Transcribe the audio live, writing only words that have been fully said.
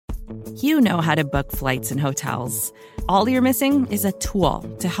You know how to book flights and hotels. All you're missing is a tool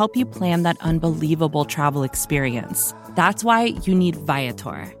to help you plan that unbelievable travel experience. That's why you need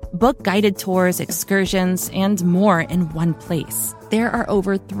Viator. Book guided tours, excursions, and more in one place. There are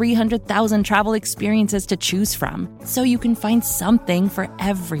over 300,000 travel experiences to choose from, so you can find something for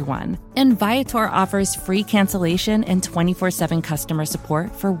everyone. And Viator offers free cancellation and 24/7 customer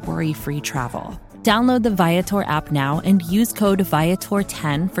support for worry-free travel. Download the Viator app now and use code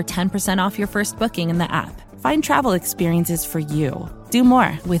Viator10 for 10% off your first booking in the app. Find travel experiences for you. Do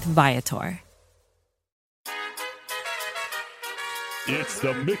more with Viator. It's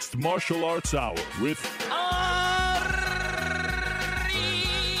the Mixed Martial Arts Hour with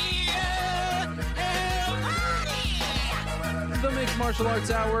the Mixed Martial Arts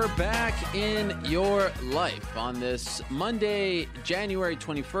Hour back in your life on this Monday, January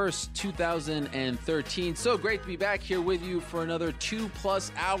 21st, 2013. So great to be back here with you for another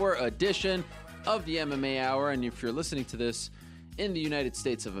 2+ hour edition of the MMA Hour. And if you're listening to this in the United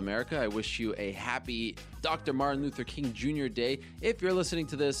States of America, I wish you a happy Dr. Martin Luther King Jr. Day. If you're listening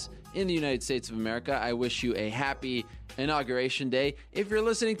to this in the United States of America, I wish you a happy Inauguration Day. If you're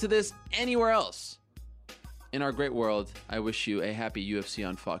listening to this anywhere else in our great world, I wish you a happy UFC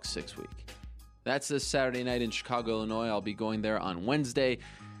on Fox 6 week. That's this Saturday night in Chicago, Illinois. I'll be going there on Wednesday.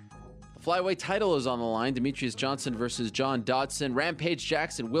 The flyweight title is on the line. Demetrius Johnson versus John Dodson. Rampage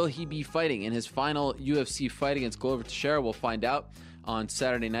Jackson, will he be fighting in his final UFC fight against Glover Teixeira? We'll find out on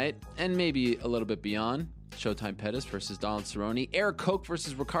Saturday night and maybe a little bit beyond. Showtime Pettis versus Donald Cerrone. Eric Koch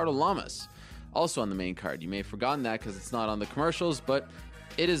versus Ricardo Lamas, also on the main card. You may have forgotten that because it's not on the commercials, but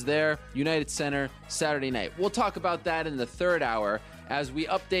it is there. United Center, Saturday night. We'll talk about that in the third hour as we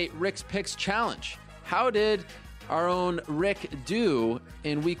update Rick's Picks Challenge. How did our own Rick do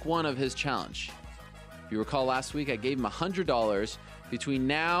in week one of his challenge? If you recall last week, I gave him $100 between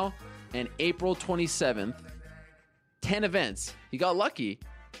now and April 27th. 10 events. He got lucky.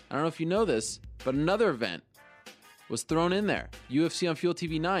 I don't know if you know this, but another event was thrown in there. UFC on Fuel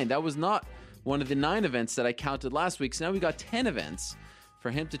TV 9. That was not one of the 9 events that I counted last week. So now we got 10 events for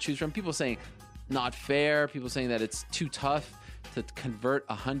him to choose from. People saying not fair. People saying that it's too tough to convert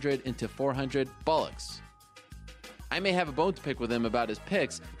 100 into 400. Bollocks. I may have a bone to pick with him about his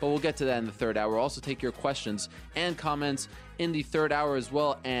picks, but we'll get to that in the third hour. We'll also take your questions and comments in the third hour as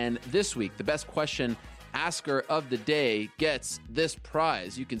well. And this week, the best question asker of the day gets this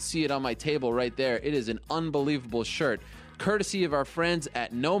prize. You can see it on my table right there. It is an unbelievable shirt, courtesy of our friends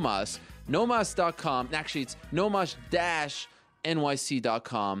at Nomos. Nomos.com. Actually, it's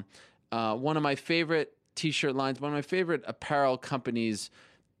Nomos-NYC.com. One of my favorite t-shirt lines, one of my favorite apparel companies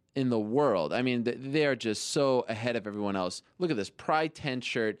in the world. I mean, they are just so ahead of everyone else. Look at this Pride 10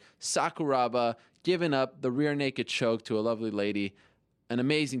 shirt, Sakuraba giving up the rear naked choke to a lovely lady. An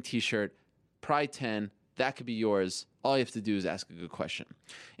amazing t-shirt, Pride 10. That could be yours. All you have to do is ask a good question.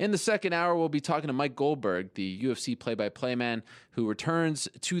 In the second hour, we'll be talking to Mike Goldberg, the UFC play-by-play man who returns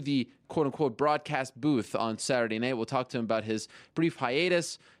to the quote-unquote broadcast booth on Saturday night. We'll talk to him about his brief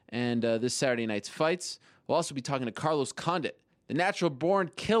hiatus and this Saturday night's fights. We'll also be talking to Carlos Condit. The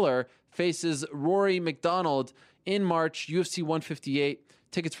natural-born killer faces Rory McDonald in March, UFC 158.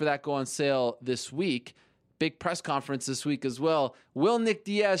 Tickets for that go on sale this week. Big press conference this week as well. Will Nick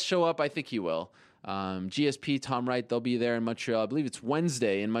Diaz show up? I think he will. GSP, Tom Wright, they'll be there in Montreal. I believe it's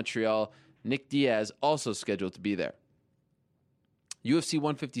Wednesday in Montreal. Nick Diaz also scheduled to be there. UFC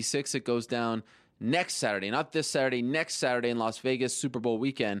 156, it goes down next Saturday. Not this Saturday, next Saturday in Las Vegas, Super Bowl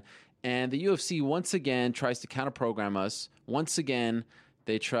weekend. And the UFC once again tries to counter-program us. Once again,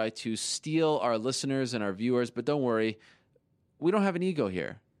 they try to steal our listeners and our viewers. But don't worry, we don't have an ego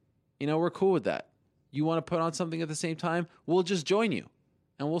here. You know, we're cool with that. You want to put on something at the same time? We'll just join you,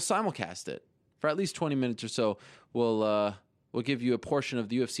 and we'll simulcast it. For at least 20 minutes or so, we'll give you a portion of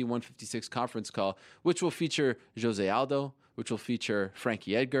the UFC 156 conference call, which will feature Jose Aldo, which will feature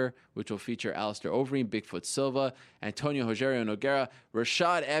Frankie Edgar, which will feature Alistair Overeem, Bigfoot Silva, Antonio Rogerio Nogueira,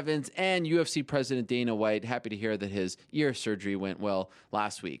 Rashad Evans, and UFC President Dana White. Happy to hear that his ear surgery went well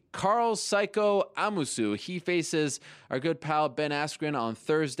last week. Carl Psycho Amusu, he faces our good pal Ben Askren on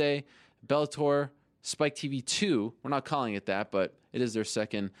Thursday. Bellator Spike TV 2, we're not calling it that, but it is their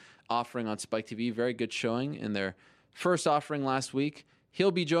second offering on Spike TV. Very good showing in their first offering last week.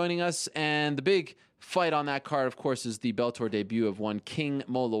 He'll be joining us, and the big fight on that card, of course, is the Bellator debut of one King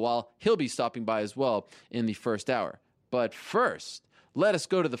Mo Lawal. He'll be stopping by as well in the first hour. But first, let us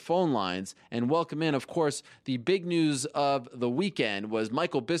go to the phone lines and welcome in, of course, the big news of the weekend was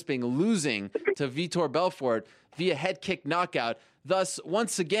Michael Bisping losing to Vitor Belfort via head kick knockout. Thus,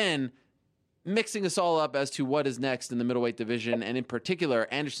 once again, mixing us all up as to what is next in the middleweight division, and in particular,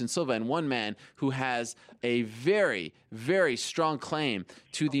 Anderson Silva, and one man who has a very, very strong claim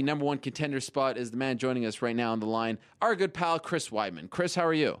to the number one contender spot is the man joining us right now on the line, our good pal, Chris Weidman. Chris, how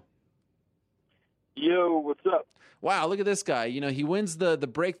are you? Yo, what's up? Wow, look at this guy. You know, he wins the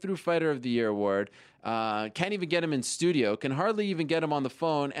Breakthrough Fighter of the Year award. Can't even get him in studio. Can hardly even get him on the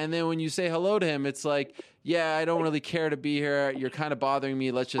phone. And then when you say hello to him, it's like, yeah, I don't really care to be here. You're kind of bothering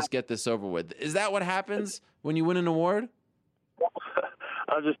me. Let's just get this over with. Is that what happens when you win an award?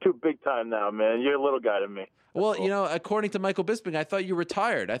 I'm just too big time now, man. You're a little guy to me. Well, you know, according to Michael Bisping, I thought you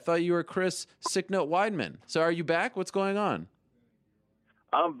retired. I thought you were Chris Sicknote Weidman. So are you back? What's going on?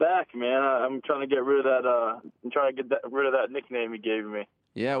 I'm back, man. I'm trying to get rid of that. I'm trying to get rid of that nickname he gave me.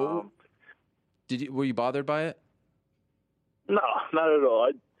 Yeah. Were you bothered by it? No, not at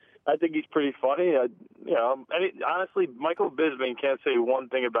all. I think he's pretty funny. Honestly, Michael Bisping can't say one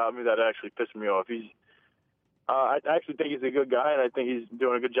thing about me that actually pissed me off. I actually think he's a good guy, and I think he's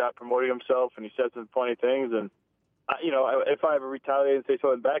doing a good job promoting himself. And he said some funny things. And if I ever retaliate and say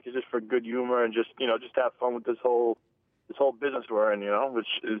something back, it's just for good humor and just have fun with this whole business we're in, which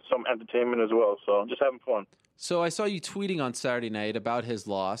is some entertainment as well. So I'm just having fun. So I saw you tweeting on Saturday night about his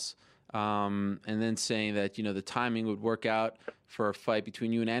loss, and then saying that, the timing would work out for a fight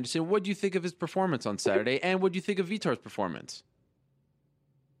between you and Anderson. What do you think of his performance on Saturday, and what do you think of Vitor's performance?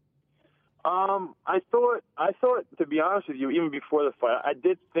 I thought, to be honest with you, even before the fight, I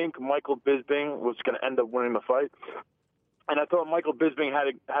did think Michael Bisping was going to end up winning the fight. And I thought Michael Bisping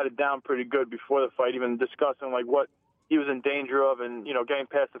had it down pretty good before the fight, even discussing like what he was in danger of, and getting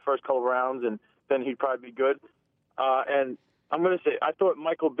past the first couple of rounds, and then he'd probably be good. And I'm going to say I thought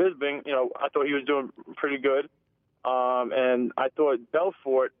Michael Bisping, I thought he was doing pretty good. And I thought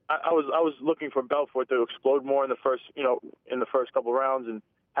Belfort, I was looking for Belfort to explode more in the first couple of rounds and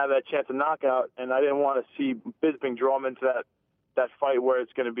have that chance of knockout. And I didn't want to see Bisping draw him into that fight where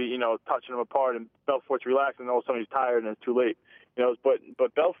it's going to be, touching him apart, and Belfort's relaxing, and all of a sudden he's tired and it's too late.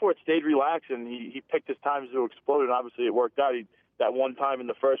 But Belfort stayed relaxed, and he picked his times to explode, and obviously it worked out. That one time in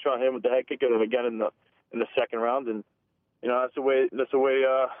the first round, hit him with the head kick, and then again in the second round, and that's the way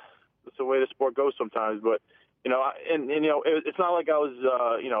the sport goes sometimes. But it's not like I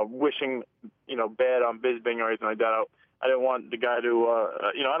was wishing bad on Bisping or anything like that. I didn't want the guy to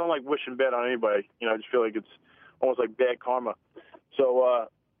I don't like wishing bad on anybody. I just feel like it's almost like bad karma. So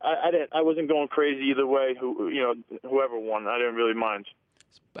I wasn't going crazy either way. Whoever won, I didn't really mind.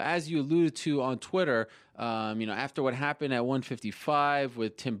 As you alluded to on Twitter, after what happened at 155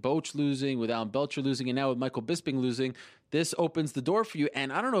 with Tim Boetsch losing, with Alan Belcher losing, and now with Michael Bisping losing, this opens the door for you.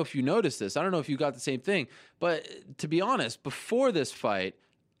 And I don't know if you noticed this. I don't know if you got the same thing. But to be honest, before this fight,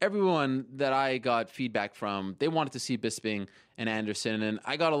 everyone that I got feedback from, they wanted to see Bisping and Anderson, and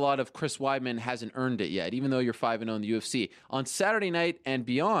I got a lot of Chris Weidman hasn't earned it yet, even though you're 5-0 in the UFC. On Saturday night and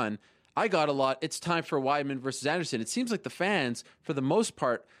beyond, I got a lot, it's time for Weidman versus Anderson. It seems like the fans, for the most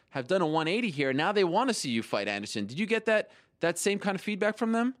part, have done a 180 here. Now they want to see you fight Anderson. Did you get that same kind of feedback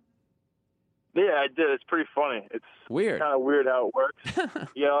from them? Yeah, I did. It's pretty funny. It's weird. Kind of weird how it works. A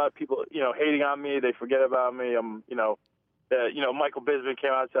lot of people, hating on me. They forget about me. Michael Bisping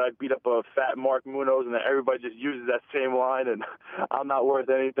came out and said I beat up a fat Mark Munoz, and then everybody just uses that same line, and I'm not worth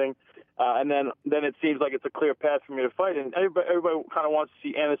anything. And then it seems like it's a clear path for me to fight, and everybody kind of wants to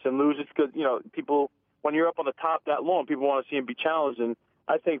see Anderson lose. It's because people, when you're up on the top that long, people want to see him be challenged, and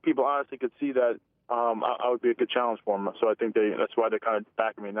I think people honestly could see that I would be a good challenge for him. So I think that's why they're kind of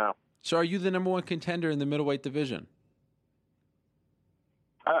backing me now. So are you the number one contender in the middleweight division?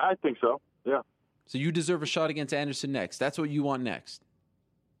 I think so. Yeah. So you deserve a shot against Anderson next. That's what you want next.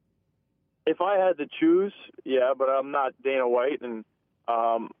 If I had to choose, yeah, but I'm not Dana White, and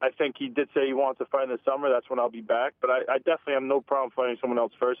I think he did say he wants to fight in the summer. That's when I'll be back. But I definitely have no problem fighting someone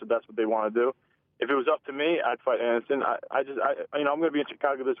else first if that's what they want to do. If it was up to me, I'd fight Anderson. I'm going to be in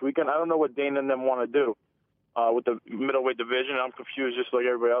Chicago this weekend. I don't know what Dana and them want to do with the middleweight division. I'm confused, just like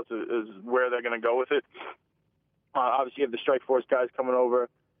everybody else, is where they're going to go with it. Obviously, you have the Strikeforce guys coming over.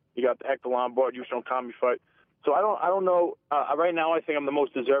 You got the Hector Lombard, Yushin Okami fight. So I don't know. Right now, I think I'm the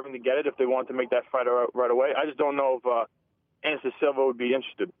most deserving to get it if they want to make that fight right away. I just don't know if Anderson Silva would be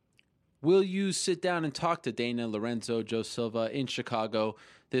interested. Will you sit down and talk to Dana, Lorenzo, Joe Silva in Chicago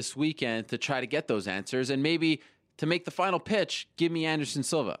this weekend to try to get those answers, and maybe to make the final pitch, give me Anderson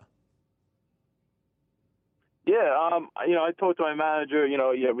Silva? Yeah, I talked to my manager.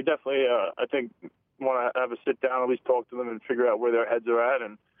 We definitely, I think, want to have a sit down, at least talk to them and figure out where their heads are at,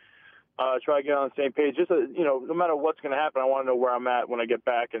 and try to get on the same page. Just no matter what's going to happen, I want to know where I'm at when I get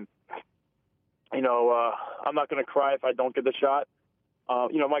back, and I'm not going to cry if I don't get the shot.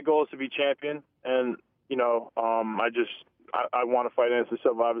 my goal is to be champion, and I want to fight Anderson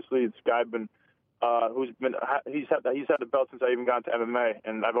Silva. Obviously, this guy he's had the belt since I even got into MMA,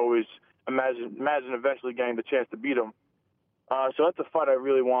 and I've always imagined eventually getting the chance to beat him. So that's a fight I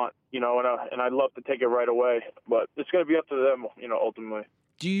really want, and I'd love to take it right away, but it's going to be up to them, ultimately.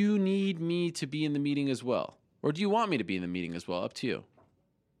 Do you need me to be in the meeting as well, or do you want me to be in the meeting as well? Up to you.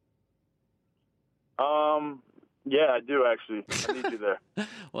 Yeah, I do actually. I need you there.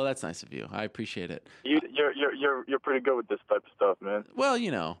 Well, that's nice of you. I appreciate it. You're pretty good with this type of stuff, man. Well,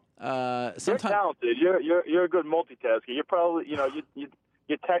 sometimes you're talented. You're a good multitasker. You're probably, you're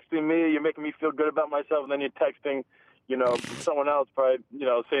texting me. You're making me feel good about myself, and then you're texting, someone else, probably,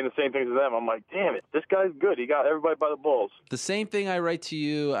 saying the same things to them. I'm like, damn it, this guy's good. He got everybody by the balls. The same thing I write to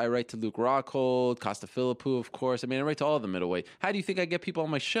you. I write to Luke Rockhold, Costa Philippou, of course. I mean, I write to all of the middleweight. How do you think I get people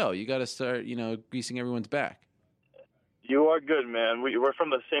on my show? You got to start, greasing everyone's back. You are good, man. We're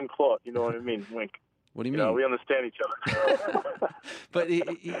from the same cloth. You know what I mean? Wink. What do you mean? We understand each other. But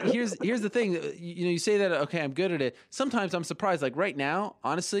here's the thing. You say that, okay, I'm good at it. Sometimes I'm surprised. Like right now,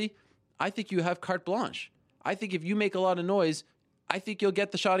 honestly, I think you have carte blanche. I think if you make a lot of noise, I think you'll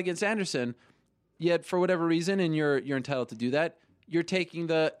get the shot against Anderson. Yet for whatever reason, and you're entitled to do that, you're taking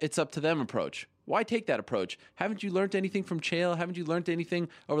the it's up to them approach. Why take that approach? Haven't you learned anything from Chael? Haven't you learned anything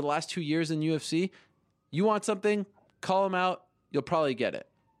over the last 2 years in UFC? You want something? Call him out. You'll probably get it.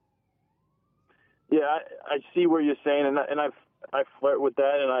 Yeah, I see what you're saying, and I flirt with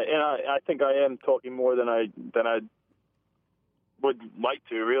that, and I think I am talking more than I would like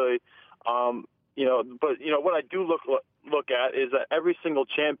to, really. But what I do look at is that every single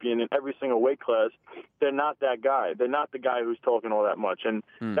champion in every single weight class, they're not that guy. They're not the guy who's talking all that much, and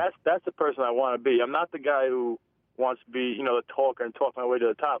that's the person I want to be. I'm not the guy who wants to be the talker and talk my way to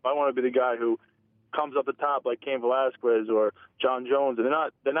the top. I want to be the guy who comes up the top like Cain Velasquez or John Jones, and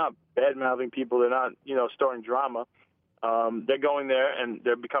they're not bad-mouthing people. They're not starting drama. They're going there and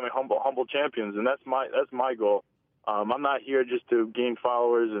they're becoming humble champions, and that's my goal. I'm not here just to gain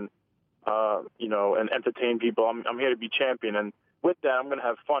followers and entertain people. I'm here to be champion, and with that, I'm going to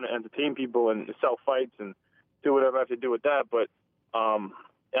have fun and entertain people and sell fights and do whatever I have to do with that. But I'm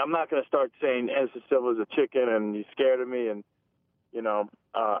not going to start saying Anderson Silva's a chicken and he's scared of me. And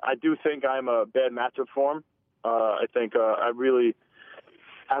I do think I'm a bad matchup for him. I think I really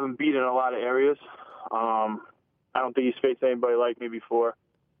haven't beaten in a lot of areas. I don't think he's faced anybody like me before.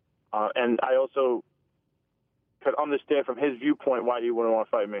 And I also could understand from his viewpoint why he wouldn't want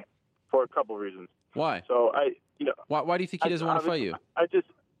to fight me for a couple of reasons. Why? So why do you think he doesn't want to fight you? I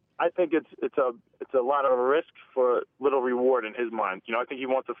think it's a lot of risk for little reward in his mind. I think he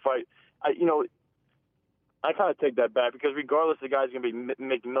wants to fight. I kind of take that back because regardless, the guy's going to be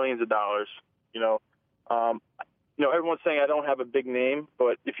making millions of dollars. Everyone's saying I don't have a big name,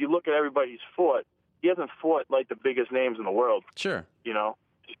 but if you look at everybody he's fought, he hasn't fought like the biggest names in the world. Sure.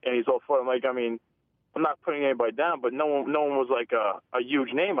 And he's all fought. I'm not putting anybody down, but no one was like a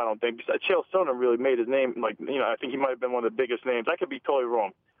huge name. I don't think. Besides, Chael Sonnen really made his name. I think he might have been one of the biggest names. I could be totally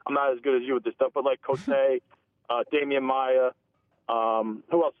wrong. I'm not as good as you with this stuff, but like Cote, Damian Maia,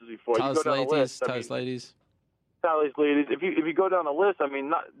 who else is he fought? Thales Ladies. If you go down the list,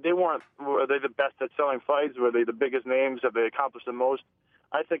 were they the best at selling fights? Were they the biggest names? Have they accomplished the most?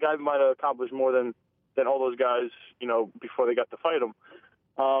 I think I might have accomplished more than all those guys, before they got to fight them.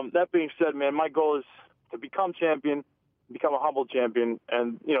 That being said, man, my goal is to become champion, become a humble champion,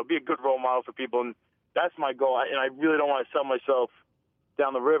 and, be a good role model for people. And that's my goal. And I really don't want to sell myself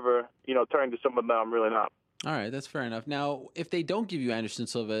down the river, turning to someone that I'm really not. All right, that's fair enough. Now, if they don't give you Anderson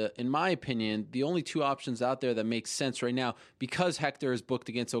Silva, in my opinion, the only two options out there that make sense right now, because Hector is booked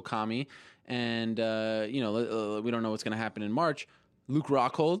against Okami, and we don't know what's going to happen in March, Luke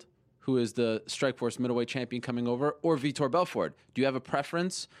Rockhold, who is the Strikeforce middleweight champion coming over, or Vitor Belfort. Do you have a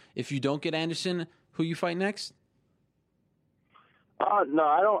preference? If you don't get Anderson, who you fight next? No,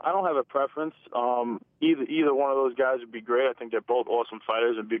 I don't have a preference. Either one of those guys would be great. I think they're both awesome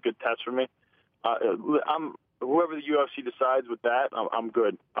fighters and be a good test for me. Whoever the UFC decides with that, I'm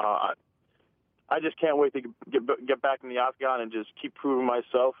good. I just can't wait to get back in the octagon and just keep proving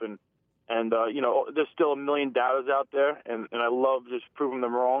myself. And there's still a million doubters out there, and I love just proving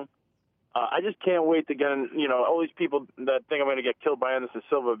them wrong. I just can't wait to get in. All these people that think I'm going to get killed by Anderson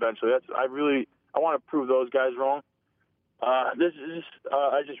Silva eventually. I want to prove those guys wrong. Either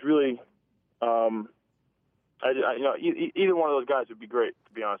one of those guys would be great,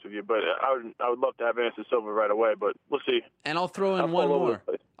 to be honest with you. But I would love to have Anderson Silva right away. But we'll see. And I'll throw in one more.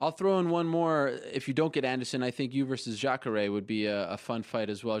 I'll throw in one more. If you don't get Anderson, I think you versus Jacare would be a fun fight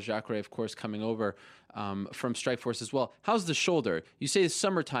as well. Jacare, of course, coming over from Strikeforce as well. How's the shoulder? You say it's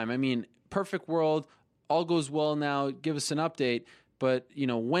summertime. I mean, perfect world, all goes well now. Give us an update. But,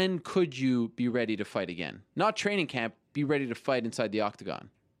 when could you be ready to fight again? Not training camp, be ready to fight inside the octagon.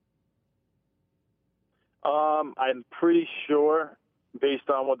 I'm pretty sure, based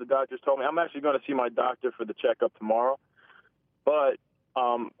on what the doctors told me, I'm actually going to see my doctor for the checkup tomorrow. But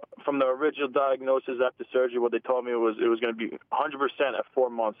from the original diagnosis after surgery, what they told me was it was going to be 100% at 4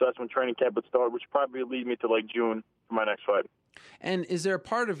 months. So that's when training camp would start, which probably lead me to like June for my next fight. And is there a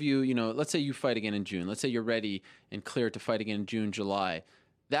part of you, let's say you fight again in June. Let's say you're ready and clear to fight again in June, July.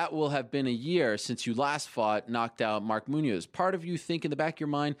 That will have been a year since you last fought, knocked out Mark Munoz. Part of you think in the back of your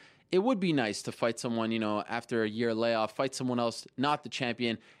mind, it would be nice to fight someone, after a year layoff, fight someone else, not the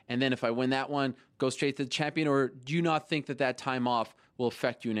champion, and then if I win that one, go straight to the champion? Or do you not think that time off will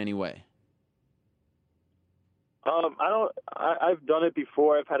affect you in any way? I've done it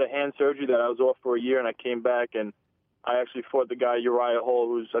before. I've had a hand surgery that I was off for a year, and I came back, and I actually fought the guy Uriah Hall,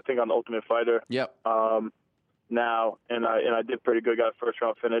 who's I think on the Ultimate Fighter. Yep. Now, and I did pretty good. Got a first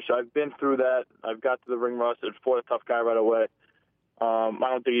round finish. I've been through that. I've got to the ring rust and fought a tough guy right away. I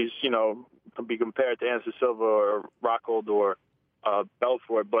don't think he's can be compared to Anderson Silva or Rockhold or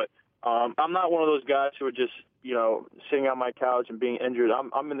Belfort, but I'm not one of those guys who are just sitting on my couch and being injured.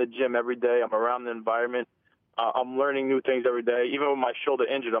 I'm in the gym every day. I'm around the environment. I'm learning new things every day. Even with my shoulder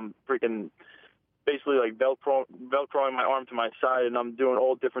injured, I'm freaking basically like velcroing my arm to my side, and I'm doing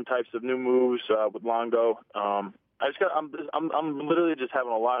all different types of new moves with Longo. I'm literally just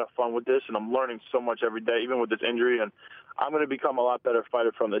having a lot of fun with this, and I'm learning so much every day, even with this injury. And I'm going to become a lot better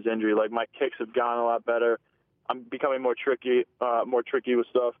fighter from this injury. Like my kicks have gone a lot better. I'm becoming more tricky with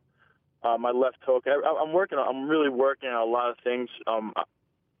stuff. My left hook. I'm really working on a lot of things.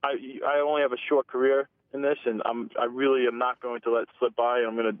 I only have a short career in this, and I really am not going to let it slip by.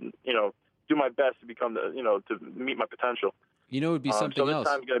 I'm going to do my best to become to meet my potential. It would be something else. So this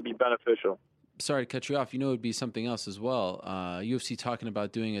time's going to be beneficial. Sorry to cut you off. It would be something else as well. UFC talking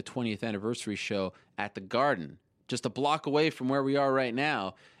about doing a 20th anniversary show at the Garden, just a block away from where we are right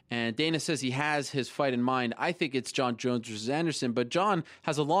now. And Dana says he has his fight in mind. I think it's John Jones versus Anderson, but John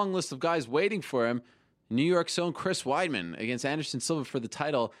has a long list of guys waiting for him. New York's own Chris Weidman against Anderson Silva for the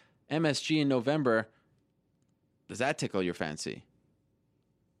title, MSG in November. Does that tickle your fancy?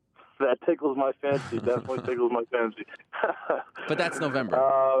 That tickles my fancy. Definitely tickles my fancy. But that's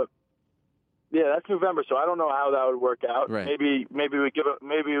November. Yeah, that's November. So I don't know how that would work out. Right. Maybe we give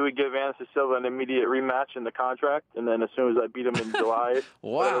Anderson Silva an immediate rematch in the contract, and then as soon as I beat him in July,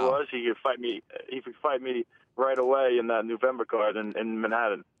 whatever it was, he could fight me. He could fight me right away in that November card in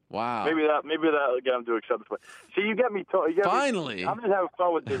Manhattan. Wow. Maybe that will get him to accept the fight. See, you get me. Finally. I'm just having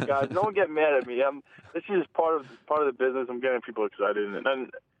fun with this, guys. No one get mad at me. This is part of the business. I'm getting people excited,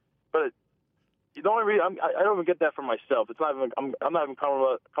 but the only reason I don't even get that for myself. It's not even I'm not even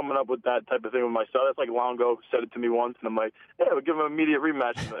coming up with that type of thing with myself. That's like Longo said it to me once, and I'm like, yeah, we'll give him an immediate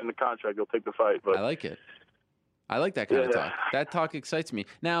rematch in the contract. He'll take the fight. But I like it. I like that kind of talk. That talk excites me.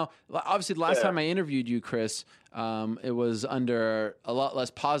 Now, obviously, the last time I interviewed you, Chris, it was under a lot less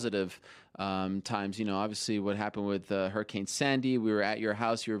positive times. Obviously, what happened with Hurricane Sandy. We were at your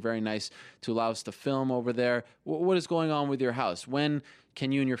house. You were very nice to allow us to film over there. What is going on with your house? When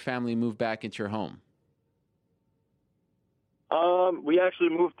can you and your family move back into your home? We actually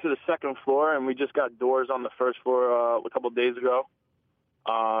moved to the second floor, and we just got doors on the first floor a couple of days ago.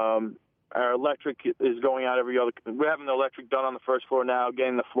 Our electric is going out every other. We're having the electric done on the first floor now,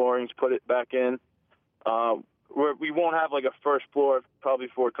 getting the floorings put it back in. We won't have like a first floor probably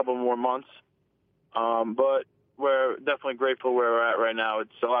for a couple more months, but we're definitely grateful where we're at right now.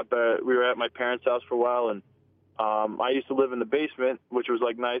 It's a lot better. We were at my parents' house for a while, and I used to live in the basement, which was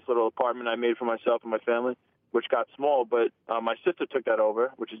like nice little apartment I made for myself and my family, which got small. But my sister took that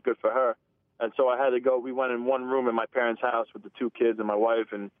over, which is good for her. And so I had to go. We went in one room in my parents' house with the two kids and my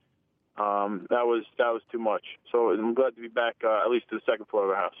wife, and that was too much. So I'm glad to be back at least to the second floor of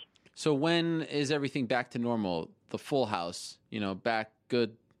the house. So when is everything back to normal? The full house, back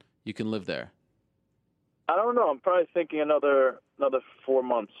good. You can live there. I don't know. I'm probably thinking another 4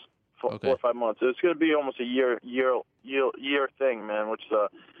 months, 4 or 5 months. It's going to be almost a year thing, man, which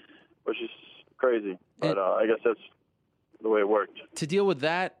is crazy. But I guess that's the way it worked. To deal with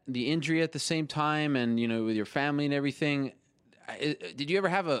that, the injury at the same time, and with your family and everything. Did you ever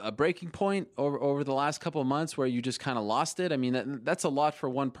have a breaking point over the last couple of months where you just kind of lost it? I mean, that's a lot for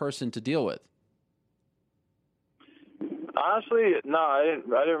one person to deal with. Honestly, no, I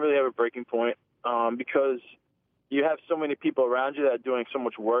didn't really have a breaking point because you have so many people around you that are doing so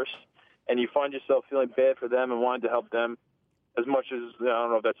much worse, and you find yourself feeling bad for them and wanting to help them as much as, I don't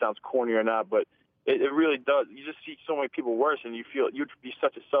know if that sounds corny or not, but it really does. You just see so many people worse, and you feel you'd be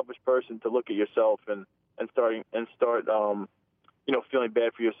such a selfish person to look at yourself and start feeling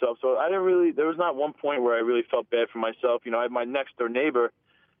bad for yourself. So there was not one point where I really felt bad for myself. I had my next door neighbor.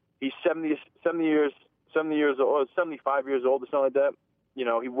 He's 70 years old, 75 years old or something like that.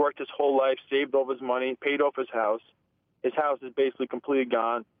 He worked his whole life, saved all his money, paid off his house. His house is basically completely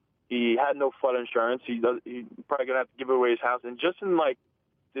gone. He had no flood insurance. He's probably going to have to give away his house. And just in,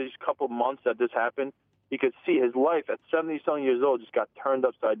 these couple of months that this happened, you could see his life at 70-something years old just got turned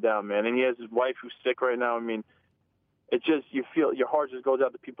upside down, man. And he has his wife who's sick right now. I mean, it's just, you feel your heart just goes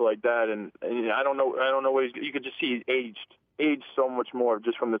out to people like that. And I don't know what you could just see he's aged so much more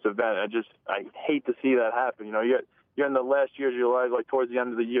just from this event. I hate to see that happen. You're in the last years of your life, like towards the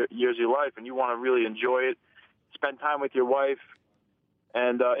end of the years of your life, and you want to really enjoy it, spend time with your wife,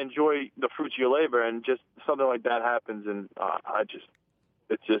 and enjoy the fruits of your labor. And just something like that happens, and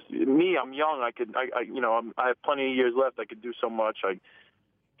it's just me. I'm young. I have plenty of years left. I could do so much. I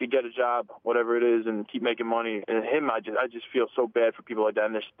could get a job, whatever it is, and keep making money. And him, I just feel so bad for people like that.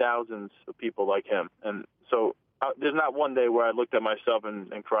 And there's thousands of people like him. And so there's not one day where I looked at myself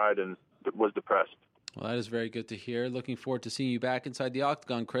and cried and was depressed. Well, that is very good to hear. Looking forward to seeing you back inside the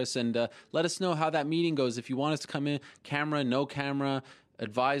octagon, Chris. And let us know how that meeting goes. If you want us to come in, camera, no camera,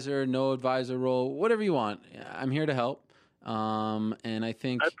 advisor, no advisor role, whatever you want. I'm here to help. And I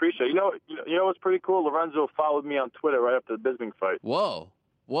think... I appreciate it. You know what's pretty cool? Lorenzo followed me on Twitter right after the Bisping fight. Whoa.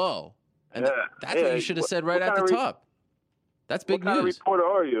 And yeah. That's what you should have said right at the top. That's big news. What kind of reporter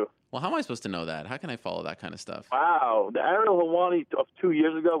are you? Well, how am I supposed to know that? How can I follow that kind of stuff? Wow. The Ariel Helwani of 2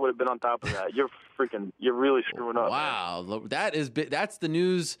 years ago would have been on top of that. You're really screwing up. Wow. Man. That's the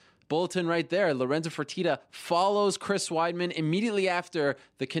news bulletin right there. Lorenzo Fertitta follows Chris Weidman immediately after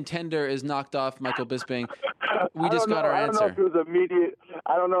the contender is knocked off Michael Bisping. We just got our answer.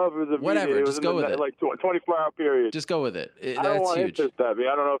 I don't know if it was immediate. Whatever, just go with it. 24-hour period. Just go with it. I don't want huge. I don't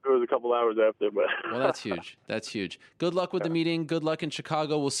know if it was a couple hours after, but well, that's huge. That's huge. Good luck with the meeting. Good luck in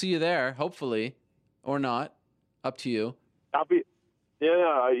Chicago. We'll see you there, hopefully, or not. Up to you. I'll be.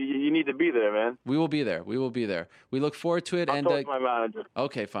 Yeah, you need to be there, man. We will be there. We look forward to it. I'll talk to my manager.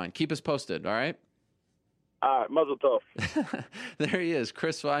 Okay, fine. Keep us posted. All right. All right, muzzle tough. There he is,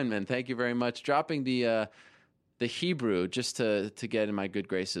 Chris Weidman. Thank you very much. Dropping the Hebrew just to get in my good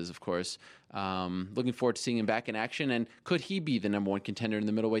graces, of course. Looking forward to seeing him back in action. And could he be the number one contender in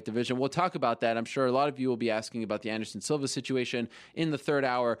the middleweight division? We'll talk about that. I'm sure a lot of you will be asking about the Anderson Silva situation in the third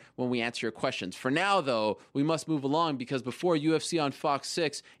hour when we answer your questions. For now, though, we must move along because before UFC on Fox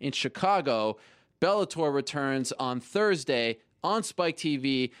 6 in Chicago, Bellator returns on Thursday on Spike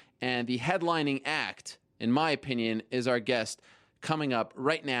TV, and the headlining act, in my opinion, is our guest coming up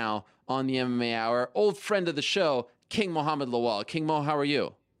right now on the MMA Hour. Old friend of the show, King Mohammed Lawal. King Mo, how are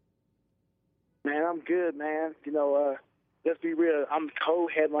you? Man, I'm good, man. Let's be real. I'm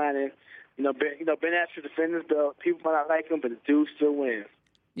co-headlining. Ben Askren defends his belt. People might not like him, but the dude still wins.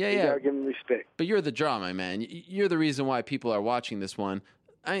 Yeah. You gotta give him respect. But you're the drama, man. You're the reason why people are watching this one.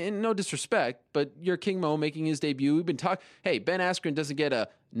 And no disrespect, but you're King Mo making his debut. We've been talking. Hey, Ben Askren doesn't get a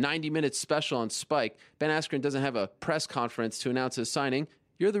 90-minute special on Spike. Ben Askren doesn't have a press conference to announce his signing.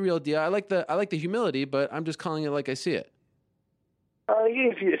 You're the real deal. I like the humility, but I'm just calling it like I see it. Yeah,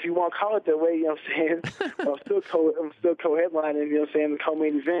 if you want to call it that way, you know what I'm saying. I'm still co-headlining, you know what I'm saying, the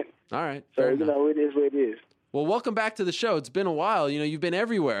co-main event. All right. So it is what it is. Well, welcome back to the show. It's been a while. You've been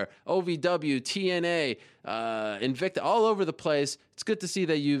everywhere. OVW, TNA, Invicta, all over the place. It's good to see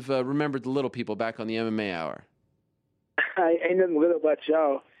that you've remembered the little people back on the MMA Hour. Ain't nothing little about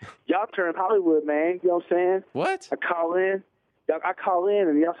y'all. Y'all turned Hollywood, man. You know what I'm saying? What? I call in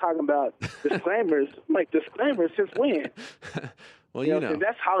and y'all talking about disclaimers. I'm like, disclaimers since when? Well, you know.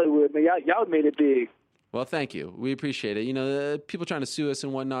 That's Hollywood, man. Y'all made it big. Well, thank you. We appreciate it. People trying to sue us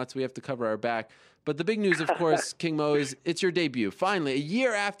and whatnot, so we have to cover our back. But the big news, of course, King Mo, is it's your debut. Finally, a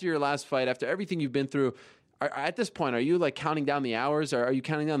year after your last fight, after everything you've been through, at this point, are you counting down the hours, or are you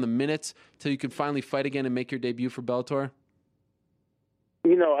counting down the minutes till you can finally fight again and make your debut for Bellator?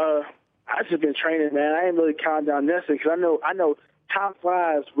 I've just been training, man. I ain't really counting down nothing because I know time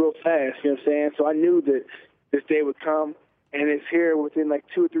flies real fast. You know what I'm saying? So I knew that this day would come, and it's here within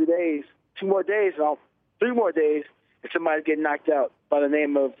 2 or 3 days. 3 more days, and somebody's getting knocked out by the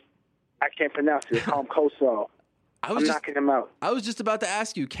name of, I can't pronounce it. Call him Kosal. I'm knocking him out. I was just about to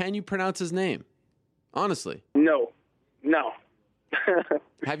ask you, can you pronounce his name? Honestly. No.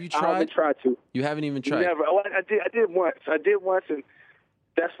 Have you tried? I haven't tried to. You haven't even tried? Never. I did once, and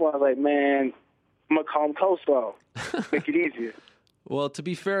that's why I was like, man, I'm going to call him Coleslaw. Make it easier. Well, to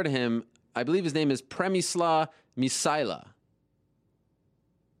be fair to him, I believe his name is Przemysław Misaila.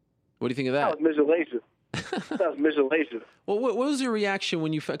 What do you think of that? That was Mr. Laser. Well, what was your reaction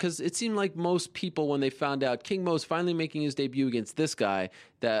when you found, because it seemed like most people, when they found out King Mo's finally making his debut against this guy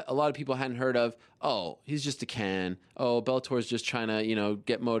that a lot of people hadn't heard of, oh, he's just a can. Oh, Bellator's just trying to,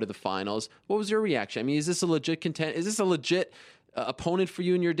 get Mo to the finals. What was your reaction? I mean, is this a legit Is this a legit opponent for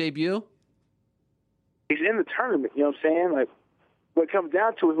you in your debut? He's in the tournament, you know what I'm saying? Like, when it comes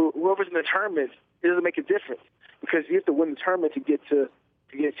down to it, whoever's in the tournament, it doesn't make a difference because you have to win the tournament to get a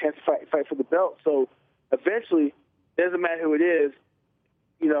chance to fight for the belt. So eventually, it doesn't matter who it is.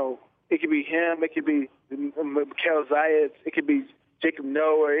 It could be him, it could be Mikhail Zayat, it could be Jacob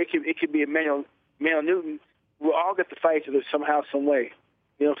Noah, or it could be Emmanuel Newton. We'll all get to fight each other somehow, some way.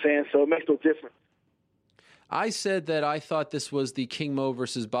 You know what I'm saying? So it makes no difference. I said that I thought this was the King Mo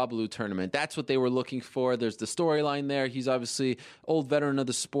versus Babalu tournament. That's what they were looking for. There's the storyline there. He's obviously old veteran of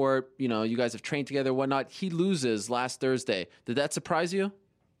the sport. You guys have trained together, whatnot. He loses last Thursday. Did that surprise you?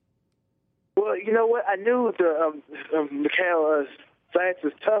 Well, you know what? I knew the Mikhail Zayat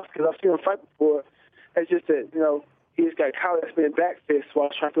was tough because I've seen him fight before. It's just that, he's got caught that spinning back fist while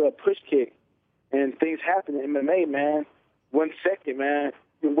trying to do a push kick. And things happen in MMA, man. 1 second, man.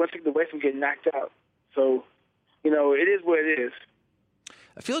 1 second away from getting knocked out. So, it is what it is.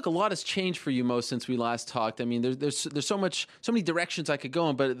 I feel like a lot has changed for you, Mo, since we last talked. I mean, there's so many directions I could go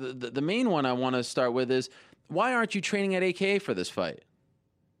in, but the main one I want to start with is, why aren't you training at AKA for this fight?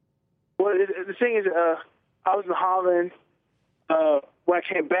 Well, the thing is, I was in Holland. When I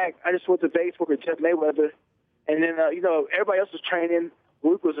came back, I just went to Vegas with Jeff Mayweather, and then everybody else was training.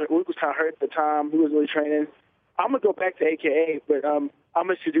 Luke was kind of hurt at the time. He was really training. I'm gonna go back to AKA, but I'm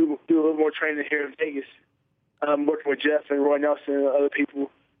gonna do a little more training here in Vegas. Working with Jeff and Roy Nelson and other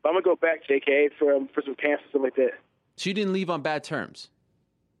people. But I'm gonna go back to AKA for some camps and stuff like that. So you didn't leave on bad terms?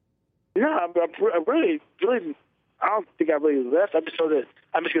 No, I'm really, I don't think I really left. I'm just gonna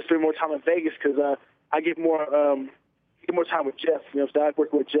spend more time in Vegas because I get more time with Jeff. I started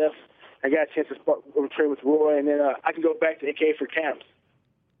working with Jeff. I got a chance to train with Roy, and then I can go back to AKA for camps.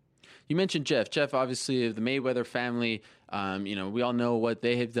 You mentioned Jeff. Jeff, obviously, of the Mayweather family. We all know what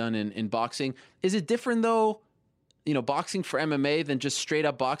they have done in boxing. Is it different, though, boxing for MMA than just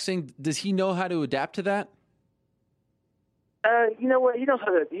straight-up boxing? Does he know how to adapt to that? You know what? He knows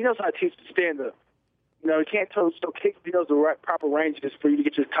how to teach the stand-up. He can't throw kicks. He knows the right proper ranges for you to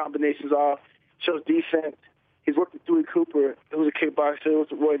get your combinations off. Shows defense. He's worked with Dewey Cooper, who's a kickboxer,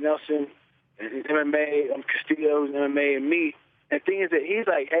 with Roy Nelson, and MMA, Castillo, who's MMA, and me. And the thing is that he's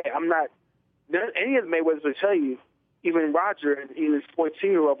like, hey, I'm not – any of the Mayweathers will tell you, even Roger and even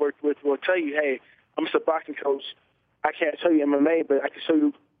 14 who I've worked with will tell you, hey, I'm just a boxing coach. I can't show you MMA, but I can show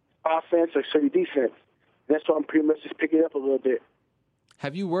you offense or show you defense. And that's why I'm pretty much just picking up a little bit.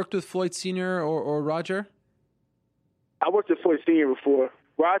 Have you worked with Floyd Sr. or Roger? I worked with Floyd Sr. before.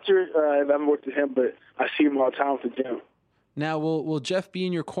 Roger, I haven't worked with him, but I see him all the time with the gym. Now, will Jeff be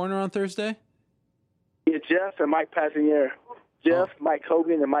in your corner on Thursday? Yeah, Jeff and Mike Passanier. Mike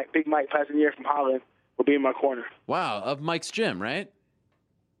Hogan, and Big Mike Passanier from Holland will be in my corner. Wow, of Mike's gym, right?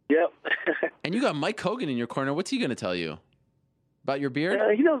 Yep. And you got Mike Hogan in your corner. What's he going to tell you? About your beard?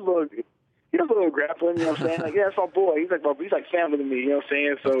 He knows a little grappling, you know what I'm saying? Like, yeah, that's my boy. He's like family to me, you know what I'm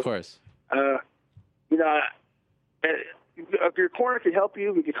saying? So, of course. If your corner can help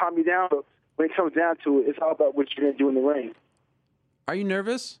you, it can calm you down, but when it comes down to it, it's all about what you're going to do in the ring. Are you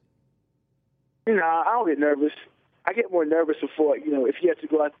nervous? I don't get nervous. I get more nervous before, if you have to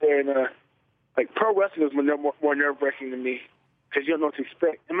go out there and, pro wrestling is more nerve-wracking to me because you don't know what to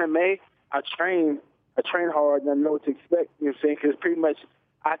expect. MMA, I train hard and I know what to expect, you know what I'm saying? Because pretty much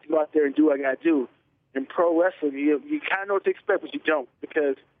I have to go out there and do what I got to do. In pro wrestling, you kind of know what to expect, but you don't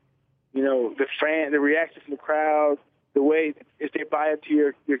because, the reaction from the crowd, the way if they buy into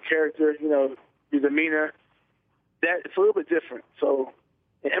your character, your demeanor, that it's a little bit different. So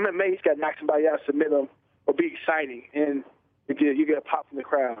in MMA, you just got to knock somebody out, submit them, or be exciting, and you get a pop from the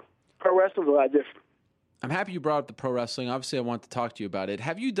crowd. Pro wrestling's a lot different. I'm happy you brought up the pro wrestling. Obviously, I want to talk to you about it.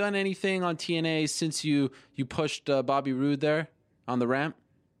 Have you done anything on TNA since you pushed Bobby Roode there on the ramp?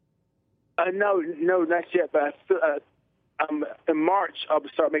 No, not yet. But in March, I'll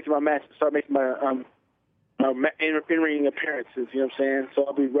start making my match. Start making my in-ring appearances. You know what I'm saying? So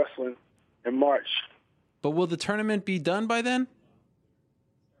I'll be wrestling in March. But will the tournament be done by then?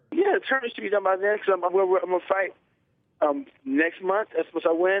 Yeah, the tournament should be done by then because I'm gonna fight next month. That's once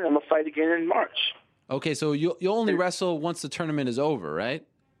I win. I'm gonna fight again in March. Okay, so you'll only wrestle once the tournament is over, right?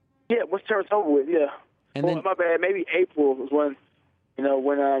 Yeah, once the tournament's over with. Yeah. And then, my bad. Maybe April is when I'm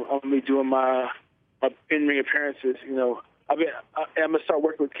gonna be doing my in-ring appearances. You know, I'm gonna start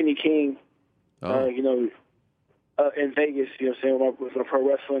working with Kenny King. You know, in Vegas. You know, what I'm saying with my pro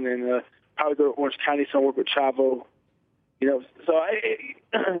wrestling, and probably go to Orange County, so work with Chavo. You know, so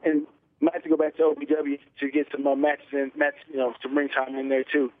and might have to go back to OVW to get some matches, you know, some ring time in there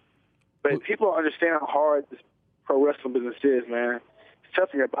too. But people don't understand how hard this pro wrestling business is, man. It's tough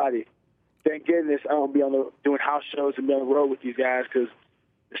on your body. Thank goodness I don't be doing house shows and be on the road with these guys because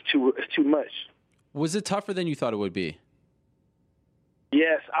it's too much. Was it tougher than you thought it would be?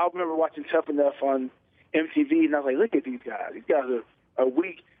 Yes, I remember watching Tough Enough on MTV, and I was like, look at these guys. These guys are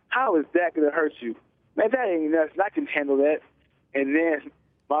weak. How is that going to hurt you? Man, that ain't nuts. I can handle that. And then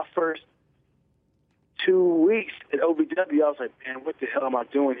my first 2 weeks at OVW, I was like, man, what the hell am I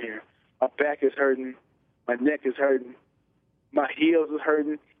doing here? My back is hurting. My neck is hurting. My heels is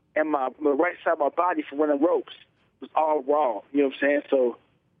hurting. And my right side of my body from running ropes was all raw. You know what I'm saying? So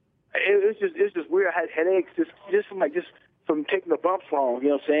it was just weird. I had headaches just from taking the bumps wrong. You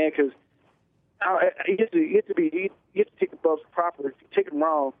know what I'm saying? Because you have to take the bumps properly. If you take them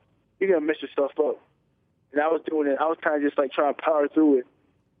wrong, you're gonna mess yourself up. And I was doing it. I was kind of just like trying to power through it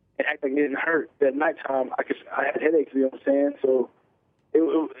and act like it didn't hurt. That nighttime, I had headaches. You know what I'm saying? So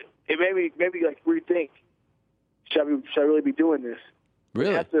it made me like rethink. Should I really be doing this?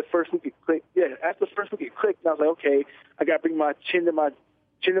 Really? After the first week it clicked. Yeah, after the first week it clicked, and I was like, okay, I got to bring my chin to my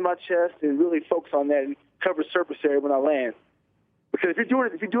chest and really focus on that and cover surface area when I land. Because if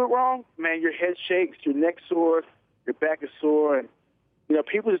you do it wrong, man, your head shakes, your neck's sore, your back is sore, and you know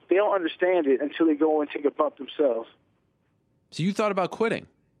people they don't understand it until they go and take a bump themselves. So you thought about quitting?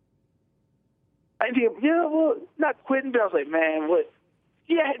 I did, yeah, well, not quitting, but I was like, man, what?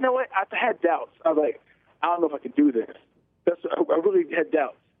 Yeah, you know what? I had doubts. I was like, I don't know if I could do this. I really had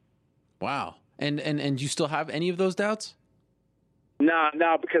doubts. Wow. And you still have any of those doubts? Nah,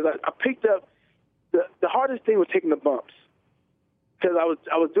 because I picked up the hardest thing was taking the bumps. Because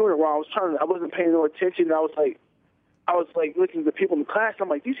I was doing it wrong. I wasn't paying no attention. I was like looking at the people in the class. I'm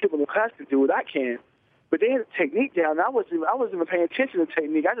like, these people in the class can do what I can, but they had the technique down. And I wasn't even paying attention to the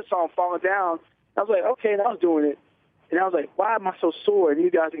technique. I just saw them falling down. I was like, okay, and I was doing it, and I was like, why am I so sore? And you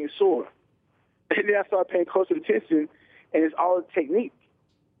guys ain't sore. And then I started paying closer attention, and it's all the technique.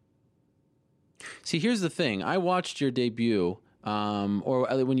 See, here's the thing. I watched your debut,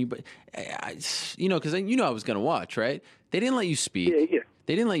 or when because I was going to watch, right? They didn't let you speak. Yeah.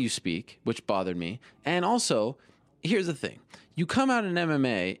 They didn't let you speak, which bothered me. And also, here's the thing. You come out in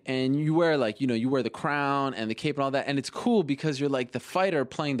MMA and you wear you wear the crown and the cape and all that, and it's cool because you're like the fighter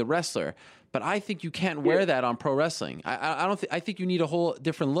playing the wrestler. But I think you can't wear that on pro wrestling. I think you need a whole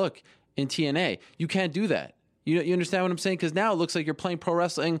different look in TNA. You can't do that. You understand what I'm saying? Because now it looks like you're playing pro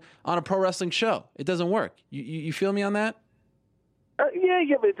wrestling on a pro wrestling show. It doesn't work. You feel me on that?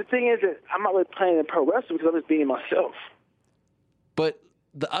 Yeah, but the thing is that I'm not really playing in pro wrestling because I'm just being myself. But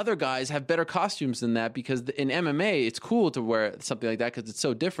the other guys have better costumes than that because in MMA, it's cool to wear something like that because it's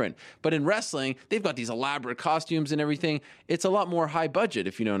so different. But in wrestling, they've got these elaborate costumes and everything. It's a lot more high budget,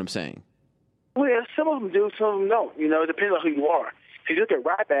 if you know what I'm saying. Well, yeah, some of them do, some of them don't. You know, it depends on who you are. If you look at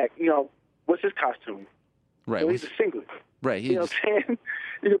Ryback, you know, what's his costume? Right. You know, he's a singlet. Right. You know what I'm saying?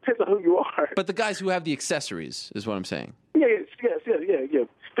 It depends on who you are. But the guys who have the accessories is what I'm saying. Yeah.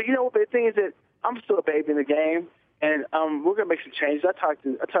 But you know what? But the thing is that I'm still a baby in the game, and we're gonna make some changes. I talked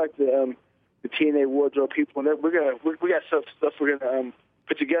to the TNA wardrobe people, and we got stuff we're gonna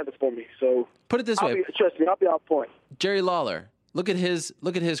put together for me. So put it this way. Trust me, I'll be on point. Jerry Lawler, look at his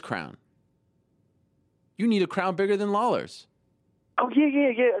crown. You need a crown bigger than Lawler's. Oh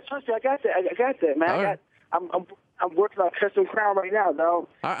yeah. Trust me, I got that, man. All right. I'm working on a custom crown right now, though.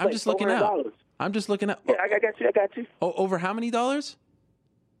 I'm just looking out. I'm just looking at. Yeah, I got you. Oh, over how many dollars?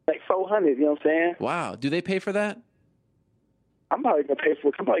 Like $400. You know what I'm saying? Wow. Do they pay for that? I'm probably gonna pay for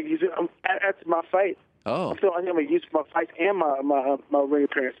it. I'm probably use it after my fight. Oh. I'm gonna use it for my fights and my ring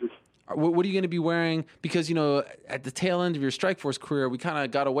appearances. What are you going to be wearing? Because, you know, at the tail end of your Strikeforce career, we kind of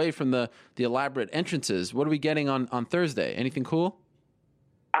got away from the elaborate entrances. What are we getting on Thursday? Anything cool?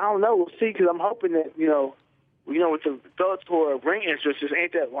 I don't know. We'll see, because I'm hoping that, you know, with the Bellator ring entrance, just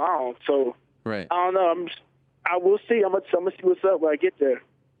ain't that long. So, right. I don't know. I will see. I'm gonna see what's up when I get there.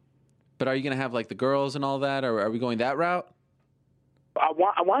 But are you going to have, like, the girls and all that, or are we going that route? I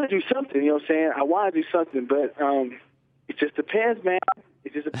want to do something, you know what I'm saying? I want to do something, but it just depends, man.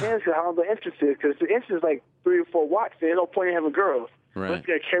 It just depends on how the entrance is, because the entrance is like 3 or 4 watts. There's no point in having girls. Right. Let's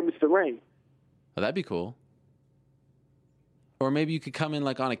get carry me to the ring. Oh, that'd be cool. Or maybe you could come in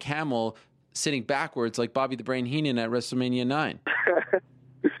like on a camel, sitting backwards like Bobby the Brain Heenan at WrestleMania 9.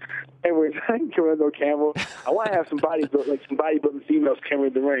 Hey, cameras. I ain't carrying no camera. I want to have some bodybuilding females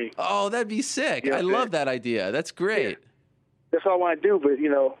carrying the ring. Oh, that'd be sick. You know I love that idea. That's great. Yeah. That's all I want to do, but,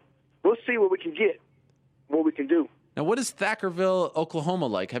 we'll see what we can get, what we can do. Now, what is Thackerville, Oklahoma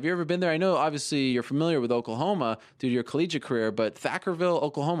like? Have you ever been there? I know, obviously, you're familiar with Oklahoma due to your collegiate career, but Thackerville,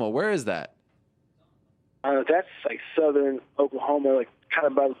 Oklahoma, where is that? That's like southern Oklahoma, like kind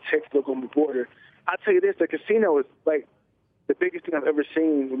of by the Texas-Oklahoma border. I'll tell you this, the casino is like the biggest thing I've ever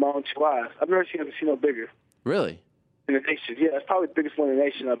seen with my own two eyes. I've never seen a casino bigger. Really? In the nation. Yeah, it's probably the biggest one in the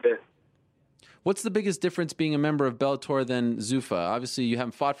nation, I bet. What's the biggest difference being a member of Bellator than Zuffa? Obviously, you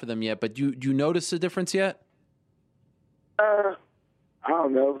haven't fought for them yet, but do you notice a difference yet? I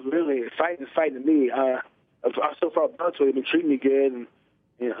don't know. Really, fighting is fighting to me. So far, Bellator, they've been treating me good, and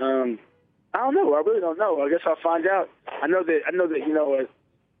I don't know. I really don't know. I guess I'll find out. I know that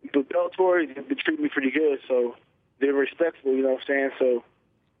with Bellator, they've been treating me pretty good, so they're respectful. You know what I'm saying? So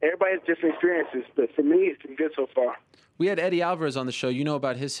everybody has different experiences, but for me, it's been good so far. We had Eddie Alvarez on the show. You know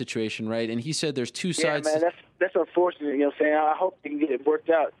about his situation, right? And he said there's two sides. Yeah, man, that's unfortunate. You know what I'm saying? I hope they can get it worked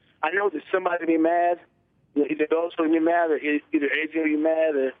out. I know that somebody will be mad. Either Bellator will be mad, or either AJ will be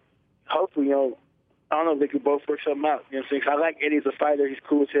mad, or hopefully, I don't know if they could both work something out. You know what I'm saying? 'Cause I like Eddie as a fighter. He's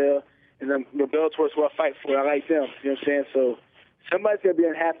cool as hell. And then Bellator is who I fight for. I like them. You know what I'm saying? So somebody's going to be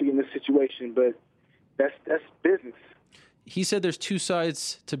unhappy in this situation, but that's business. He said there's two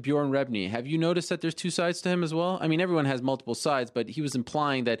sides to Bjorn Rebney. Have you noticed that there's two sides to him as well? I mean, everyone has multiple sides, but he was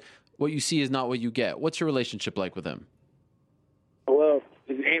implying that what you see is not what you get. What's your relationship like with him? Well,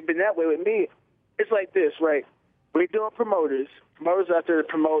 it ain't been that way with me. It's like this, right? We're doing promoters out there to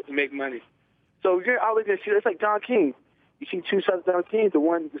promote and make money. So you're always going to see, it's like Don King. You see two sides of Don King. The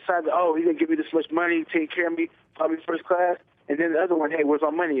one decided, he's going to give me this much money, take care of me, probably first class. And then the other one, hey, where's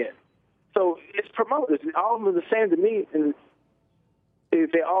our money at? So it's promoters. And all of them are the same to me. And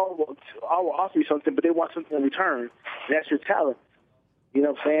they all will offer you something, but they want something in return. And that's your talent. You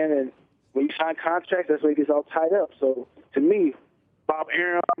know what I'm saying? And when you sign contracts, that's when it gets all tied up. So to me, Bob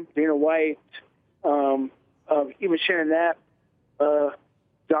Arum, Dana White, even Shannon Knapp,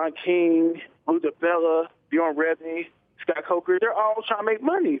 Don King, Luther Bella, Bjorn Rebney, Scott Coker, they're all trying to make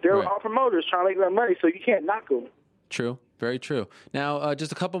money. They're all promoters trying to make that money, so you can't knock them. True. Very true. Now,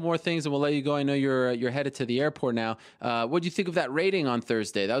 just a couple more things, and we'll let you go. I know you're headed to the airport now. What do you think of that rating on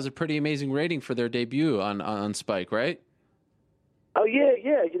Thursday? That was a pretty amazing rating for their debut on Spike, right? Oh yeah.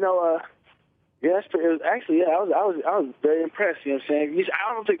 That's pretty, it was actually, I was very impressed. You know what I'm saying? I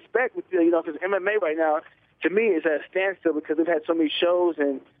don't know what to expect with because MMA right now to me is at a standstill because they've had so many shows,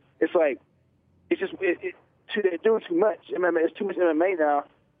 and it's like they're doing too much MMA. It's too much MMA now,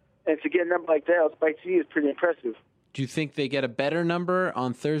 and to get a number like that on Spike TV is pretty impressive. Do you think they get a better number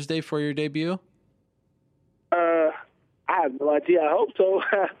on Thursday for your debut? I have no idea. I hope so.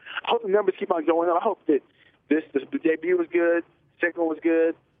 I hope the numbers keep on going up. I hope that the debut was good, second one was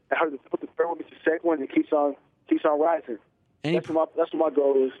good. I hope the third one is the second one and keeps on rising. That's what my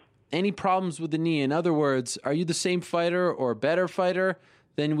goal is. Any problems with the knee? In other words, are you the same fighter or a better fighter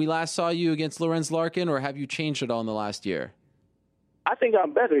than we last saw you against Lorenz Larkin, or have you changed at all in the last year? I think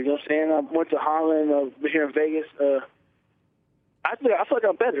I'm better. You know what I'm saying? I went to Holland, here in Vegas. I feel like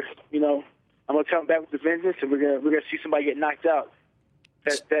I'm better. I'm gonna come back with the vengeance, and we're gonna see somebody get knocked out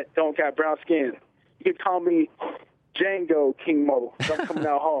that don't got brown skin. You can call me Django King Mo. I'm coming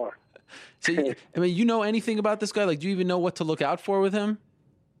out hard. So, you know anything about this guy? Like, do you even know what to look out for with him?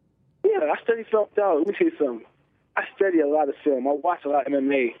 Yeah, I study film. Let me tell you something. I study a lot of film. I watch a lot of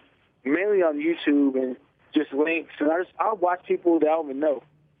MMA, mainly on YouTube and just links. And I watch people that I don't even know.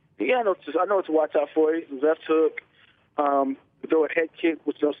 Yeah, I know what to watch out for. Left hook, throw a head kick,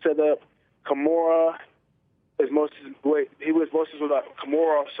 which they'll set up. Kimura is he was mostly with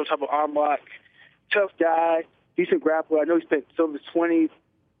Kimura, some type of arm lock. Tough guy, decent grappler. I know he spent some of his 20s.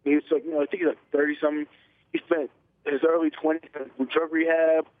 He was, I think he's like 30-something. He spent his early 20s with drug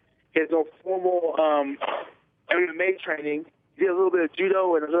rehab. He has no formal MMA training. He did a little bit of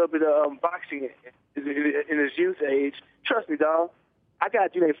judo and a little bit of boxing in his youth age. Trust me, dog. I got a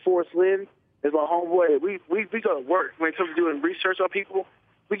dude named Forrest Lynn as my homeboy. We go to work when it comes to doing research on people.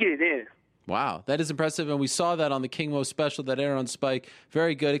 We get it in. Wow, that is impressive, and we saw that on the King Mo special that aired on Spike.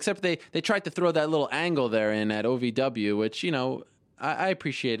 Very good, except they tried to throw that little angle there in at OVW, which, I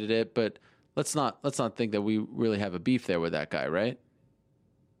appreciated it, but let's not think that we really have a beef there with that guy, right?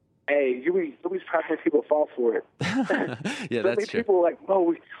 Hey, you'll be surprised when people fall for it. Yeah, that's true. People are like,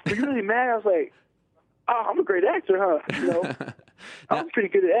 were you really mad? I was like, oh, I'm a great actor, huh? I'm pretty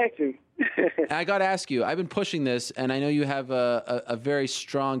good at acting. I got to ask you, I've been pushing this, and I know you have a very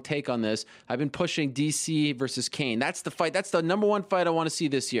strong take on this. I've been pushing DC versus Kane. That's the fight. That's the number one fight I want to see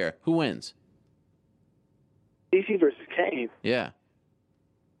this year. Who wins? DC versus Kane. Yeah.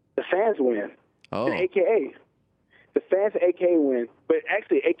 The fans win. Oh. The AKA. The fans and AKA win. But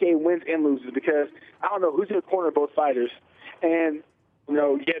actually, AKA wins and loses because I don't know who's in the corner of both fighters. And, you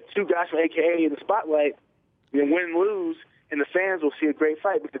know, you get two guys from AKA in the spotlight, you win and lose, and the fans will see a great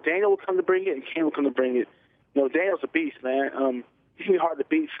fight. But Daniel will come to bring it, and Kane will come to bring it. You know, Daniel's a beast, man. He's going to be hard to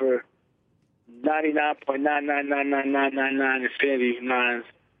beat for 99.9999999 infinity nines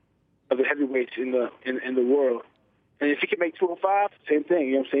of the heavyweights in the world. And if he can make 205, same thing.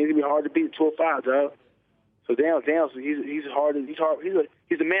 You know what I'm saying? He's going to be hard to beat at 205, dog. So Daniel's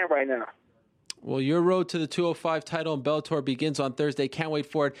he's the man right now. Well, your road to the 205 title in Bellator begins on Thursday. Can't wait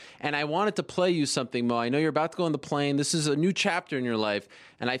for it. And I wanted to play you something, Mo. I know you're about to go on the plane. This is a new chapter in your life.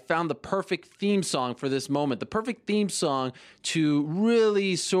 And I found the perfect theme song for this moment, the perfect theme song to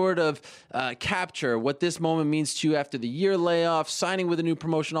really sort of capture what this moment means to you after the year layoff, signing with a new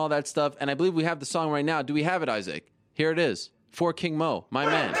promotion, all that stuff. And I believe we have the song right now. Do we have it, Isaac? Here it is. For King Mo, my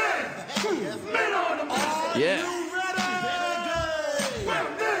man. Yeah.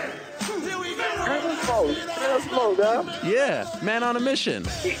 Yeah, man on a mission.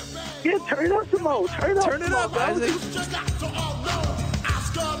 Yeah, turn it up some more. Turn it up, Isaac.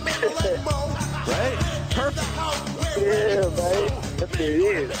 Right? Perfect. Yeah, man. That's what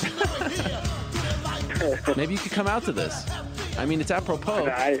it is. Maybe you could come out to this. I mean, it's apropos.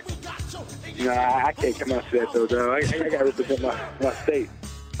 I can't come out to that, though, dog. I got to represent my state.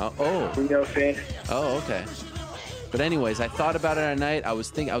 Oh. You know what I'm saying? Oh, okay. But anyways, I thought about it at night. I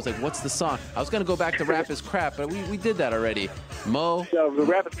was like, what's the song? I was going to go back to Rap is Crap, but we did that already. Mo. No, the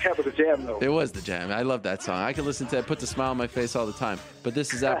Rap is Crap was a jam, though. It was the jam. I love that song. I can listen to it, puts a smile on my face all the time. But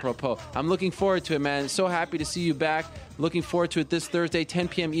this is apropos. I'm looking forward to it, man. So happy to see you back. Looking forward to it this Thursday, 10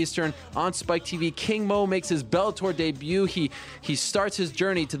 p.m. Eastern on Spike TV. King Mo makes his Bellator debut. He starts his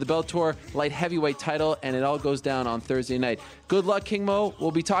journey to the Bellator light heavyweight title, and it all goes down on Thursday night. Good luck, King Mo.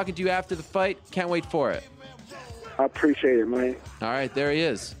 We'll be talking to you after the fight. Can't wait for it. I appreciate it, man. All right, there he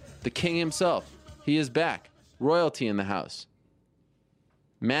is. The king himself. He is back. Royalty in the house.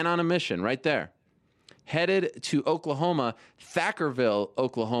 Man on a mission right there. Headed to Oklahoma, Thackerville,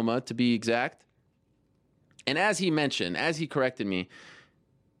 Oklahoma, to be exact. And as he mentioned, as he corrected me,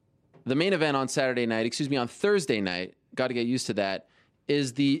 the main event on Thursday night, got to get used to that,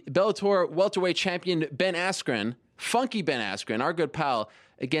 is the Bellator welterweight champion Ben Askren, Funky Ben Askren, our good pal,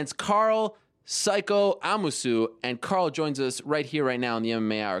 against Carl Psycho Amusu, and Carl joins us right here, right now in the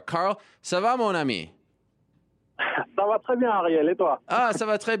MMA Hour. Carl, ça va, mon ami? Ça va très bien, Ariel, et toi? Ah, ça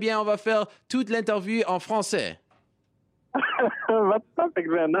va très bien. On va faire toute l'interview en français. That's perfect,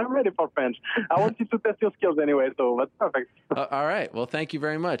 man. I'm ready for French. I want you to test your skills anyway, so that's perfect. All right. Well, thank you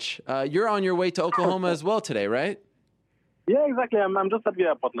very much. You're on your way to Oklahoma as well today, right? Yeah, exactly. I'm just at the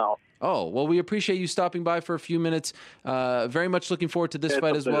airport now. Oh, well, we appreciate you stopping by for a few minutes. Very much looking forward to this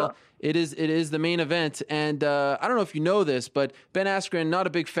fight as well. It is the main event. And I don't know if you know this, but Ben Askren, not a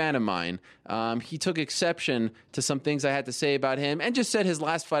big fan of mine. He took exception to some things I had to say about him and just said his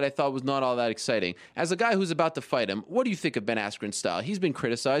last fight I thought was not all that exciting. As a guy who's about to fight him, what do you think of Ben Askren's style? He's been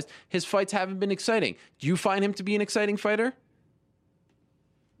criticized. His fights haven't been exciting. Do you find him to be an exciting fighter?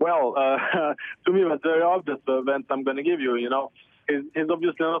 Well, to me, that's very obvious, Vince, I'm going to give you, you know. He's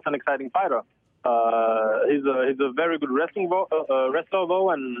obviously not an exciting fighter. He's a very good wrestler, though,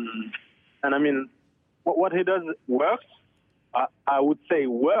 and I mean, what he does works. I would say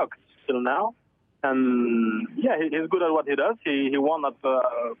works till now. And, yeah, he's good at what he does. He won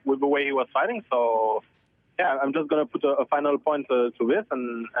with the way he was fighting. So, yeah, I'm just going to put a final point to this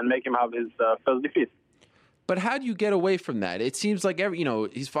and make him have his first defeat. But how do you get away from that? It seems like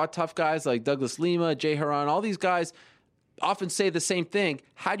he's fought tough guys like Douglas Lima, Jay Haran. All these guys often say the same thing.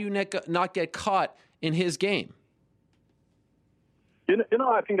 How do you not get caught in his game? You know,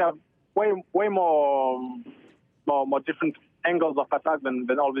 I think I have way more different angles of attack than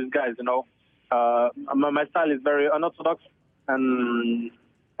all these guys. You know, my style is very unorthodox, and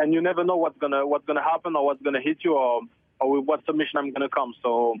you never know what's gonna happen or what's gonna hit you or with what submission I'm gonna come.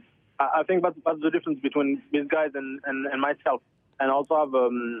 So I think that's the difference between these guys and myself. And also have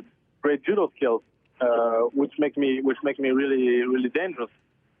great judo skills, which make me really, really dangerous.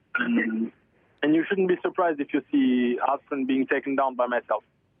 And you shouldn't be surprised if you see Askren being taken down by myself.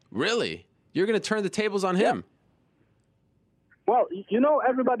 Really? You're going to turn the tables on him? Well, you know,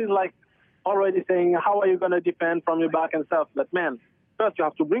 everybody's like already saying, how are you going to defend from your back and stuff? But man, first you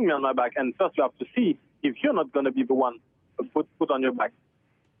have to bring me on my back, and first you have to see if you're not going to be the one put on your back.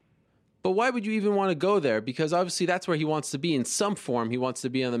 But why would you even want to go there? Because obviously that's where he wants to be in some form. He wants to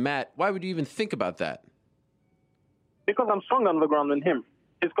be on the mat. Why would you even think about that? Because I'm stronger on the ground than him.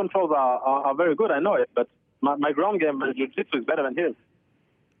 His controls are very good, I know it, but my ground game, my jiu-jitsu is better than his.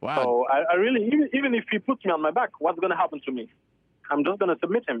 Wow. So I really, even if he puts me on my back, what's going to happen to me? I'm just going to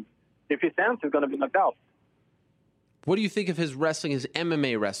submit him. If he stands, he's going to be knocked out. What do you think of his wrestling, his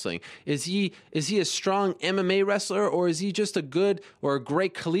MMA wrestling? Is he a strong MMA wrestler, or is he just a good or a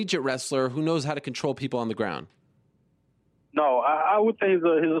great collegiate wrestler who knows how to control people on the ground? No, I would say he's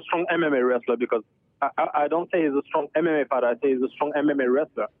a strong MMA wrestler, because I don't say he's a strong MMA fighter. I say he's a strong MMA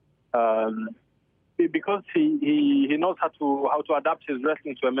wrestler. Because he knows how to adapt his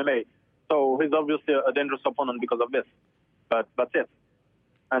wrestling to MMA. So he's obviously a dangerous opponent because of this. But that's it.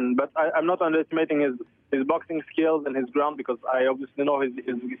 But I'm not underestimating his boxing skills and his ground, because I obviously know he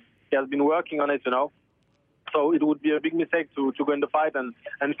has been working on it, you know. So it would be a big mistake to go in the fight and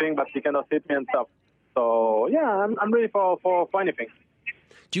think that he cannot hit me and stuff. So yeah, I'm ready for anything.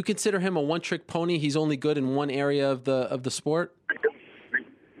 Do you consider him a one-trick pony? He's only good in one area of the sport?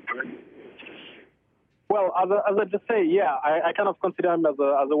 Well, as I just say, yeah, I kind of consider him as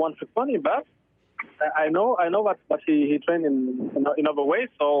a one-trick pony, but I know that he trained in other ways,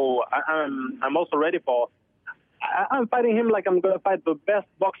 so I'm also ready for. I'm fighting him like I'm going to fight the best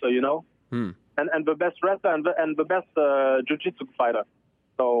boxer, you know, and the best wrestler and the best jiu-jitsu fighter.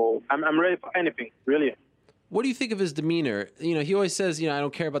 So I'm ready for anything, really. What do you think of his demeanor? You know, he always says, I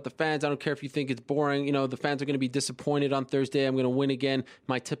don't care about the fans. I don't care if you think it's boring. The fans are going to be disappointed on Thursday. I'm going to win again,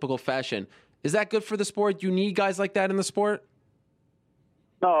 my typical fashion. Is that good for the sport? You need guys like that in the sport?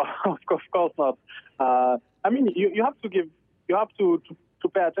 No, of course not. I mean, you have to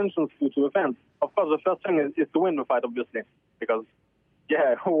pay attention to the fans. Of course, the first thing is to win the fight, obviously, because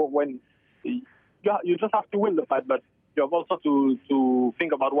when you just have to win the fight, but you have also to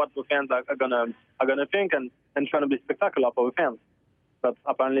think about what the fans are gonna think and trying to be spectacular for the fans. But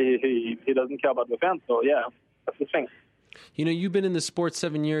apparently he doesn't care about the fans, so yeah, that's the thing. You've been in the sport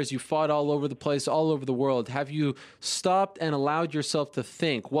 7 years. You fought all over the place, all over the world. Have you stopped and allowed yourself to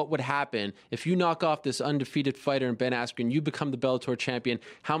think what would happen if you knock off this undefeated fighter in Ben Askren, you become the Bellator champion,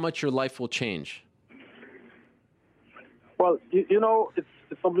 how much your life will change? Well, it's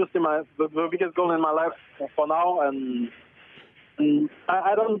obviously the biggest goal in my life for now, and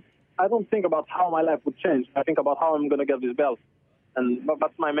I don't think about how my life would change. I think about how I'm going to get this belt, and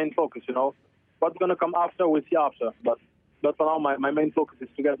that's my main focus. What's going to come after, we'll see after. But for now, my main focus is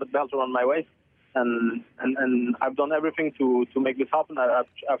to get the belt around my waist, and I've done everything to make this happen.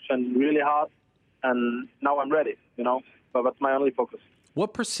 I've trained really hard, and now I'm ready. But that's my only focus.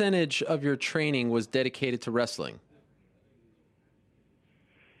 What percentage of your training was dedicated to wrestling?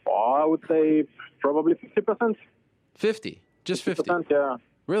 I would say probably 50%. 50? Just 50? 50%, yeah.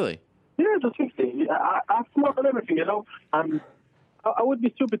 Really? Yeah, just 50. I have to work on everything, I would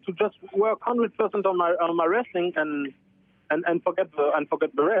be stupid to just work 100% on my wrestling and forget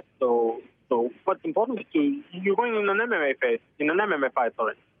the rest. So what's important is you're going in an MMA fight,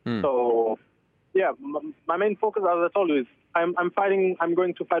 sorry. So yeah, my main focus, as I told you, is I'm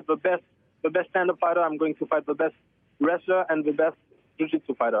going to fight the best stand-up fighter. I'm going to fight the best wrestler and the best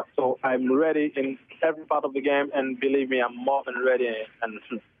jiu-jitsu fighter. So I'm ready in every part of the game, and believe me, I'm more than ready. And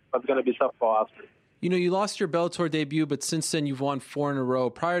that's going to be tough for us. You lost your Bellator debut, but since then you've won 4 in a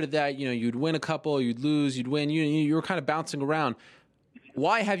row. Prior to that, you'd win a couple, you'd lose, you'd win. You were kind of bouncing around.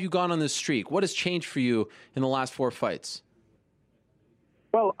 Why have you gone on this streak? What has changed for you in the last 4 fights?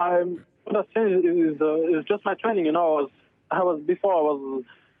 Well, what has changed is just my training. Before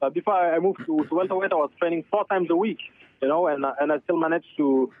I moved to welterweight, I was training 4 times a week. And I still managed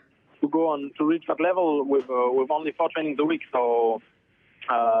to go on to reach that level with only 4 trainings a week. So.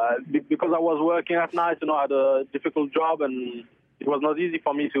 Because I was working at night, I had a difficult job, and it was not easy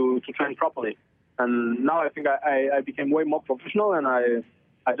for me to train properly. And now I think I became way more professional, and I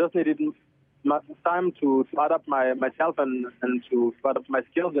just needed time to adapt myself and to adapt my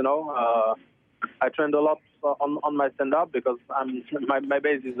skills. I trained a lot on my stand-up because my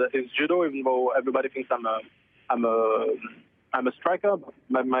base is judo, even though everybody thinks I'm a striker.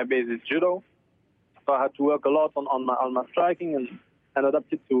 But my base is judo, so I had to work a lot on my striking and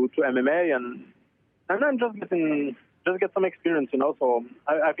adapt it to MMA, and then just get some experience, So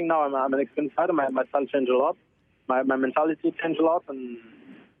I think now I'm an experienced fighter. My style changed a lot, my mentality changed a lot, and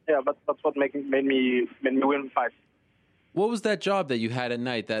yeah, that's what made me win fights. What was that job that you had at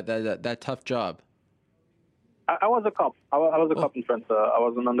night? That tough job? I was a cop. I was a cop in France. I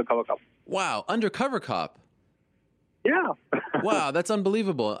was an undercover cop. Wow, undercover cop. Yeah. Wow, that's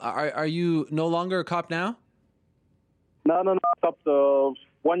unbelievable. Are you no longer a cop now? No. I stopped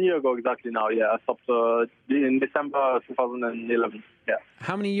 1 year ago exactly now. Yeah, I stopped in December 2011. Yeah.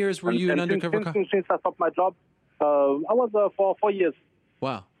 How many years were you an undercover cop? Since I stopped my job, I was for 4 years.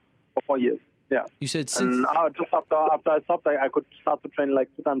 Wow. For 4 years. Yeah. You said since. And just after I stopped, I could start to train like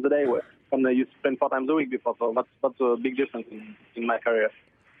 2 times a day, when I used to train 4 times a week before. So that's a big difference in my career.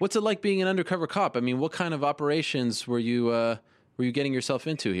 What's it like being an undercover cop? I mean, what kind of operations were you getting yourself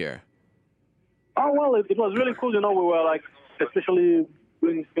into here? Oh well, it was really cool. We were like especially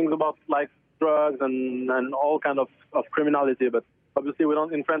doing things about like drugs and all kind of criminality. But obviously,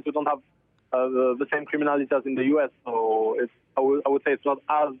 in France we don't have the same criminality as in the US. So I would say it's not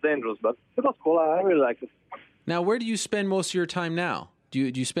as dangerous, but it was cool. I really liked it. Now, where do you spend most of your time now? Do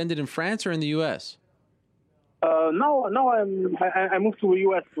you spend it in France or in the US? Now I moved to the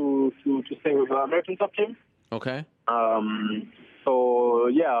US to stay with the American top team. Okay. So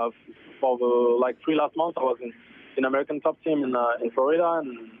yeah, for the 3 last months I was in American top team in Florida,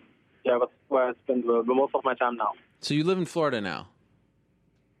 and yeah, that's where I spend the most of my time now. So you live in Florida now?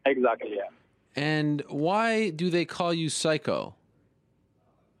 Exactly, yeah. And why do they call you Psycho?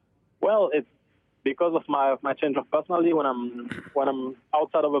 Well, it's because of my change of personality. When I'm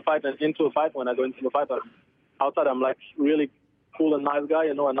outside of a fight and into a fight, when I go into the fight, outside I'm like really cool and nice guy,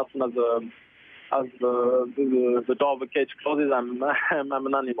 and as soon as the door of the cage closes, I'm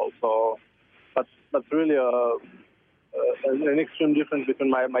an animal. So that's really an extreme difference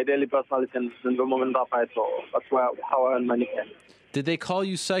between my daily personality and the moment I fight. So that's how I earn my nickname. Did they call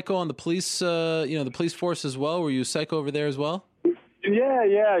you Psycho on the police, the police force as well? Were you Psycho over there as well? Yeah.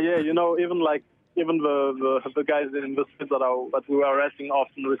 Even the guys in the streets that we were arresting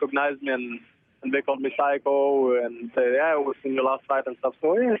often recognized me, and they called me Psycho and say, yeah, it was in your last fight and stuff.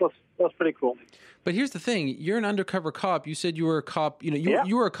 So yeah, it was pretty cool. But here's the thing: you're an undercover cop. You said you were a cop.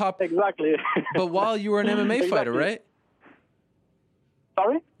 You were a cop exactly. But while you were an MMA fighter, right?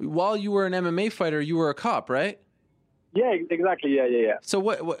 Sorry? While you were an MMA fighter, you were a cop, right? Yeah, exactly. Yeah. So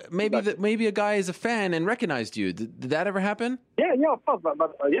what maybe exactly. Maybe a guy is a fan and recognized you. Did that ever happen? Yeah, of course.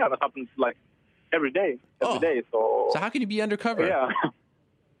 But yeah, that happens like every day. So how can you be undercover? Yeah.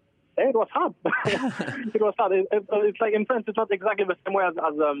 It was hard. It was hard. It's like in France, it's not exactly the same way as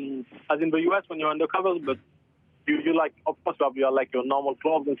in the US when you're undercover, but you like, of course, you have like your normal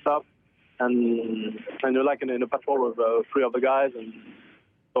clothes and stuff, and you're like in a patrol with 3 other guys, and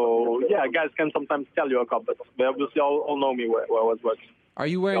so yeah, guys can sometimes tell you're a cop, but they obviously all know me where I was working. Are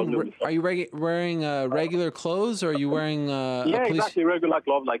you wearing regular clothes, or are you wearing yeah, exactly, regular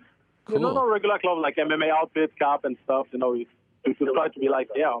clothes, like cool. Regular clothes like MMA outfit, cap and stuff. You should try to be like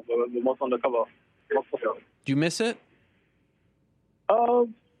the most undercover. Do you miss it? Not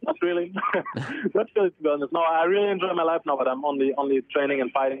really. Not really, to be honest. No, I really enjoy my life now, but I'm only training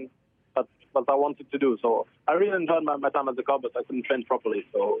and fighting. That's what I wanted to do. So I really enjoyed my time as a cop, but I couldn't train properly.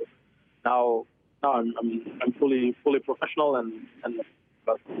 So now I'm fully professional, and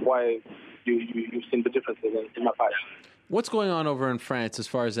that's why you've seen the differences in my fight. What's going on over in France as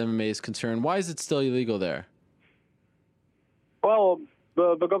far as MMA is concerned? Why is it still illegal there? Well,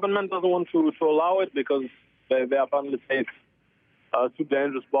 the government doesn't want to allow it because they apparently say it's too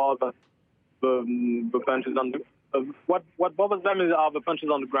dangerous sport. But the punches on what bothers them are the punches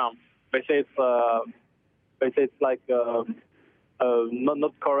on the ground. They say it's like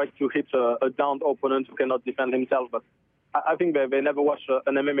not correct to hit a downed opponent who cannot defend himself. But I think they never watch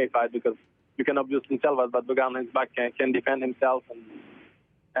an MMA fight because you can obviously tell that the guy on his back can defend himself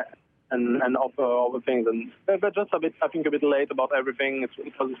and offer all the things. And they're just a bit late about everything. It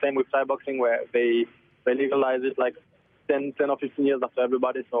was the same with Thai boxing where they legalized it like 10 or 15 years after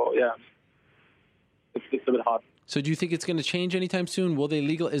everybody. So yeah, it's a bit hard. So do you think it's going to change anytime soon? Will they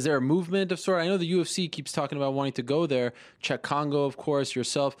legal? Is there a movement of sort? I know the UFC keeps talking about wanting to go there. Czech Congo, of course,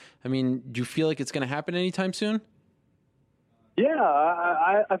 yourself. I mean, do you feel like it's going to happen anytime soon? Yeah,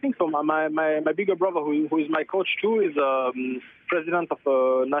 I think so. My bigger brother, who is my coach too, is president of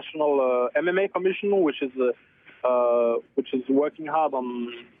a national MMA commission, which is working hard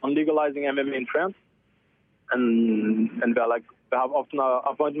on legalizing MMA in France, and they have often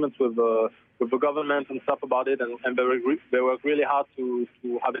appointments with the government and stuff about it, and they work really hard to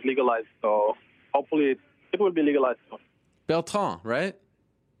have it legalized. So hopefully it will be legalized soon. Bertrand, right?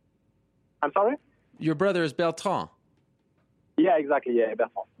 I'm sorry? Your brother is Bertrand. Yeah, exactly. Yeah,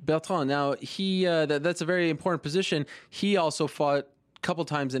 Bertrand. Bertrand. Now, he that's a very important position. He also fought a couple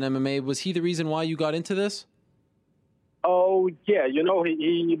times in MMA. Was he the reason why you got into this? Oh, yeah.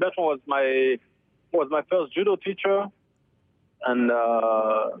 Bertrand was my first judo teacher, and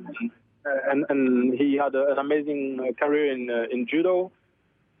he had an amazing career in judo.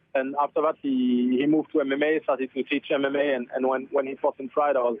 and after that he moved to MMA, started to teach MMA, and when he fought in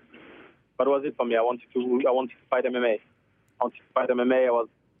Pride, that was it for me. I wanted to fight MMA. I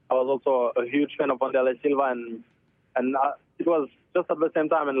was also a huge fan of Wanderlei Silva, and it was just at the same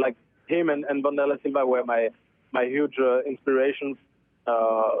time, and like him and Wanderlei Silva were my huge inspirations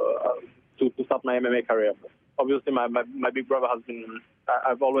to start my MMA career. Obviously, my big brother has been.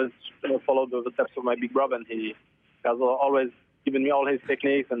 I've always followed the steps of my big brother, and he has always given me all his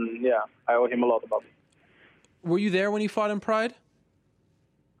techniques, and yeah, I owe him a lot about it. Were you there when he fought in Pride?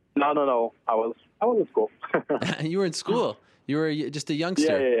 No. I was in school. You were in school. You were just a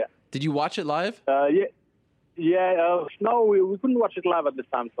youngster. Yeah. Did you watch it live? No, we couldn't watch it live at this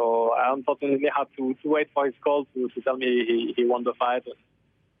time, so I unfortunately had to wait for his call to tell me he won the fight.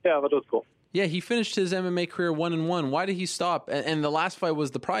 Yeah, that was cool. Yeah, he finished his MMA career 1-1. Why did he stop? And the last fight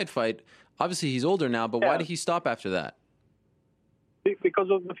was the Pride fight. Obviously, he's older now, but why did he stop after that? Because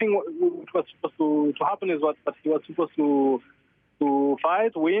of the thing which was supposed to happen is what he was supposed to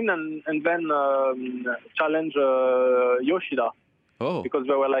fight, win, and then challenge Yoshida. Oh. Because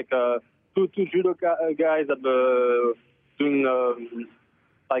there were like two judo guys at doing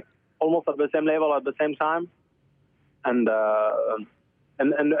like almost at the same level at the same time, and the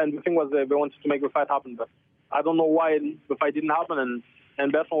thing was they wanted to make the fight happen, but I don't know why the fight didn't happen.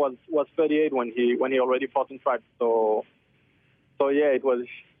 And Bertrand was 38 when he already fought in Pride. So yeah, it was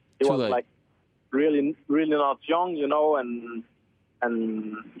like really not young,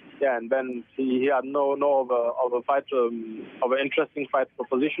 and then he had no of a fight of an interesting fight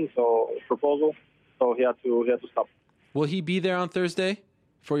proposal. So he had to stop. Will he be there on Thursday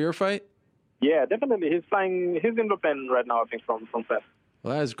for your fight? Yeah, definitely. He's in the pen right now, I think, from France.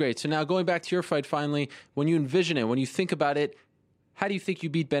 Well, that is great. So now going back to your fight finally, when you envision it, when you think about it, how do you think you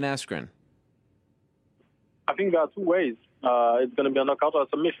beat Ben Askren? I think there are two ways. It's going to be a knockout or a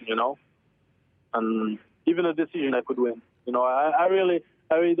submission, and even a decision I could win. I really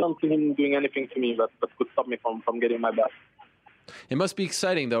don't see him doing anything to me that could stop me from getting my best. It must be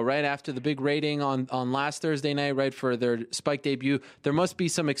exciting, though, right? After the big rating on last Thursday night, right, for their Spike debut, there must be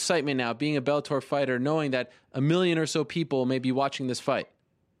some excitement now, being a Bellator fighter, knowing that 1 million or so people may be watching this fight.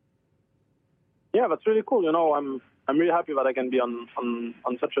 Yeah, that's really cool. I'm really happy that I can be on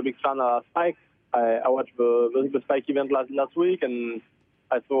such a big channel as Spike. I watched the Spike event last week, and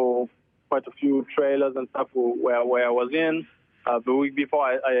I saw quite a few trailers and stuff where I was in. The week before,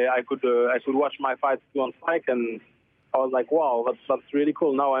 I could watch my fights too on Spike, and I was like, wow, that's really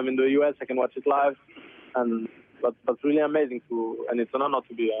cool. Now I'm in the US, I can watch it live, and that's really amazing and it's an honor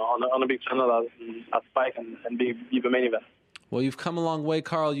to be on a big channel as Spike and be the main event. Well, you've come a long way,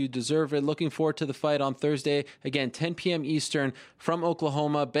 Carl. You deserve it. Looking forward to the fight on Thursday. Again, 10 p.m. Eastern from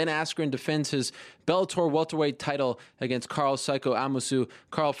Oklahoma. Ben Askren defends his Bellator welterweight title against Carl Psycho Amousou.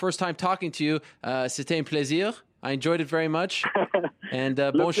 Carl, first time talking to you. C'était un plaisir. I enjoyed it very much. And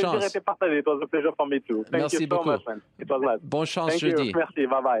bonne chance. It was a pleasure for me too. Thank you so much, man. It was nice. Bonne chance, Thank jeudi. you. Merci.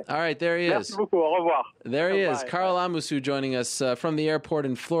 Bye-bye. All right, there he is. Merci beaucoup. Au revoir. There he is. Bye. Carl Amousou joining us from the airport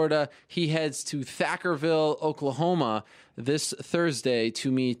in Florida. He heads to Thackerville, Oklahoma this Thursday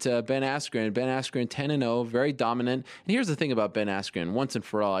to meet Ben Askren. Ben Askren 10-0, very dominant. And here's the thing about Ben Askren. Once and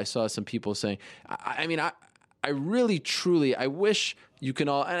for all, I saw some people saying, I really, truly, I wish you can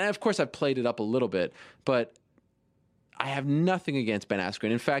all, and of course I've played it up a little bit, but I have nothing against Ben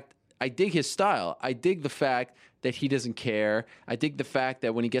Askren. In fact, I dig his style. I dig the fact that he doesn't care. I dig the fact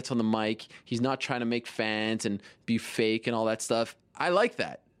that when he gets on the mic, he's not trying to make fans and be fake and all that stuff. I like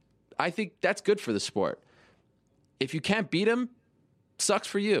that. I think that's good for the sport. If you can't beat him, sucks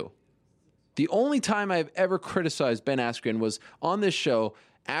for you. The only time I've ever criticized Ben Askren was on this show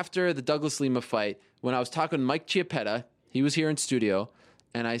after the Douglas Lima fight when I was talking to Mike Chiappetta. He was here in studio,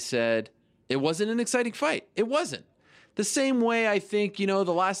 and I said, it wasn't an exciting fight. It wasn't. The same way I think, the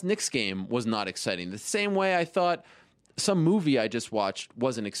last Knicks game was not exciting. The same way I thought some movie I just watched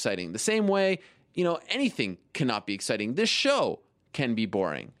wasn't exciting. The same way, anything cannot be exciting. This show can be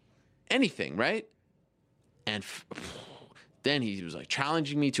boring. Anything, right? And then he was like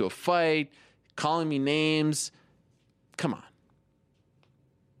challenging me to a fight, calling me names. Come on.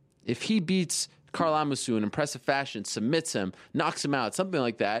 If he beats Carl Amousou in impressive fashion, submits him, knocks him out, something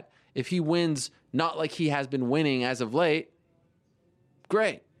like that, if he wins not like he has been winning as of late,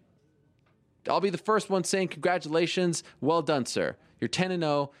 great. I'll be the first one saying congratulations. Well done, sir. You're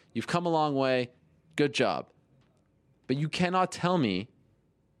 10-0. You've come a long way. Good job. But you cannot tell me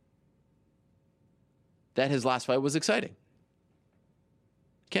that his last fight was exciting.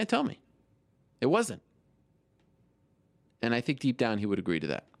 Can't tell me. It wasn't. And I think deep down he would agree to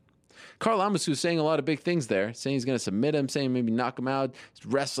that. Carl Amasu saying a lot of big things there, saying he's going to submit him, saying maybe knock him out,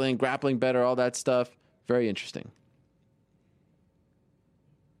 wrestling, grappling better, all that stuff. Very interesting.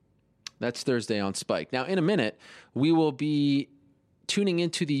 That's Thursday on Spike. Now, in a minute, we will be tuning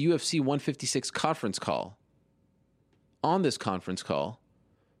into the UFC 156 conference call. On this conference call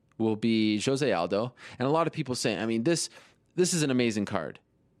will be Jose Aldo, and a lot of people saying, I mean, this is an amazing card.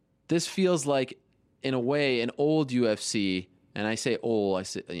 This feels like, in a way, an old UFC, and I say old, I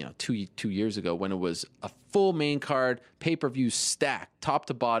say 2 years ago when it was a full main card, pay-per-view stacked, top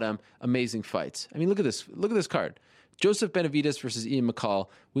to bottom, amazing fights. I mean, look at this. Look at this card. Joseph Benavidez versus Ian McCall.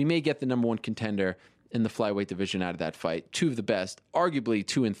 We may get the number one contender in the flyweight division out of that fight. Two of the best, arguably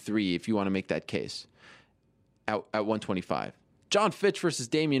 2 and 3 if you want to make that case, at 125. John Fitch versus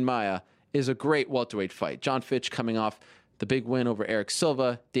Damian Maia is a great welterweight fight. John Fitch coming off the big win over Eric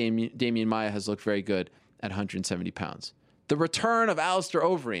Silva. Damian Maia has looked very good at 170 pounds. The return of Alistair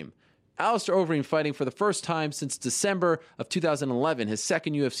Overeem. Alistair Overeem fighting for the first time since December of 2011, his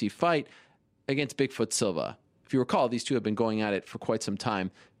second UFC fight against Bigfoot Silva. If you recall, these two have been going at it for quite some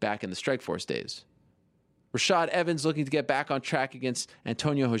time back in the Strikeforce days. Rashad Evans looking to get back on track against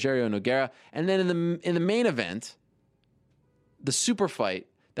Antonio Rogerio Nogueira. And then in the main event, the super fight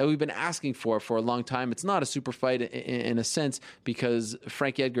that we've been asking for a long time. It's not a super fight in a sense because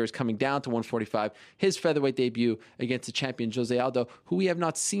Frankie Edgar is coming down to 145. His featherweight debut against the champion Jose Aldo, who we have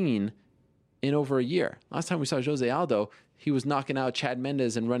not seen in over a year. Last time we saw Jose Aldo, he was knocking out Chad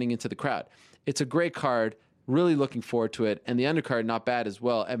Mendes and running into the crowd. It's a great card. Really looking forward to it. And the undercard, not bad as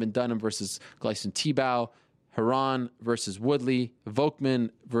well. Evan Dunham versus Gleison Tebow. Haran versus Woodley. Volkman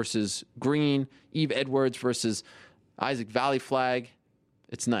versus Green. Eve Edwards versus Isaac Valley Flag.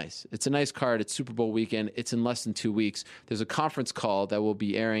 It's nice. It's a nice card. It's Super Bowl weekend. It's in less than 2 weeks. There's a conference call that will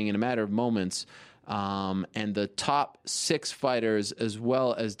be airing in a matter of moments. And the top 6 fighters, as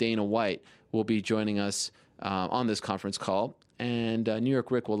well as Dana White, will be joining us on this conference call. And New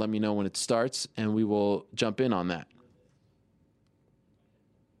York Rick will let me know when it starts, and we will jump in on that.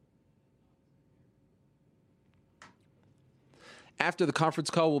 After the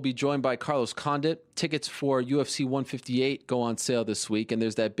conference call, we'll be joined by Carlos Condit. Tickets for UFC 158 go on sale this week, and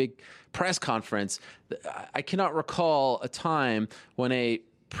there's that big press conference. I cannot recall a time when a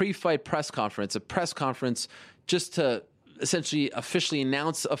pre-fight press conference, a press conference just to essentially officially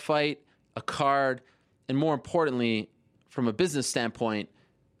announce a fight, a card, and more importantly, from a business standpoint,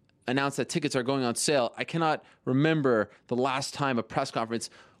 announce that tickets are going on sale. I cannot remember the last time a press conference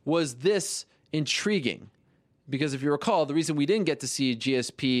was this intriguing. Because if you recall, the reason we didn't get to see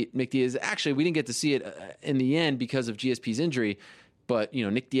GSP Nick Diaz, actually we didn't get to see it in the end because of GSP's injury, but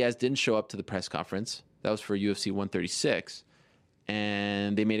Nick Diaz didn't show up to the press conference. That was for UFC 136,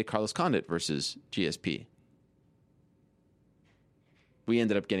 and they made it Carlos Condit versus GSP. We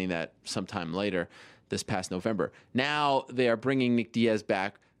ended up getting that sometime later this past November. Now they are bringing Nick Diaz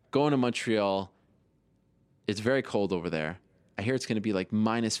back, going to Montreal. It's very cold over there. I hear it's going to be like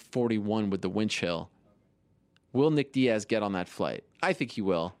minus 41 with the wind chill. Will Nick Diaz get on that flight? I think he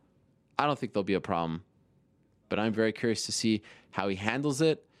will. I don't think there'll be a problem. But I'm very curious to see how he handles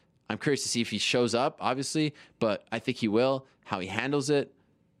it. I'm curious to see if he shows up, obviously, but I think he will. How he handles it,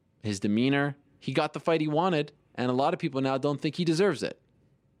 his demeanor. He got the fight he wanted, and a lot of people now don't think he deserves it.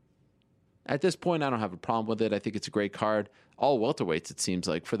 At this point, I don't have a problem with it. I think it's a great card. All welterweights, it seems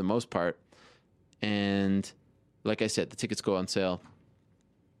like, for the most part. And like I said, the tickets go on sale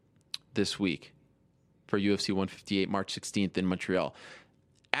this week for UFC 158, March 16th in Montreal.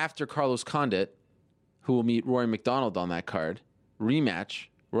 After Carlos Condit, who will meet Rory McDonald on that card, rematch.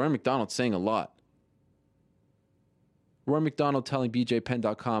 Rory McDonald saying a lot. Rory McDonald telling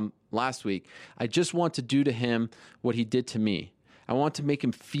BJPenn.com last week, I just want to do to him what he did to me. I want to make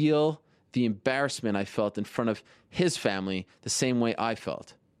him feel the embarrassment I felt in front of his family the same way I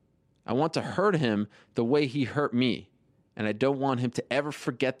felt. I want to hurt him the way he hurt me. And I don't want him to ever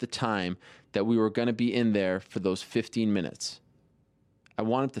forget the time that we were going to be in there for those 15 minutes. I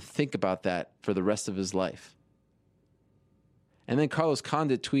want him to think about that for the rest of his life. And then Carlos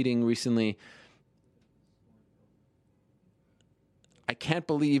Condit tweeting recently, I can't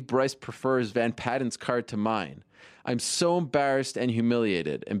believe Bryce prefers Van Patten's card to mine. I'm so embarrassed and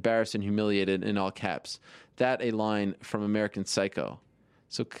humiliated. Embarrassed and humiliated in all caps. That a line from American Psycho.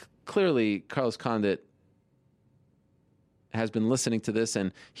 So clearly, Carlos Condit has been listening to this,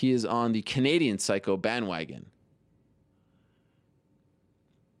 and he is on the Canadian Psycho bandwagon.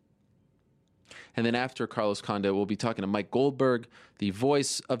 And then after Carlos Condit, we'll be talking to Mike Goldberg, the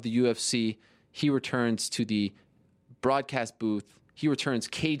voice of the UFC. He returns to the broadcast booth. He returns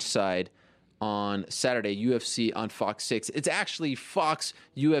cage side on Saturday, UFC on Fox 6. It's actually Fox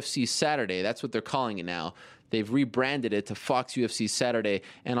UFC Saturday. That's what they're calling it now. They've rebranded it to Fox UFC Saturday.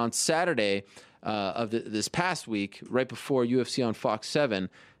 And on Saturday this past week, right before UFC on Fox 7,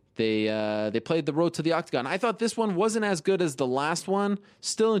 they played the Road to the Octagon. I thought this one wasn't as good as the last one.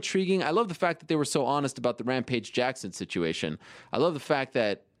 Still intriguing. I love the fact that they were so honest about the Rampage Jackson situation. I love the fact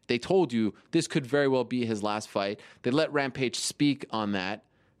that they told you this could very well be his last fight. They let Rampage speak on that.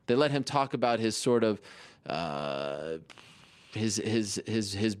 They let him talk about his sort of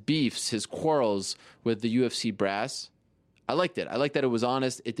his beefs, his quarrels with the UFC brass. I liked it. I liked that it was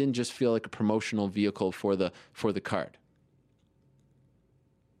honest. It didn't just feel like a promotional vehicle for the card.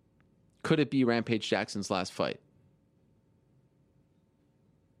 Could it be Rampage Jackson's last fight?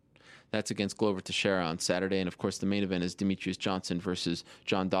 That's against Glover Teixeira on Saturday. And, of course, the main event is Demetrius Johnson versus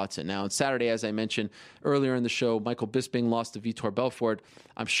John Dodson. Now, on Saturday, as I mentioned earlier in the show, Michael Bisping lost to Vitor Belfort.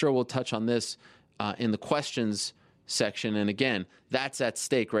 I'm sure we'll touch on this in the questions section. And, again, that's at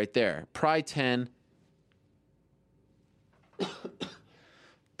stake right there. Pride 10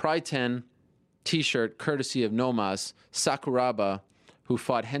 T-shirt courtesy of Nomas Sakuraba, who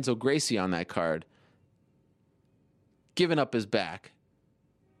fought Renzo Gracie on that card, giving up his back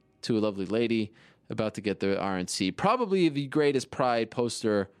to a lovely lady, about to get the RNC. Probably the greatest Pride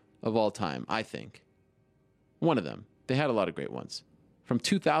poster of all time, I think. One of them. They had a lot of great ones. From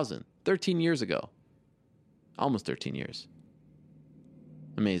 2000, 13 years ago. Almost 13 years.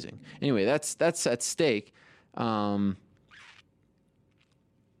 Amazing. Anyway, that's at stake. We'll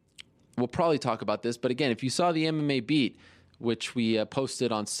probably talk about this, but again, if you saw the MMA Beat, which we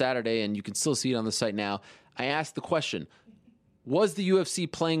posted on Saturday, and you can still see it on the site now, I asked the question, was the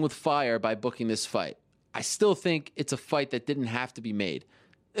UFC playing with fire by booking this fight? I still think it's a fight that didn't have to be made.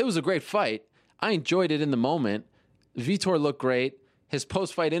 It was a great fight. I enjoyed it in the moment. Vitor looked great. His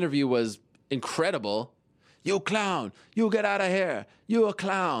post-fight interview was incredible. You clown. You get out of here. You a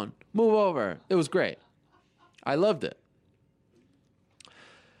clown. Move over. It was great. I loved it.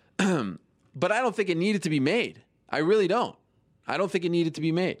 But I don't think it needed to be made. I really don't. I don't think it needed to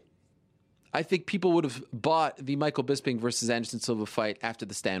be made. I think people would have bought the Michael Bisping versus Anderson Silva fight after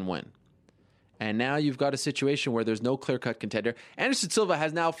the Stan win. And now you've got a situation where there's no clear-cut contender. Anderson Silva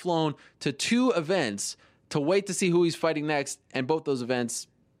has now flown to 2 events to wait to see who he's fighting next, and both those events,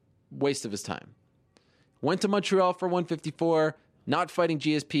 waste of his time. Went to Montreal for 154, not fighting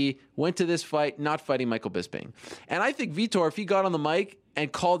GSP. Went to this fight, not fighting Michael Bisping. And I think Vitor, if he got on the mic and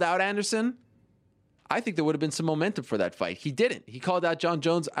called out Anderson, I think there would have been some momentum for that fight. He didn't. He called out John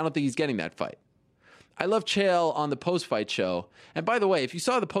Jones. I don't think he's getting that fight. I love Chael on the post-fight show. And by the way, if you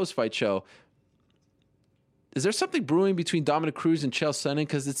saw the post-fight show, is there something brewing between Dominic Cruz and Chael Sonnen?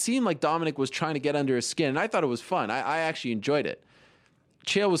 Because it seemed like Dominic was trying to get under his skin, and I thought it was fun. I actually enjoyed it.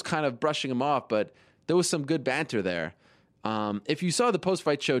 Chael was kind of brushing him off, but there was some good banter there. If you saw the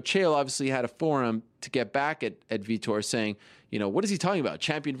post-fight show, Chael obviously had a forum to get back at Vitor saying, you know, what is he talking about?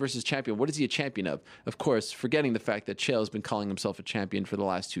 Champion versus champion. What is he a champion of? Of course, forgetting the fact that Chael has been calling himself a champion for the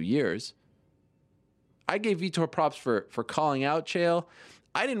last 2 years. I gave Vitor props for calling out Chael.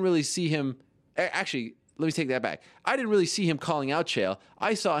 I didn't really see him. Actually, let me take that back. I didn't really see him calling out Chael.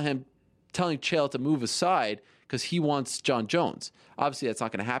 I saw him telling Chael to move aside because he wants John Jones. Obviously, that's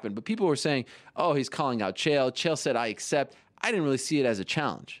not going to happen. But people were saying, oh, he's calling out Chael. Chael said, I accept. I didn't really see it as a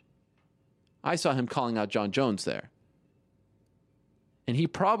challenge. I saw him calling out John Jones there. And he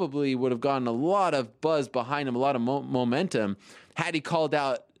probably would have gotten a lot of buzz behind him, a lot of momentum, had he called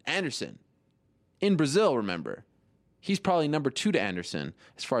out Anderson. In Brazil, remember. He's probably number 2 to Anderson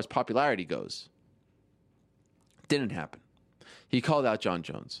as far as popularity goes. Didn't happen. He called out John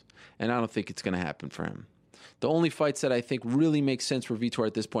Jones. And I don't think it's going to happen for him. The only fights that I think really make sense for Vitor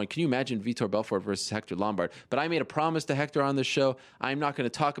at this point, can you imagine Vitor Belfort versus Hector Lombard? But I made a promise to Hector on this show. I'm not going to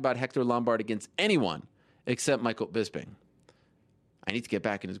talk about Hector Lombard against anyone except Michael Bisping. I need to get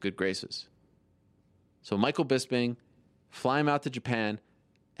back in his good graces. So Michael Bisping, fly him out to Japan.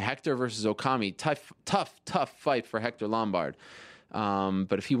 Hector versus Okami. Tough fight for Hector Lombard.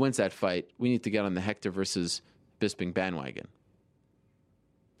 But if he wins that fight, we need to get on the Hector versus Bisping bandwagon.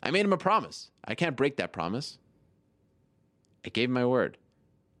 I made him a promise. I can't break that promise. I gave him my word.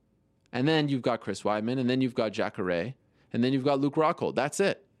 And then you've got Chris Weidman, and then you've got Jacare, and then you've got Luke Rockhold. That's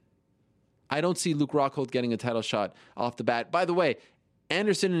it. I don't see Luke Rockhold getting a title shot off the bat. By the way,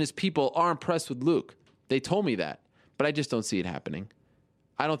 Anderson and his people are impressed with Luke. They told me that, but I just don't see it happening.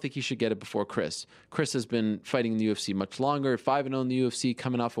 I don't think he should get it before Chris. Chris has been fighting in the UFC much longer, 5-0 in the UFC,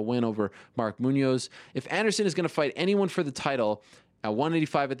 coming off a win over Mark Munoz. If Anderson is going to fight anyone for the title at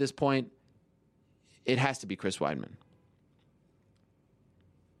 185 at this point, it has to be Chris Weidman.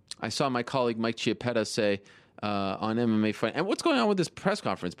 I saw my colleague Mike Chiappetta say on MMA Fight. And what's going on with this press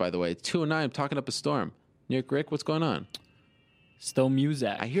conference, by the way? 2:09, I'm talking up a storm. Rick, what's going on? Still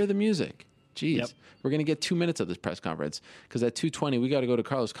music. I hear the music. Jeez. Yep. We're going to get 2 minutes of this press conference because at 2:20 we got to go to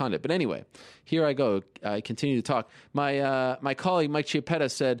Carlos Condit. But anyway, here I go. I continue to talk. My colleague Mike Chiappetta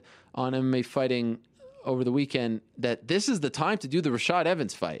said on MMA Fighting over the weekend that this is the time to do the Rashad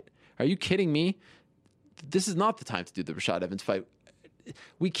Evans fight. Are you kidding me? This is not the time to do the Rashad Evans fight.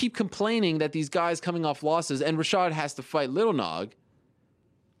 We keep complaining that these guys coming off losses, and Rashad has to fight Little Nog.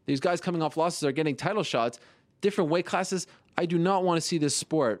 These guys coming off losses are getting title shots, different weight classes. I do not want to see this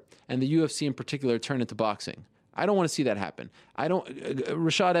sport, and the UFC in particular, turn into boxing. I don't want to see that happen.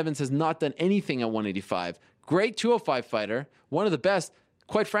 Rashad Evans has not done anything at 185. Great 205 fighter, one of the best.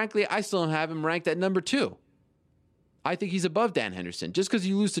 Quite frankly, I still don't have him ranked at number 2. I think he's above Dan Henderson. Just because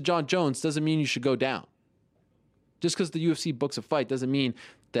you lose to John Jones doesn't mean you should go down. Just because the UFC books a fight doesn't mean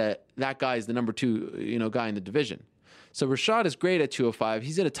that guy is the number 2, guy in the division. So Rashad is great at 205.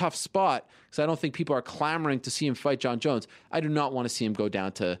 He's in a tough spot because I don't think people are clamoring to see him fight John Jones. I do not want to see him go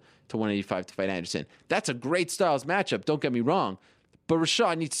down to 185 to fight Anderson. That's a great styles matchup, don't get me wrong. But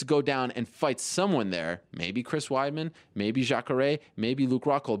Rashad needs to go down and fight someone there. Maybe Chris Weidman, maybe Jacare, maybe Luke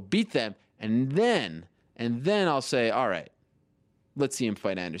Rockhold. Beat them, and then I'll say, all right, let's see him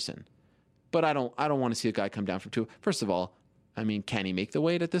fight Anderson. But I don't want to see a guy come down from 2. First of all, I mean, can he make the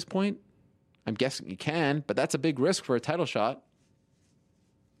weight at this point? I'm guessing he can, but that's a big risk for a title shot.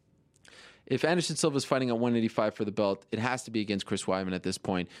 If Anderson Silva is fighting at 185 for the belt, it has to be against Chris Weidman at this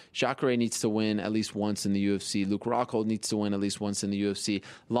point. Jacare needs to win at least once in the UFC. Luke Rockhold needs to win at least once in the UFC.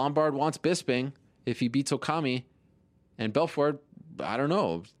 Lombard wants Bisping if he beats Okami. And Belfort, I don't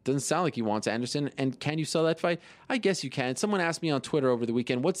know. Doesn't sound like he wants Anderson. And can you sell that fight? I guess you can. Someone asked me on Twitter over the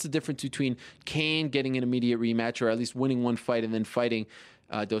weekend, what's the difference between Kane getting an immediate rematch or at least winning one fight and then fighting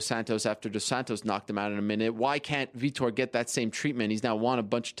Dos Santos after Dos Santos knocked him out in a minute? Why can't Vitor get that same treatment? He's now won a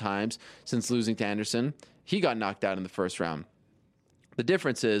bunch of times since losing to Anderson. He got knocked out in the first round. The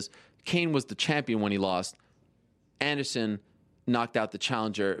difference is Kane was the champion when he lost. Anderson knocked out the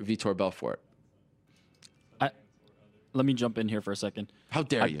challenger, Vitor Belfort. Let me jump in here for a second. How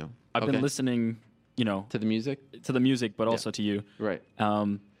dare you? I've been listening, to the music, but also to you. Right.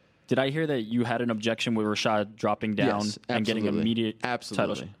 Did I hear that you had an objection with Rashad dropping down and getting immediate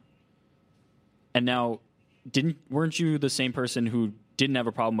title shot? And now, weren't you the same person who didn't have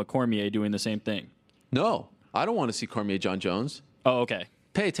a problem with Cormier doing the same thing? No, I don't want to see Cormier John Jones. Oh, okay.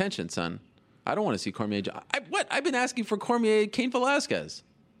 Pay attention, son. I don't want to see Cormier. I've been asking for Cormier Cain Velasquez.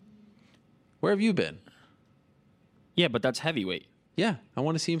 Where have you been? Yeah, but that's heavyweight. Yeah, I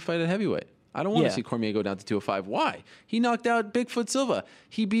want to see him fight at heavyweight. I don't want to see Cormier go down to 205. Why? He knocked out Bigfoot Silva.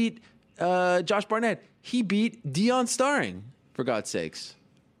 He beat Josh Barnett. He beat Dion Starring, for God's sakes.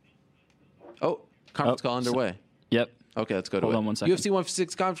 Oh, conference call underway. Yep. Okay, let's go to Hold on 1 second. UFC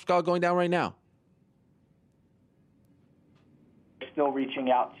 156 conference call going down right now. Still reaching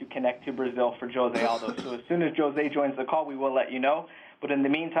out to connect to Brazil for Jose Aldo. So as soon as Jose joins the call, we will let you know. But in the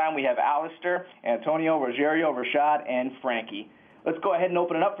meantime, we have Alistair, Antonio, Rogerio, Rashad, and Frankie. Let's go ahead and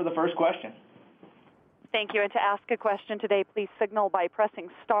open it up for the first question. Thank you. And to ask a question today, please signal by pressing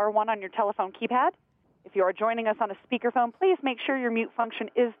 *1 on your telephone keypad. If you are joining us on a speakerphone, please make sure your mute function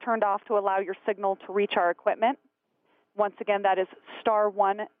is turned off to allow your signal to reach our equipment. Once again, that is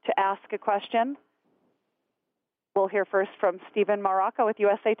 *1 to ask a question. We'll hear first from Stephen Marocco with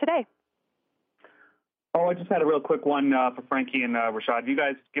USA Today. Oh, I just had a real quick one for Frankie and Rashad. Have you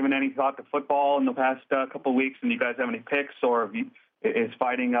guys given any thought to football in the past couple of weeks, and do you guys have any picks, or is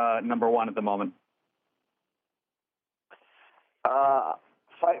fighting number one at the moment?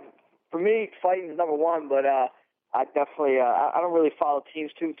 For me, fighting is number one, but I definitely I don't really follow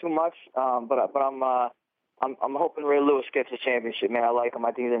teams too much. But I'm hoping Ray Lewis gets the championship. Man, I like him.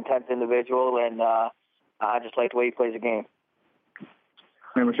 I think he's an intense individual, and I just like the way he plays the game.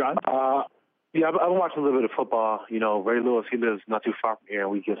 Hey, Rashad? Yeah, I've been watching a little bit of football. Ray Lewis, he lives not too far from here,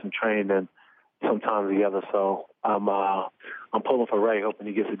 and we get some training and some time together. So I'm pulling for Ray, hoping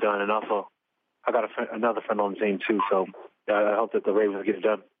he gets it done. And also, I got another friend on the team too. So I hope that the Ravens get it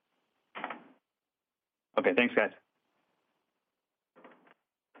done. Okay, thanks, guys.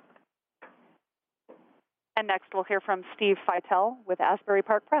 And next, we'll hear from Steve Feitel with Asbury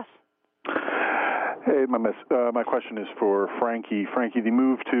Park Press. Hey, my question is for Frankie. Frankie, the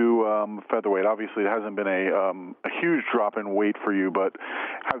move to featherweight, obviously it hasn't been a huge drop in weight for you, but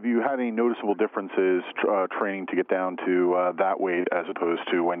have you had any noticeable differences training to get down to that weight as opposed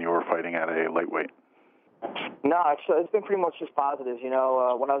to when you were fighting at a lightweight? No, it's been pretty much just positives. When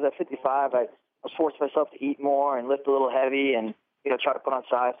I was at 55, I was forcing myself to eat more and lift a little heavy, and try to put on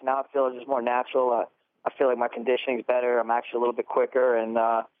size. Now I feel it's just more natural. I feel like my conditioning's better. I'm actually a little bit quicker, and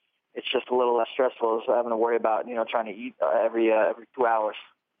it's just a little less stressful, so having to worry about trying to eat every 2 hours.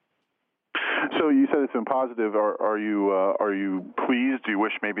 So you said it's been positive. Are you pleased? Do you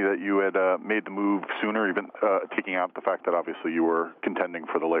wish maybe that you had made the move sooner, even taking out the fact that obviously you were contending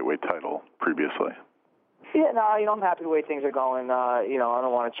for the lightweight title previously? Yeah, no, I'm happy the way things are going. I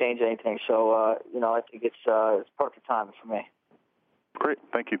don't want to change anything, so I think it's perfect timing for me. Great,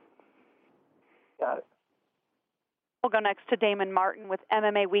 thank you. Got it. We'll go next to Damon Martin with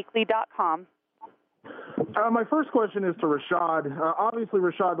MMAweekly.com. My first question is to Rashad. Obviously,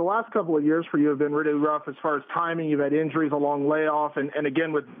 Rashad, the last couple of years for you have been really rough as far as timing. You've had injuries, a long layoff, and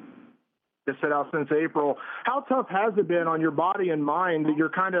again with to sit out since April. How tough has it been on your body and mind that you're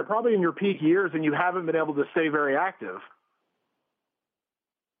kind of probably in your peak years and you haven't been able to stay very active?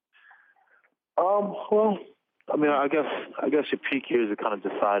 Well, I mean, I guess your peak years are kind of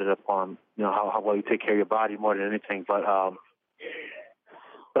decided upon how well you take care of your body more than anything. But I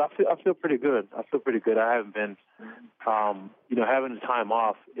feel pretty good. I haven't been, having the time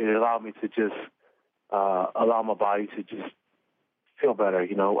off. It allowed me to just allow my body to just feel better.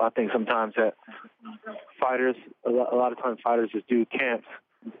 I think sometimes that fighters, a lot of times fighters just do camps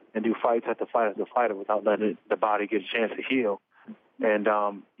and do fights after fight after fight without letting the body get a chance to heal. And,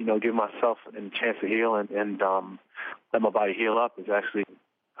 give myself a chance to heal and let my body heal up is actually,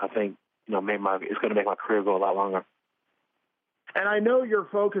 I think, it's going to make my career go a lot longer. And I know your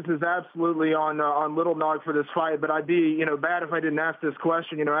focus is absolutely on Little Nog for this fight, but I'd be, bad if I didn't ask this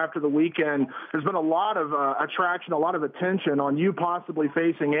question. After the weekend, there's been a lot of attraction, a lot of attention on you possibly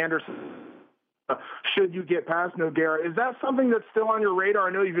facing Anderson. Should you get past Nogueira, is that something that's still on your radar?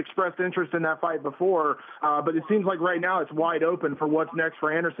 I know you've expressed interest in that fight before, but it seems like right now it's wide open for what's next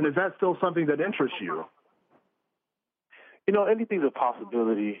for Anderson. Is that still something that interests you? Anything's a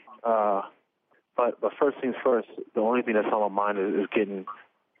possibility. But first things first, the only thing that's on my mind is getting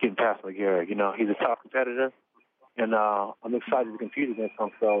past Nogueira. He's a tough competitor, and I'm excited to compete against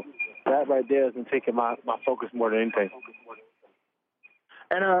him. So that right there has been taking my focus more than anything.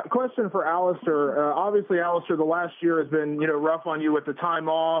 And a question for Alistair. Obviously, Alistair, the last year has been, rough on you with the time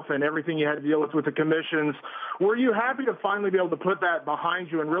off and everything you had to deal with the commissions. Were you happy to finally be able to put that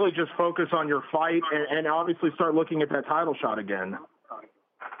behind you and really just focus on your fight and obviously start looking at that title shot again?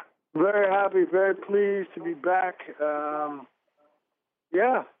 Very happy, very pleased to be back.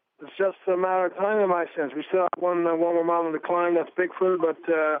 It's just a matter of time in my sense. We still have one more mountain to climb, that's Bigfoot, but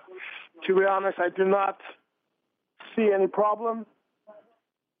to be honest, I do not see any problem.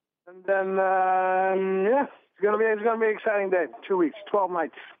 And then, it's gonna be an exciting day. 2 weeks, 12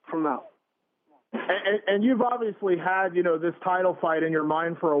 nights from now. And you've obviously had, this title fight in your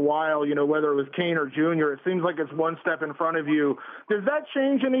mind for a while, whether it was Kane or Junior. It seems like it's one step in front of you. Does that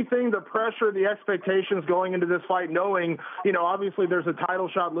change anything, the pressure, the expectations going into this fight, knowing, obviously there's a title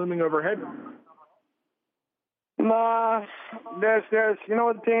shot looming overhead? Nah, there's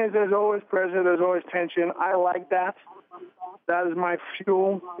what the thing is, there's always pressure, there's always tension. I like that. That is my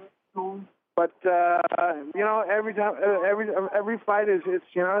fuel. But every time, every fight is it's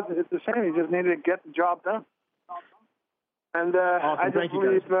the same. You just need to get the job done. And awesome. I just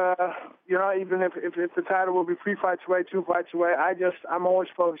believe, even if the title will be 3 fights away, 2 fights away, I'm always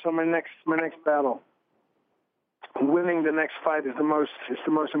focused on my next battle. Winning the next fight is the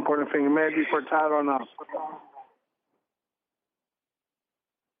most important thing. It may be for a title or not.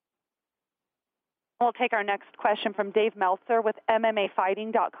 We'll take our next question from Dave Meltzer with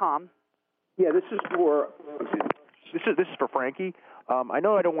MMAfighting.com. Yeah, this is for Frankie. I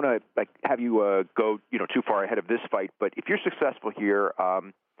know I don't want to have you go too far ahead of this fight, but if you're successful here,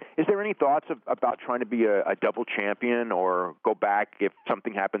 is there any thoughts about trying to be a double champion or go back if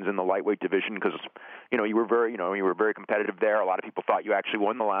something happens in the lightweight division? Because you were very competitive there. A lot of people thought you actually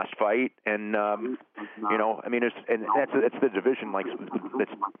won the last fight, and it's the division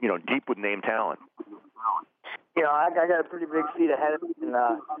that's deep with name talent. I got a pretty big seat ahead of me, and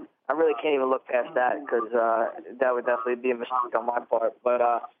I really can't even look past that because that would definitely be a mistake on my part. But,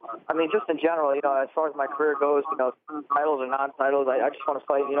 just in general, as far as my career goes, titles or non-titles, I just want to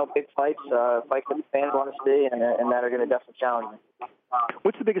fight, big fights, fights that the fans want to see and that are going to definitely challenge me.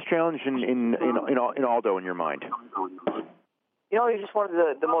 What's the biggest challenge in Aldo in your mind? He's just one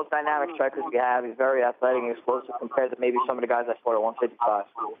of the most dynamic strikers we have. He's very athletic and explosive compared to maybe some of the guys I fought at 155.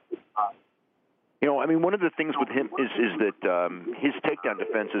 One of the things with him is that his takedown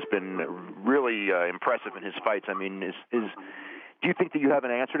defense has been really impressive in his fights. Do you think that you have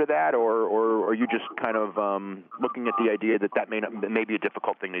an answer to that, or are you just kind of looking at the idea that may be a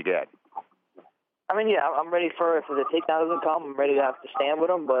difficult thing to get? I mean, yeah, I'm ready for if the takedown doesn't come. I'm ready to have to stand with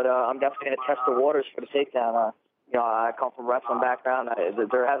him, but I'm definitely going to test the waters for the takedown. I come from wrestling background.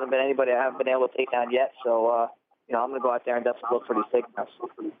 There hasn't been anybody I haven't been able to take down yet, so I'm going to go out there and definitely look for these takedowns.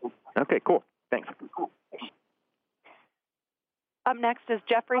 Okay, cool. Thanks. Up next is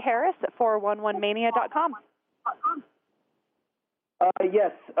Jeffrey Harris at 411mania.com.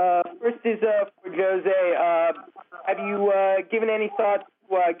 Yes. First is for Jose. Have you given any thought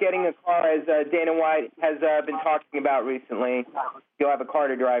to getting a car, as Dana White has been talking about recently? You'll have a car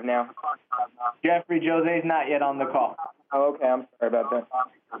to drive now. Jeffrey, Jose's not yet on the call. Oh, okay. I'm sorry about that.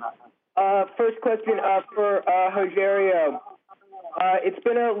 First question for Rogerio. It's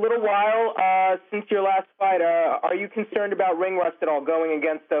been a little while since your last fight. Are you concerned about ring rust at all, going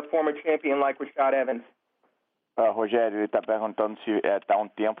against a former champion like Rashad Evans? Rogério, ele está perguntando se está um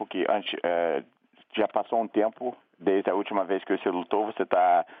tempo que já passou um tempo desde a última vez que você lutou. Você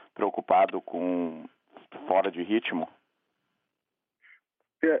está preocupado com fora de ritmo?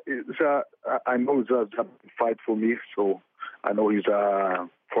 Yeah, I know it's a fight for me, so I know he's a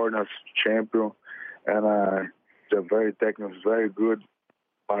foreigner champion, and he's a very technical, very good.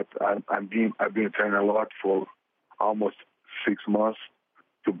 But I've been training a lot for almost 6 months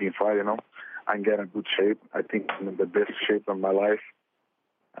to be fighting. I'm getting good shape. I think I'm in the best shape of my life.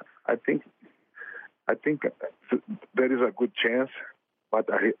 I think there is a good chance, but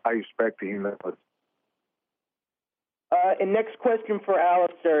I expect him. And next question for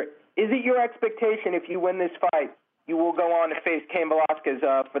Alistair. Is it your expectation if you win this fight, you will go on to face Cain Velasquez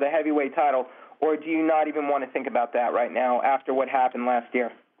for the heavyweight title, or do you not even want to think about that right now after what happened last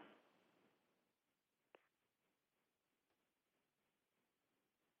year?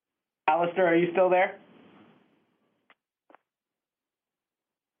 Alistair, are you still there?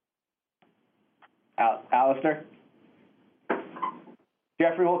 Alistair?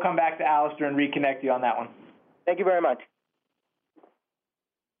 Jeffrey, we'll come back to Alistair and reconnect you on that one. Thank you very much.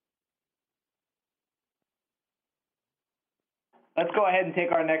 Let's go ahead and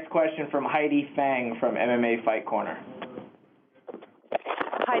take our next question from Heidi Fang from MMA Fight Corner.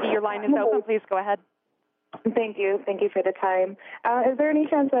 Heidi, your line is open. Please go ahead. Thank you. Thank you for the time. Is there any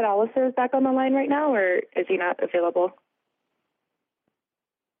chance that Alistair is back on the line right now, or is he not available?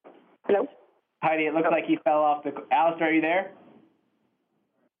 Hello? Heidi, it looks like he fell off the... Alistair, are you there?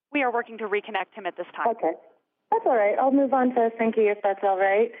 We are working to reconnect him at this time. Okay. That's all right. I'll move on to Frankie if that's all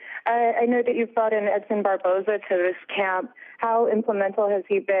right. I know that you've brought in Edson Barboza to this camp. How implemental has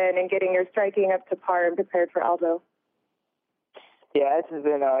he been in getting your striking up to par and prepared for Aldo? Yeah, Edson's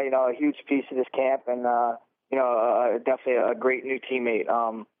been a huge piece of this camp, and definitely a great new teammate.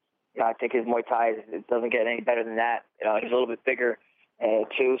 I think his Muay Thai doesn't get any better than that. He's a little bit bigger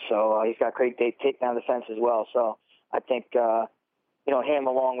too, so he's got great takedown defense as well. So I think him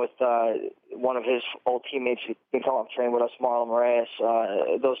along with one of his old teammates who can come up and train with us, Marlon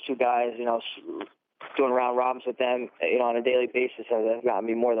Moraes, those two guys, doing round robins with them, on a daily basis has gotten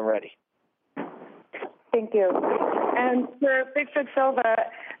me more than ready. Thank you. And for Bigfoot Silva,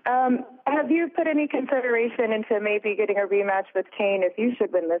 have you put any consideration into maybe getting a rematch with Cain if you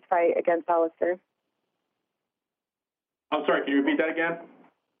should win this fight against Alistair? I'm sorry, can you repeat that again?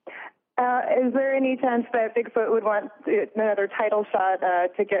 Is there any chance that Bigfoot would want another title shot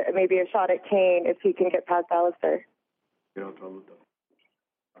to get maybe a shot at Cain if he can get past Alistair?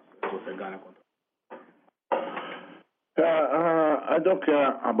 I don't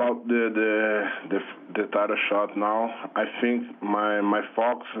care about the title shot now. I think my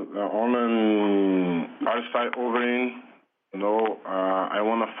focus on Alistair Overeem. I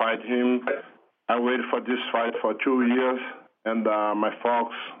want to fight him. I waited for this fight for 2 years, and my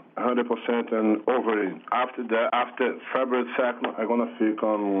focus 100% and Overeem. After that, after February 2nd, I'm gonna pick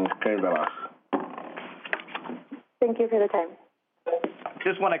on Cain Velasquez. Thank you for the time.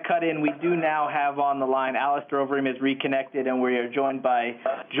 Just want to cut in. We do now have on the line Alistair Overeem is reconnected, and we are joined by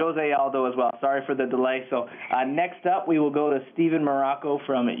Jose Aldo as well. Sorry for the delay. So next up, we will go to Steven Morocco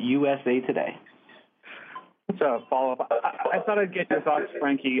from USA Today. It's a follow-up. I thought I'd get your thoughts,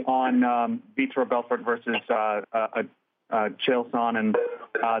 Frankie, on Vitor Belfort versus Chael Sonnen and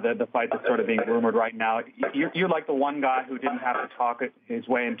the fight that's sort of being rumored right now. You're like the one guy who didn't have to talk his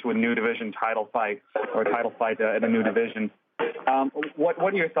way into a new division title fight or a title fight in a new division. What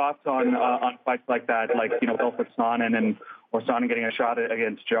are your thoughts on fights like that, like Belfort Sonnen or Sonnen getting a shot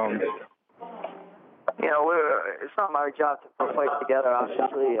against Jones? It's not my job to put fights together.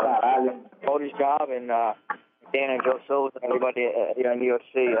 Obviously, Cody's job and Dan and Joe Silva and everybody in the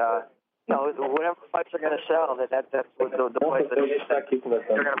UFC. Whatever fights are going to sell, that's what the fights that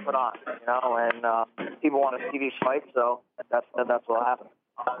they're going to put on. And people want to see these fights, so that's what'll happen.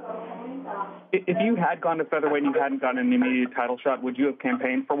 If you had gone to featherweight and you hadn't gotten an immediate title shot, would you have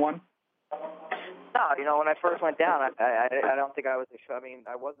campaigned for one? No, when I first went down, I don't think I was.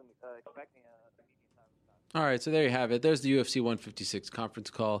 I wasn't expecting a. All right, so there you have it. There's the UFC 156 conference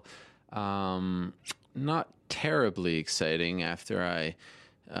call. Not terribly exciting after I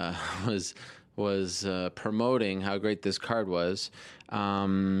was promoting how great this card was.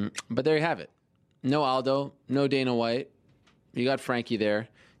 But there you have it. No Aldo, no Dana White. You got Frankie there.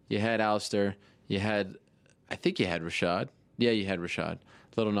 You had Alistair. I think you had Rashad. Yeah, you had Rashad.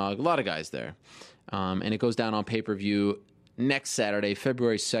 Little Nog. A lot of guys there. And it goes down on pay-per-view next Saturday,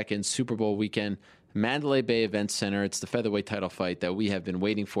 February 2nd, Super Bowl weekend. Mandalay Bay Event Center. It's the featherweight title fight that we have been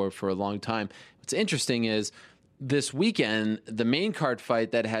waiting for a long time. What's interesting is this weekend, the main card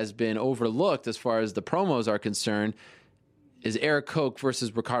fight that has been overlooked as far as the promos are concerned is Eric Koch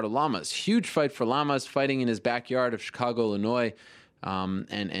versus Ricardo Lamas. Huge fight for Lamas, fighting in his backyard of Chicago, Illinois.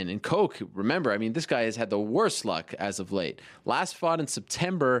 And Koch, remember, this guy has had the worst luck as of late. Last fought in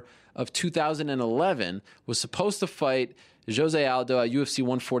September of 2011, was supposed to fight Jose Aldo at UFC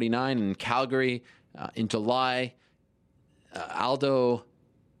 149 in Calgary. In July, Aldo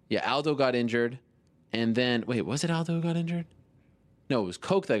got injured, and then was it Aldo who got injured? No, it was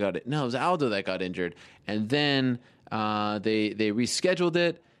Koch that got it. No, it was Aldo that got injured, and then they rescheduled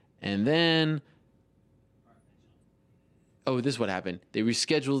it, and then this is what happened. They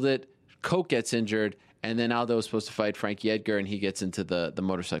rescheduled it. Koch gets injured, and then Aldo was supposed to fight Frankie Edgar, and he gets into the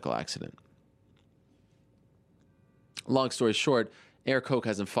motorcycle accident. Long story short, Eric Koch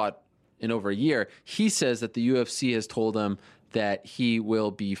hasn't fought in over a year. He says that the UFC has told him that he will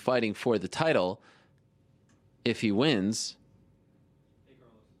be fighting for the title if he wins.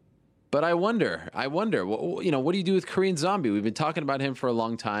 But I wonder, what do you do with Korean Zombie? We've been talking about him for a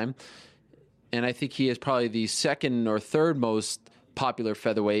long time, and I think he is probably the second or third most popular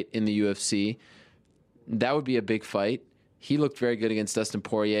featherweight in the UFC. That would be a big fight. He looked very good against Dustin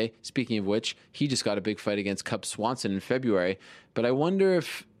Poirier. Speaking of which, he just got a big fight against Cub Swanson in February. But I wonder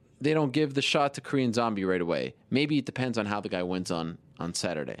if they don't give the shot to Korean Zombie right away. Maybe it depends on how the guy wins on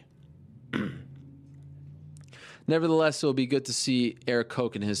Saturday. Nevertheless, it'll be good to see Eric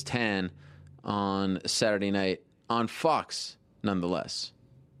Koch in his tan on Saturday night on Fox, nonetheless.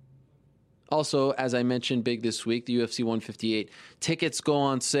 Also, as I mentioned, big this week, the UFC 158 tickets go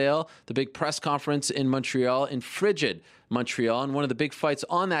on sale. The big press conference in Montreal, in frigid Montreal. And one of the big fights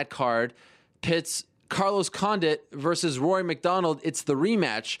on that card pits Carlos Condit versus Rory McDonald. It's the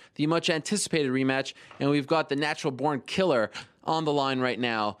rematch, the much anticipated rematch. And we've got the natural born killer on the line right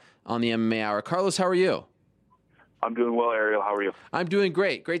now on the MMA Hour. Carlos, how are you? I'm doing well, Ariel. How are you? I'm doing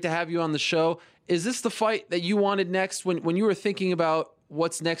great. Great to have you on the show. Is this the fight that you wanted next when you were thinking about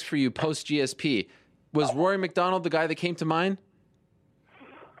what's next for you post GSP? Was Rory McDonald the guy that came to mind?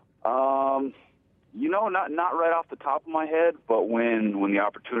 Not right off the top of my head, but when the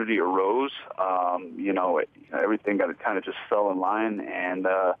opportunity arose, everything kind of just fell in line, and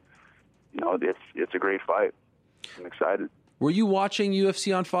it's a great fight. I'm excited. Were you watching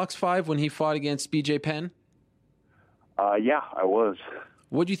UFC on Fox 5 when he fought against BJ Penn? Yeah, I was.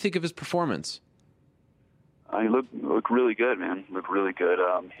 What do you think of his performance? He looked really good, man. Looked really good.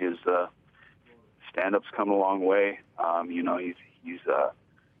 His stand-up's come a long way. He's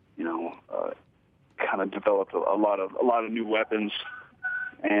kind of developed a lot of new weapons,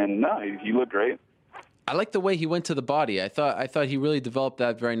 and he looked great. I like the way he went to the body. I thought he really developed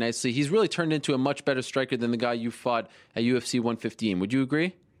that very nicely. He's really turned into a much better striker than the guy you fought at UFC 115. Would you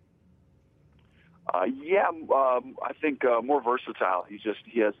agree? I think more versatile. He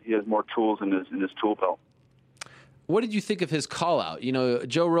has more tools in his tool belt. What did you think of his call out?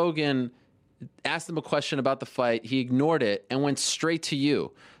 Joe Rogan asked him a question about the fight. He ignored it and went straight to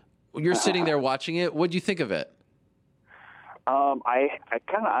you. You're sitting there watching it. What did you think of it? I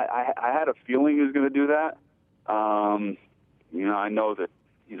had a feeling he was going to do that. I know that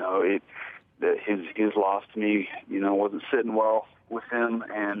that his loss to me wasn't sitting well with him,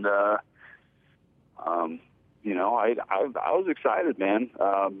 and I was excited, man.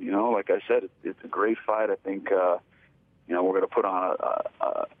 Like I said, it's a great fight. I think we're going to put on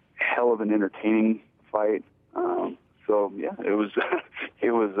a hell of an entertaining fight. It was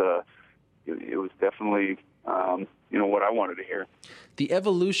it was definitely what I wanted to hear. The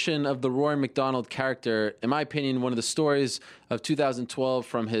evolution of the Rory McDonald character, in my opinion, one of the stories of 2012,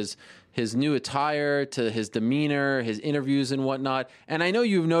 from his new attire to his demeanor, his interviews and whatnot. And I know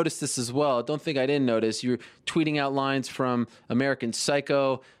you've noticed this as well. Don't think I didn't notice. You're tweeting out lines from American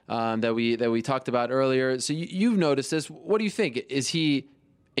Psycho that we talked about earlier. So you've noticed this. What do you think? Is he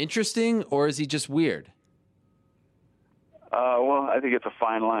interesting or is he just weird? Well, I think it's a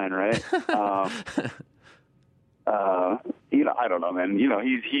fine line, right? I don't know, man. He's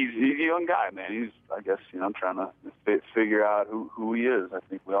a young guy, man. I guess, I'm trying to figure out who he is. I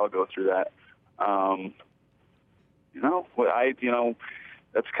think we all go through that.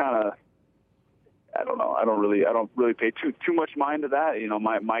 That's kind of, I don't know. I don't really pay too much mind to that.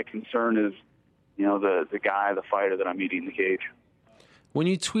 My concern is, the guy, the fighter that I'm meeting in the cage. When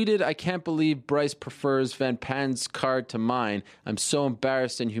you tweeted, "I can't believe Bryce prefers Van Pan's card to mine. I'm so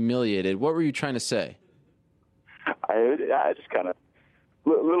embarrassed and humiliated." What were you trying to say? I just kind of a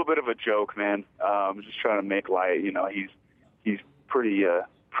little bit of a joke, man. Just trying to make light. He's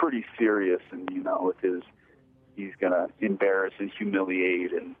pretty serious, and with he's gonna embarrass and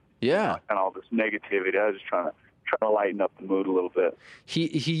humiliate and and all this negativity. I was just trying to lighten up the mood a little bit. He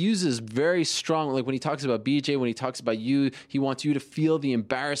uses very strong, like when he talks about BJ, when he talks about you, he wants you to feel the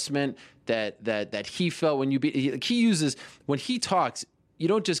embarrassment that he felt when you beat. He uses, when he talks, you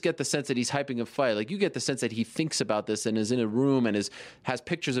don't just get the sense that he's hyping a fight. Like, you get the sense that he thinks about this and is in a room and has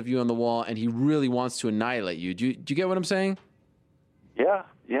pictures of you on the wall, and he really wants to annihilate you. Do you get what I'm saying? Yeah.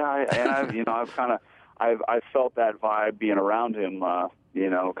 I've felt that vibe being around him.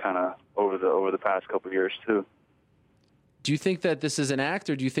 Kind of over the past couple of years too. Do you think that this is an act,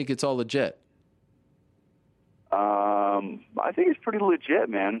 or do you think it's all legit? I think it's pretty legit,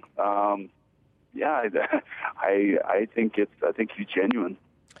 man. I think he's genuine.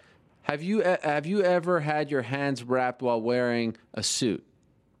 Have you ever had your hands wrapped while wearing a suit?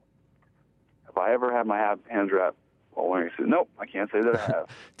 Have I ever had my hands wrapped while wearing a suit? Nope, I can't say that I have.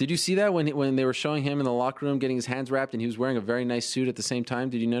 Did you see that when they were showing him in the locker room getting his hands wrapped, and he was wearing a very nice suit at the same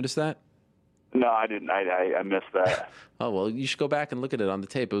time? Did you notice that? No, I didn't. I missed that. Oh, well, you should go back and look at it on the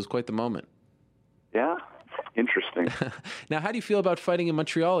tape. It was quite the moment. Yeah? Interesting. Now, how do you feel about fighting in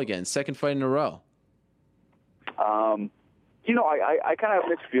Montreal again? Second fight in a row. I kind of have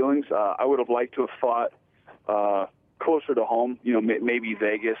mixed feelings. I would have liked to have fought closer to home, maybe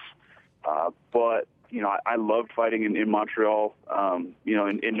Vegas. But, I loved fighting in Montreal,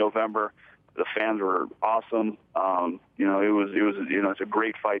 in November. The fans were awesome. It's a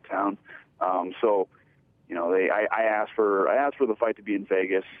great fight town. I asked for the fight to be in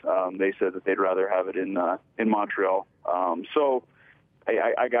Vegas. They said that they'd rather have it in Montreal. So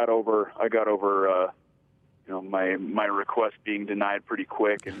I got over my request being denied pretty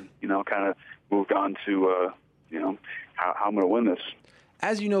quick, and kind of moved on to how I'm going to win this.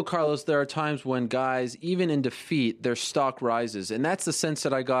 As you know, Carlos, there are times when guys, even in defeat, their stock rises. And that's the sense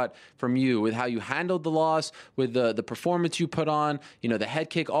that I got from you with how you handled the loss, with the performance you put on, the head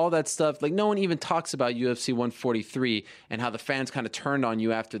kick, all that stuff. Like, no one even talks about UFC 143 and how the fans kind of turned on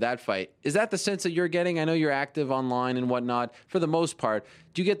you after that fight. Is that the sense that you're getting? I know you're active online and whatnot. For the most part,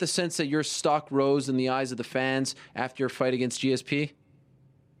 do you get the sense that your stock rose in the eyes of the fans after your fight against GSP?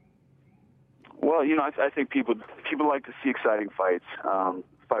 Well, I think people like to see exciting fights.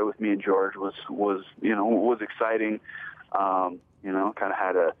 Fight with me and George was exciting. Kind of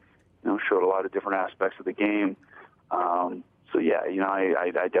had showed a lot of different aspects of the game. I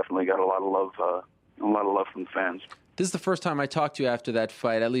definitely got a lot of love from the fans. This is the first time I talked to you after that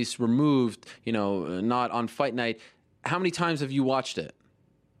fight, at least removed, not on fight night. How many times have you watched it?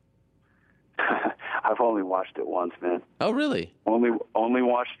 I've only watched it once, man. Oh, really? Only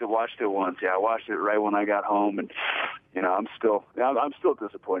watched it once. Yeah, I watched it right when I got home, and I'm still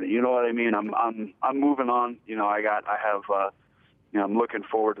disappointed. You know what I mean? I'm moving on. I'm looking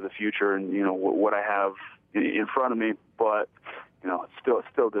forward to the future and what I have in front of me, but it's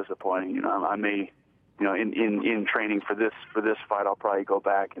still disappointing. I may in training for this fight, I'll probably go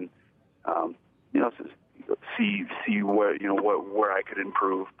back and see where I could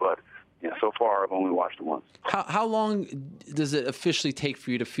improve, but. Yeah, so far I've only watched it once. How long does it officially take for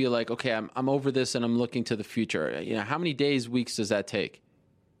you to feel like, okay, I'm over this and I'm looking to the future? How many days, weeks does that take?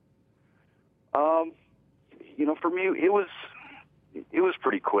 For me, it was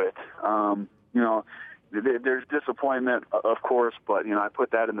pretty quick. There's disappointment, of course, but I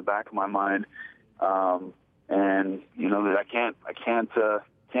put that in the back of my mind, and that I can't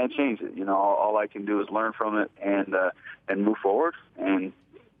change it. All I can do is learn from it and move forward and.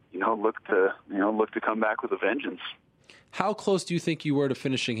 Look to come back with a vengeance. How close do you think you were to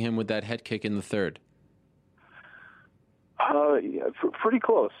finishing him with that head kick in the third? Pretty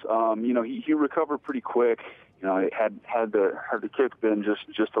close. He recovered pretty quick. Had the kick been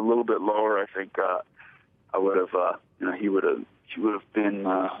just a little bit lower, I think I would have. He would have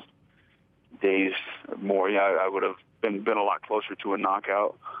been dazed more. Yeah, I would have been a lot closer to a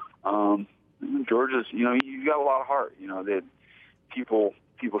knockout. George's, he's got a lot of heart. That people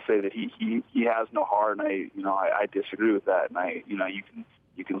people say that he has no heart, and I disagree with that. And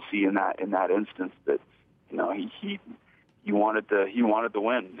you can see in that instance that he wanted to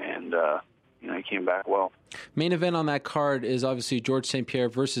win, and he came back well. Main event on that card is obviously George St. Pierre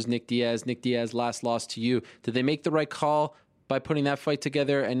versus Nick Diaz. Nick Diaz last loss to you. Did they make the right call by putting that fight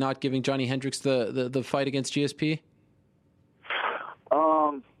together and not giving Johnny Hendricks the fight against GSP?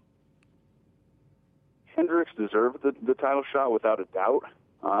 Hendricks deserved the title shot without a doubt,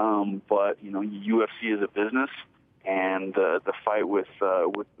 but UFC is a business, and the fight with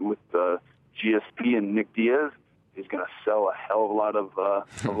GSP and Nick Diaz is going to sell a hell of a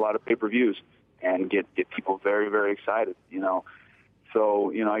lot of pay-per-views and get people very, very excited.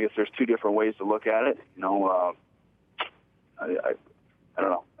 So I guess there's two different ways to look at it. I don't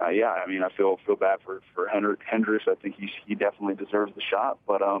know. I feel bad for Hendricks. I think he definitely deserves the shot,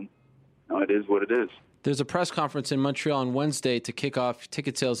 but it is what it is. There's a press conference in Montreal on Wednesday to kick off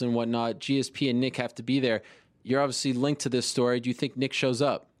ticket sales and whatnot. GSP and Nick have to be there. You're obviously linked to this story. Do you think Nick shows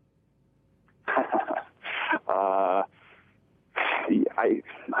up?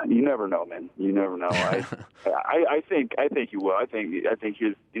 You never know, man. You never know. I think he will. I think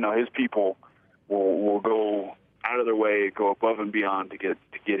his people will go out of their way, go above and beyond to get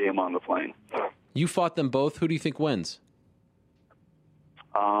him on the plane. You fought them both. Who do you think wins?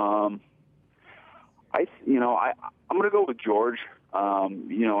 I'm going to go with George.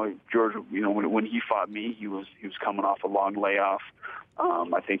 George. When he fought me, he was coming off a long layoff.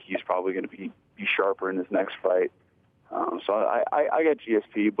 I think he's probably going to be sharper in his next fight. So I got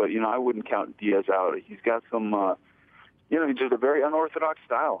GSP, but I wouldn't count Diaz out. He's got some, he's just a very unorthodox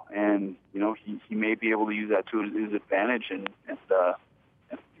style, and he may be able to use that to his advantage and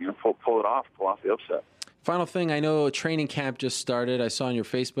pull off the upset. Final thing, I know training camp just started. I saw on your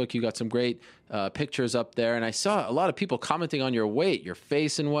Facebook you got some great pictures up there, and I saw a lot of people commenting on your weight, your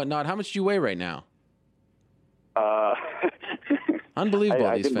face, and whatnot. How much do you weigh right now? Unbelievable.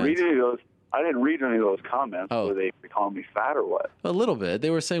 I these didn't fans. read any of those. I didn't read any of those comments. Oh. Were they calling me fat or what? A little bit. They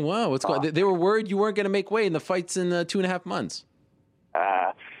were saying, "Wow, what's going on?" They were worried you weren't going to make weight in the fights in 2.5 months.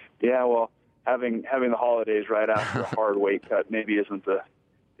 Yeah. Well, having the holidays right after a hard weight cut maybe isn't the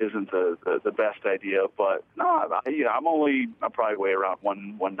best idea. But no, I'll probably weigh around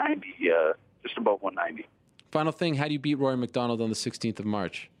 190, just above 190. Final thing, how do you beat Rory McDonald on the 16th of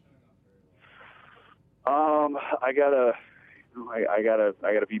March? I gotta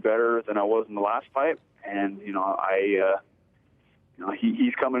be better than I was in the last fight, and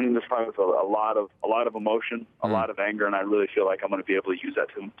he's coming in this fight with a lot of emotion, a lot of anger, and I really feel like I'm going to be able to use that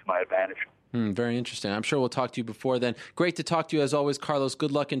to my advantage. Very interesting. I'm sure we'll talk to you before then. Great to talk to you as always, Carlos.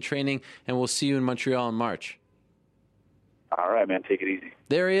 Good luck in training, and we'll see you in Montreal in March. All right, man. Take it easy.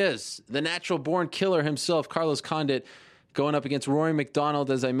 There he is, the natural-born killer himself, Carlos Condit, going up against Rory McDonald.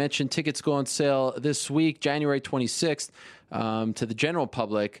 As I mentioned, tickets go on sale this week, January 26th, to the general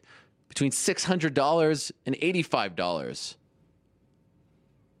public, between $600 and $85.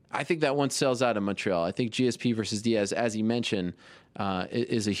 I think that one sells out in Montreal. I think GSP versus Diaz, as he mentioned,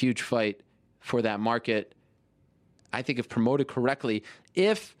 is a huge fight for that market. I think if promoted correctly,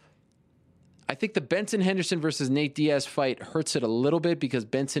 I think the Benson Henderson versus Nate Diaz fight hurts it a little bit because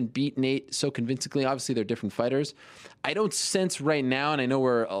Benson beat Nate so convincingly. Obviously, they're different fighters. I don't sense right now, and I know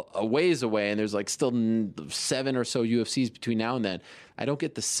we're a ways away, and there's still 7 or so UFCs between now and then. I don't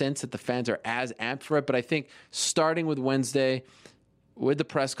get the sense that the fans are as amped for it, but I think starting with Wednesday, with the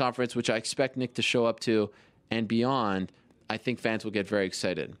press conference, which I expect Nick to show up to, and beyond, I think fans will get very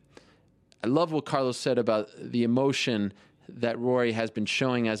excited. I love what Carlos said about the emotion that Rory has been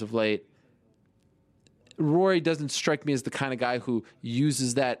showing as of late. Rory doesn't strike me as the kind of guy who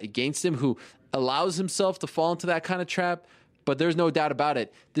uses that against him, who allows himself to fall into that kind of trap. But there's no doubt about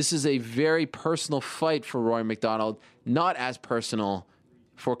it. This is a very personal fight for Rory McDonald, not as personal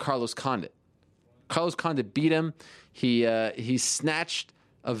for Carlos Condit. Carlos Condit beat him. He snatched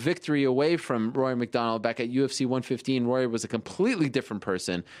a victory away from Rory McDonald back at UFC 115. Rory was a completely different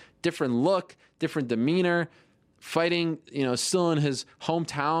person, different look, different demeanor. Fighting, still in his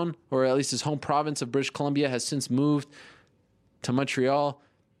hometown, or at least his home province of British Columbia, has since moved to Montreal,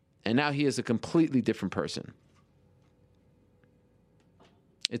 and now he is a completely different person.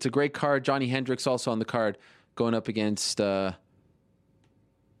 It's a great card. Johnny Hendricks also on the card, going up against Jake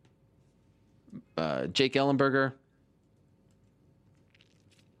Ellenberger.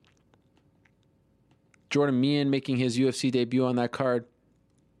 Jordan Meehan making his UFC debut on that card.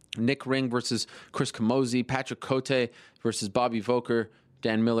 Nick Ring versus Chris Camozzi, Patrick Cote versus Bobby Voelker,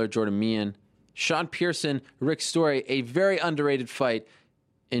 Dan Miller, Jordan Meehan, Sean Pearson, Rick Story, a very underrated fight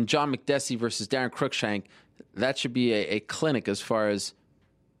in John McDessie versus Darren Cruikshank. That should be a clinic as far as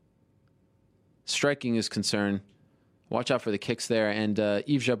striking is concerned, watch out for the kicks there. And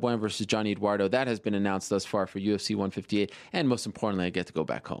Yves Jabouin versus Johnny Eduardo, that has been announced thus far for UFC 158. And most importantly, I get to go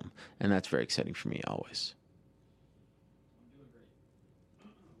back home. And that's very exciting for me always.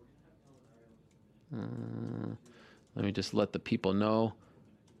 Let me just let the people know.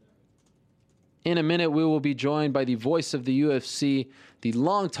 In a minute, we will be joined by the voice of the UFC, the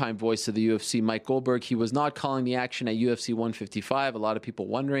longtime voice of the UFC, Mike Goldberg. He was not calling the action at UFC 155. A lot of people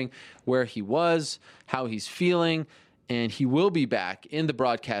wondering where he was, how he's feeling, and he will be back in the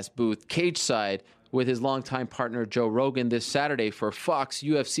broadcast booth, cage side, with his longtime partner Joe Rogan this Saturday for Fox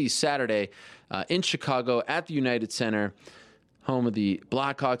UFC Saturday in Chicago at the United Center, home of the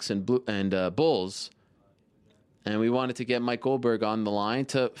Blackhawks and Bulls. And we wanted to get Mike Goldberg on the line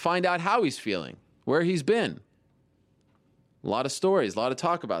to find out how he's feeling, where he's been. A lot of stories, a lot of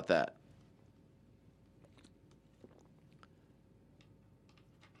talk about that.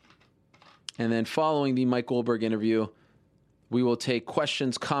 And then following the Mike Goldberg interview, we will take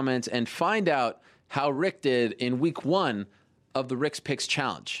questions, comments, and find out how Rick did in week 1 of the Rick's Picks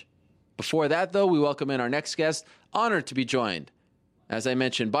Challenge. Before that, though, we welcome in our next guest. Honored to be joined, as I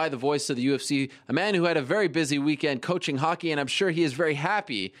mentioned, by the voice of the UFC, a man who had a very busy weekend coaching hockey, and I'm sure he is very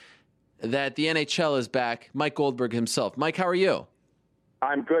happy that the NHL is back, Mike Goldberg himself. Mike, how are you?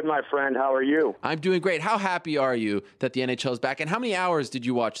 I'm good, my friend. How are you? I'm doing great. How happy are you that the NHL is back, and how many hours did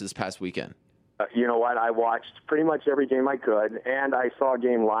you watch this past weekend? You know what? I watched pretty much every game I could, and I saw a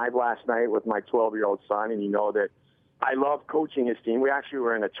game live last night with my 12-year-old son, and you know that I love coaching his team. We actually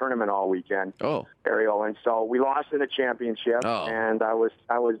were in a tournament all weekend, Ariel, and so we lost in the championship, and I was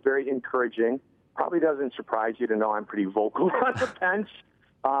very encouraging. Probably doesn't surprise you to know I'm pretty vocal on the bench.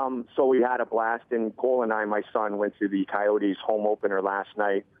 So we had a blast, and Cole and I, my son, went to the Coyotes home opener last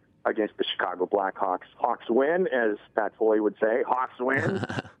night against the Chicago Blackhawks. Hawks win, as Pat Foley would say. Hawks win,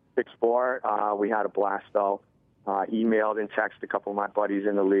 6-4. We had a blast, though. Emailed and texted a couple of my buddies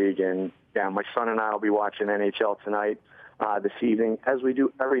in the league, and yeah, my son and I will be watching NHL tonight, this evening, as we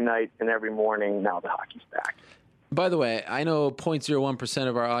do every night and every morning. Now the hockey's back. By the way, I know 0.01%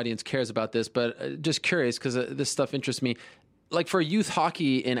 of our audience cares about this, but just curious because this stuff interests me. Like for youth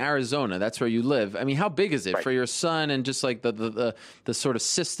hockey in Arizona, that's where you live. I mean, how big is it for your son and just like the sort of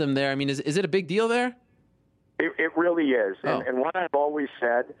system there? I mean, is it a big deal there? It really is. And what I've always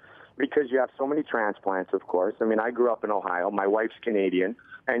said, because you have so many transplants, of course. I mean, I grew up in Ohio. My wife's Canadian,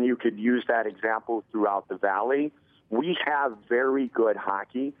 and you could use that example throughout the Valley. We have very good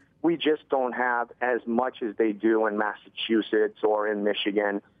hockey. We just don't have as much as they do in Massachusetts or in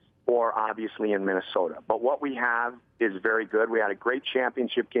Michigan or obviously in Minnesota. But what we have is very good. We had a great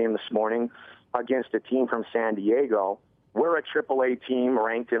championship game this morning against a team from San Diego. We're a AAA team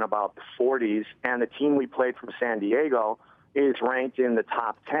ranked in about the 40s, and the team we played from San Diego is ranked in the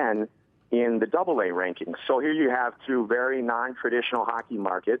top 10 in the AA rankings. So here you have two very non-traditional hockey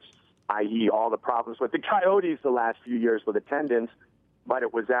markets, i.e. all the problems with the Coyotes the last few years with attendance, but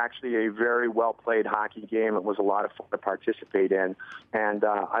it was actually a very well-played hockey game. It was a lot of fun to participate in, and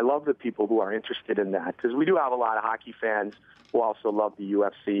I love the people who are interested in that, because we do have a lot of hockey fans who also love the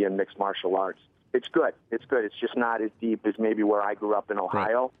UFC and mixed martial arts. It's good. It's good. It's just not as deep as maybe where I grew up in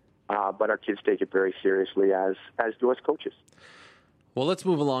Ohio. But our kids take it very seriously, as do us coaches. Well, let's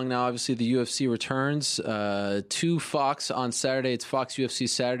move along now. Obviously, the UFC returns to Fox on Saturday. It's Fox UFC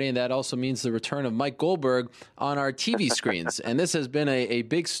Saturday, and that also means the return of Mike Goldberg on our TV screens. And this has been a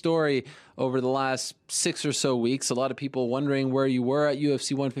big story over the last 6 or so weeks. A lot of people wondering where you were at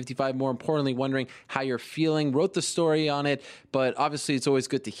UFC 155, more importantly, wondering how you're feeling. Wrote the story on it, but obviously it's always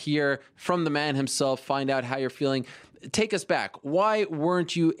good to hear from the man himself, find out how you're feeling. Take us back. Why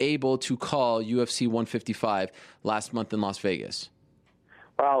weren't you able to call UFC 155 last month in Las Vegas?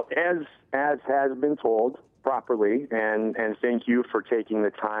 Well, as has been told properly, and thank you for taking the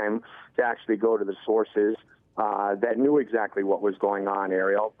time to actually go to the sources that knew exactly what was going on,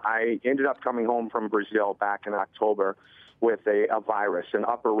 Ariel. I ended up coming home from Brazil back in October with a virus, an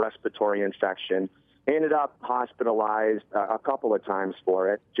upper respiratory infection. Ended up hospitalized a couple of times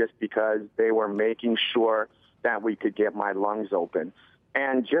for it, just because they were making sure that we could get my lungs open.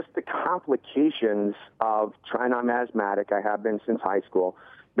 And just the complications of trying, I'm asthmatic, I have been since high school,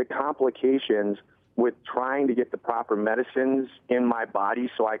 the complications with trying to get the proper medicines in my body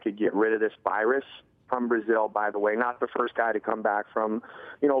so I could get rid of this virus from Brazil, by the way. Not the first guy to come back from,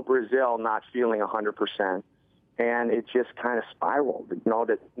 Brazil not feeling 100%. And it just kind of spiraled.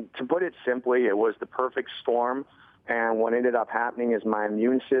 To put it simply, it was the perfect storm. And what ended up happening is my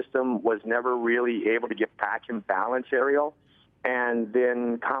immune system was never really able to get back in balance, Ariel. And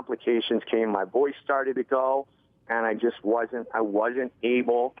then complications came. My voice started to go, and I wasn't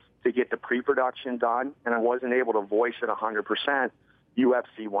able to get the pre-production done, and I wasn't able to voice at 100%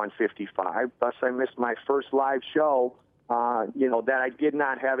 UFC 155. Thus, I missed my first live show, that I did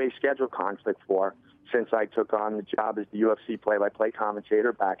not have a schedule conflict for since I took on the job as the UFC play-by-play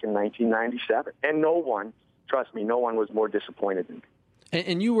commentator back in 1997. And no one, trust me, no one was more disappointed than me.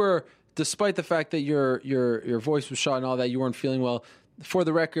 And you were, despite the fact that your voice was shot and all that, you weren't feeling well. For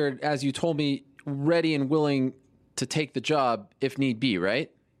the record, as you told me, ready and willing to take the job if need be,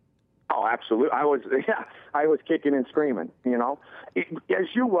 right? Oh, absolutely. I was kicking and screaming, As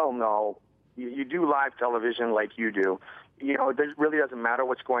you well know, you do live television like you do. It really doesn't matter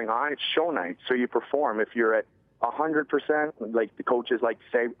what's going on. It's show night, so you perform. If you're at 100%, like the coaches like to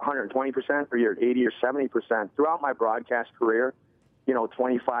say 120%, or you're at 80 or 70%, throughout my broadcast career,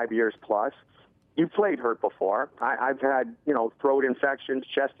 25 years plus, you've played hurt before. I've had, throat infections,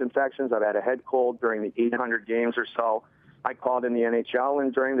 chest infections. I've had a head cold during the 800 games or so I called in the NHL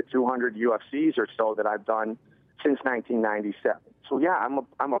and during the 200 UFCs or so that I've done since 1997. So, yeah,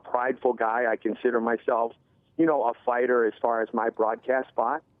 I'm a prideful guy. I consider myself, a fighter as far as my broadcast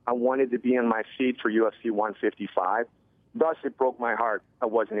spot. I wanted to be in my seat for UFC 155. Thus, it broke my heart I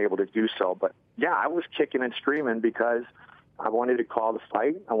wasn't able to do so. But, yeah, I was kicking and screaming because I wanted to call the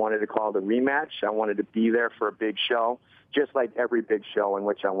fight. I wanted to call the rematch. I wanted to be there for a big show, just like every big show in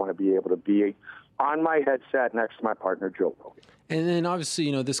which I want to be able to be on my headset next to my partner, Joe Rogan. And then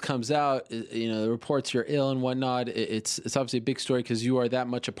obviously, this comes out, the reports you're ill and whatnot. It's obviously a big story because you are that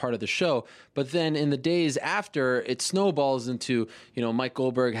much a part of the show. But then in the days after, it snowballs into, Mike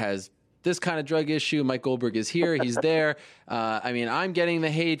Goldberg has this kind of drug issue. Mike Goldberg is here. He's there. I'm getting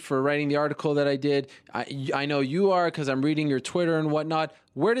the hate for writing the article that I did. I know you are because I'm reading your Twitter and whatnot.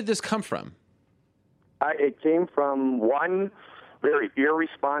 Where did this come from? It came from one very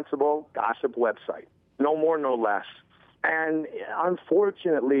irresponsible gossip website. No more, no less. And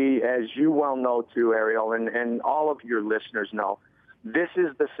unfortunately, as you well know too, Ariel, and all of your listeners know, this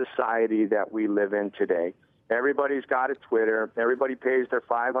is the society that we live in today. Everybody's got a Twitter. Everybody pays their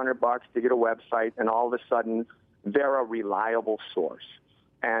 $500 to get a website, and all of a sudden, they're a reliable source.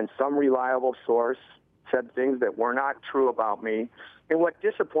 And some reliable source said things that were not true about me. And what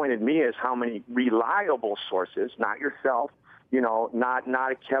disappointed me is how many reliable sources, not yourself, not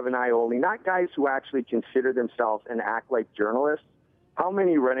a Kevin Iole, not guys who actually consider themselves and act like journalists, how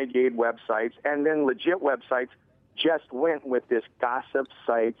many renegade websites and then legit websites just went with this gossip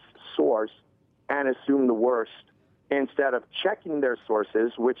site's source and assumed the worst instead of checking their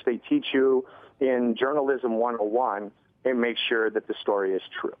sources, which they teach you in Journalism 101, and make sure that the story is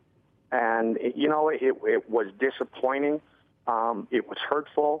true. And, it was disappointing. It was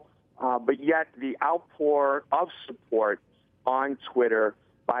hurtful. But yet the outpour of support on Twitter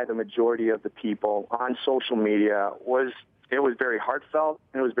by the majority of the people on social media was very heartfelt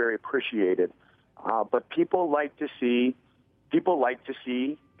and it was very appreciated. But people like to see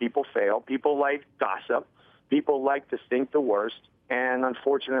people fail. People like gossip. People like to think the worst. And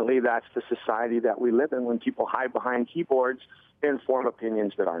unfortunately, that's the society that we live in when people hide behind keyboards and form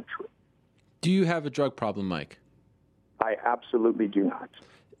opinions that aren't true. Do you have a drug problem, Mike? I absolutely do not.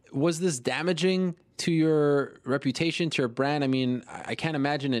 Was this damaging to your reputation, to your brand? I can't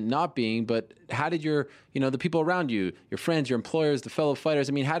imagine it not being, but how did the people around you, your friends, your employers, the fellow fighters,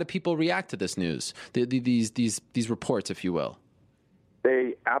 how did people react to this news, these reports, if you will?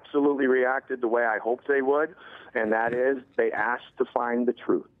 They absolutely reacted the way I hoped they would, and that is they asked to find the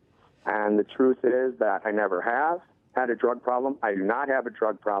truth. And the truth is that I never have had a drug problem. I do not have a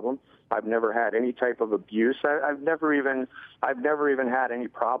drug problem. I've never had any type of abuse. I've never even had any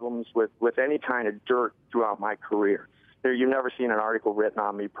problems with any kind of dirt throughout my career. You've never seen an article written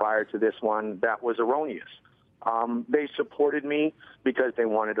on me prior to this one that was erroneous. They supported me because they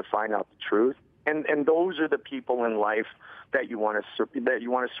wanted to find out the truth. And those are the people in life that you want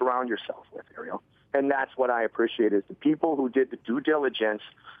to surround yourself with, Ariel. And that's what I appreciate is the people who did the due diligence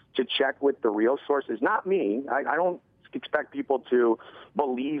to check with the real sources. Not me. I don't expect people to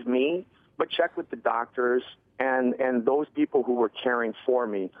believe me, but check with the doctors and those people who were caring for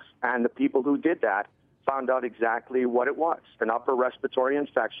me. And the people who did that found out exactly what it was, an upper respiratory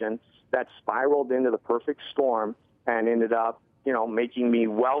infection that spiraled into the perfect storm and ended up, making me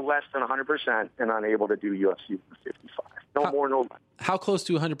well less than 100% and unable to do UFC 155. No more, no less. How close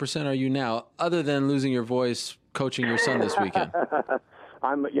to 100% are you now, other than losing your voice coaching your son this weekend?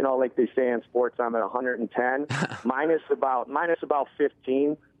 I'm, like they say in sports, I'm at 110, minus about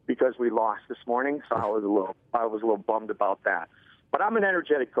 15 because we lost this morning. So I was a little bummed about that. But I'm an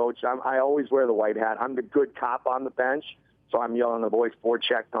energetic coach. I always wear the white hat. I'm the good cop on the bench. So I'm yelling the boys,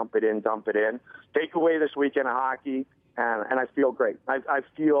 forecheck, dump it in. Take away this weekend of hockey. and I feel great. I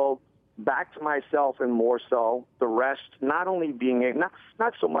feel back to myself and more so. The rest, not only being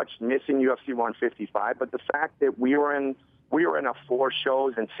not so much missing UFC 155, but the fact that we were in a 4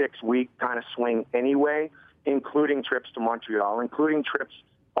 shows in 6 week kind of swing anyway, including trips to Montreal, including trips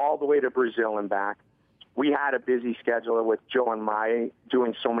all the way to Brazil and back. We had a busy schedule with Joe and Mai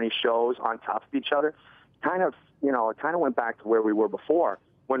doing so many shows on top of each other. It kind of went back to where we were before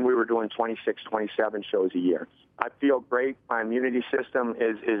when we were doing 26, 27 shows a year. I feel great. My immunity system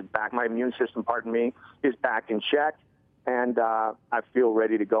is back. My immune system, is back in check. And I feel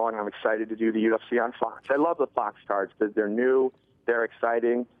ready to go, and I'm excited to do the UFC on Fox. I love the Fox cards because they're new, they're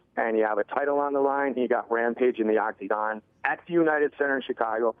exciting, and you have a title on the line, and you got Rampage in the Octagon at the United Center in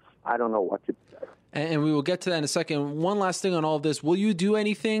Chicago. I don't know what to do. And we will get to that in a second. One last thing on all of this. Will you do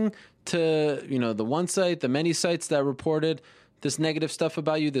anything to, the one site, the many sites that reported this negative stuff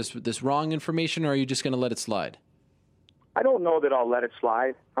about you, this wrong information, or are you just going to let it slide? I don't know that I'll let it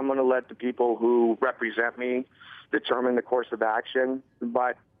slide. I'm going to let the people who represent me determine the course of action.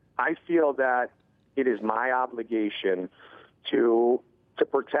 But I feel that it is my obligation to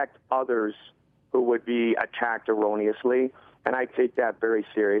protect others who would be attacked erroneously, and I take that very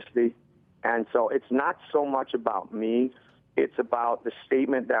seriously. And so it's not so much about me. It's about the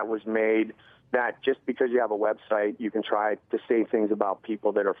statement that was made that just because you have a website, you can try to say things about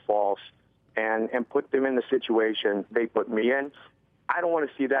people that are false and put them in the situation they put me in. I don't want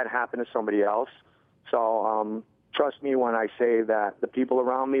to see that happen to somebody else. So trust me when I say that the people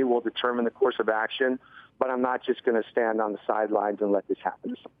around me will determine the course of action, but I'm not just going to stand on the sidelines and let this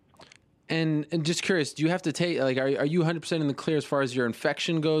happen to somebody. And just curious, do you have to take, are you 100% in the clear as far as your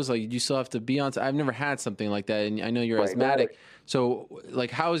infection goes? Do you still have to be on? I've never had something like that, and I know you're asthmatic. So,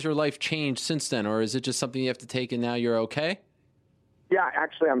 how has your life changed since then, or is it just something you have to take and now you're okay? Yeah,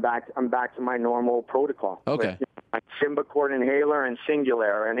 actually, I'm back to my normal protocol. Okay. With, Symbicort inhaler and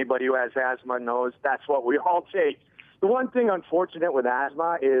Singulair. Anybody who has asthma knows that's what we all take. The one thing unfortunate with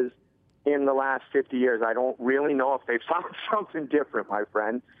asthma is in the last 50 years, I don't really know if they've found something different, my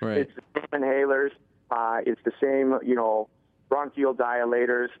friend. Right. It's the same inhalers. It's the same, bronchial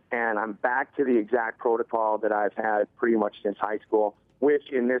dilators, and I'm back to the exact protocol that I've had pretty much since high school,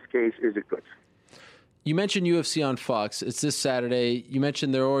 which in this case is a good. You mentioned UFC on Fox. It's this Saturday. You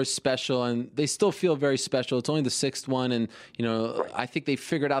mentioned they're always special, and they still feel very special. It's only the 6th one, and I think they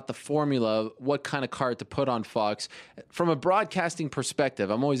figured out the formula, what kind of card to put on Fox. From a broadcasting perspective,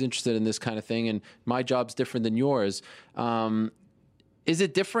 I'm always interested in this kind of thing, and my job's different than yours. Is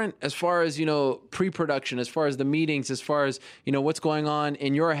it different as far as, pre-production, as far as the meetings, as far as, what's going on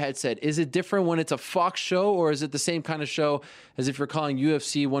in your headset? Is it different when it's a Fox show, or is it the same kind of show as if you're calling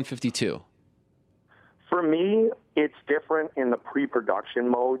UFC 152? For me, it's different in the pre-production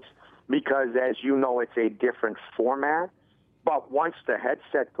modes because, as you know, it's a different format. But once the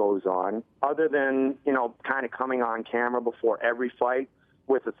headset goes on, other than, kind of coming on camera before every fight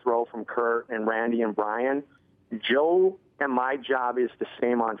with a throw from Kurt and Randy and Brian, Joe and my job is the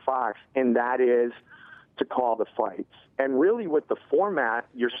same on Fox, and that is to call the fights. And really with the format,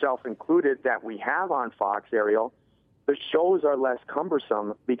 yourself included, that we have on Fox, Ariel, the shows are less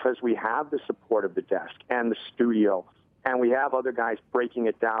cumbersome because we have the support of the desk and the studio, and we have other guys breaking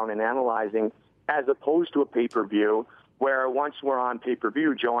it down and analyzing, as opposed to a pay-per-view where once we're on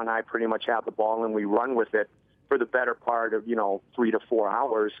pay-per-view, Joe and I pretty much have the ball and we run with it for the better part of, 3 to 4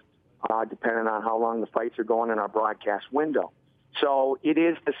 hours, depending on how long the fights are going in our broadcast window. So it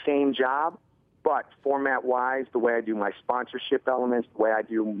is the same job, but format-wise, the way I do my sponsorship elements, the way I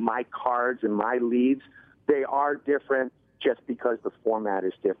do my cards and my leads, they are different just because the format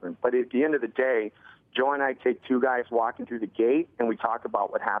is different. But at the end of the day, Joe and I take 2 guys walking through the gate, and we talk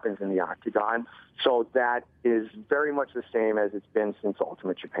about what happens in the octagon. So that is very much the same as it's been since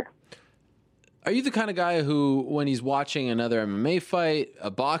Ultimate Japan. Are you the kind of guy who, when he's watching another MMA fight,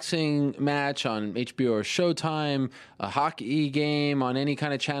 a boxing match on HBO or Showtime, a hockey game on any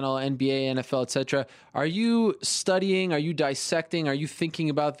kind of channel, NBA, NFL, etc., are you studying, are you dissecting, are you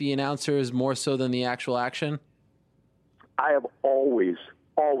thinking about the announcers more so than the actual action? I have always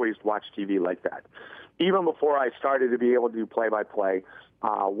watched TV like that. Even before I started to be able to do play-by-play,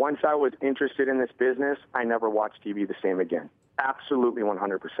 once I was interested in this business, I never watched TV the same again. Absolutely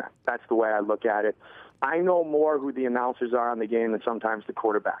 100%. That's the way I look at it. I know more who the announcers are on the game than sometimes the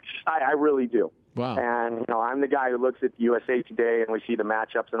quarterbacks. I really do. Wow. And, I'm the guy who looks at the USA Today and we see the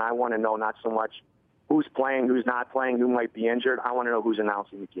matchups, and I want to know not so much who's playing, who's not playing, who might be injured. I want to know who's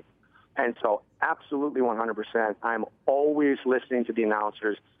announcing the game. And so absolutely 100%. I'm always listening to the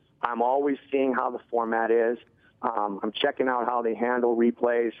announcers. I'm always seeing how the format is. I'm checking out how they handle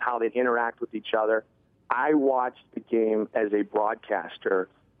replays, how they interact with each other. I watch the game as a broadcaster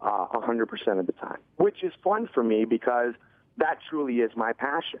 100% of the time, which is fun for me because that truly is my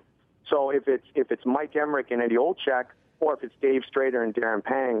passion. So if it's Mike Emmerich and Eddie Olczyk, or if it's Dave Strader and Darren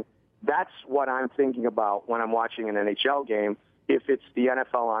Pang, that's what I'm thinking about when I'm watching an NHL game. If it's the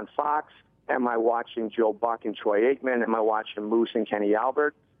NFL on Fox, am I watching Joe Buck and Troy Aikman? Am I watching Moose and Kenny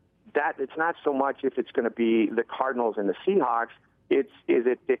Albert? That it's not so much if it's going to be the Cardinals and the Seahawks. Is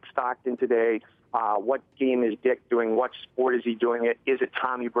it Dick Stockton today? What game is Dick doing? What sport is he doing it? Is it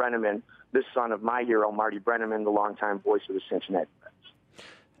Tommy Brenneman, the son of my hero, Marty Brenneman, the longtime voice of the Cincinnati Reds?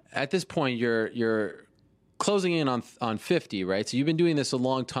 At this point, you're closing in on 50, right? So you've been doing this a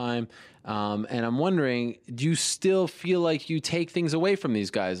long time, and I'm wondering, do you still feel like you take things away from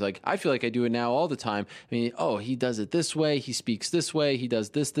these guys? Like, I feel like I do it now all the time. I mean, he does it this way, he speaks this way, he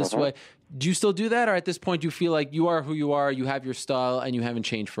does this way. Do you still do that, or at this point do you feel like you are who you are, you have your style, and you haven't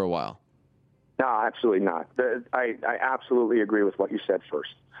changed for a while? No, absolutely not. I absolutely agree with what you said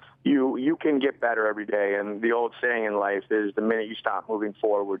first. You can get better every day, and the old saying in life is the minute you stop moving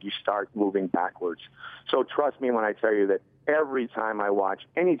forward, you start moving backwards. So trust me when I tell you that every time I watch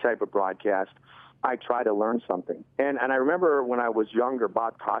any type of broadcast, I try to learn something. And I remember when I was younger,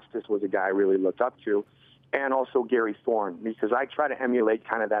 Bob Costas was a guy I really looked up to, and also Gary Thorne, because I try to emulate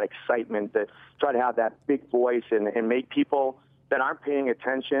kind of that excitement, that try to have that big voice and make people that aren't paying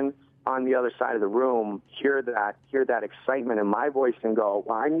attention on the other side of the room hear that excitement in my voice and go,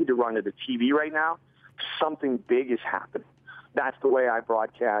 well, I need to run to the TV right now. Something big is happening. That's the way I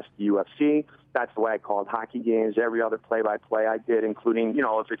broadcast the UFC. That's the way I called hockey games, every other play-by-play I did, including,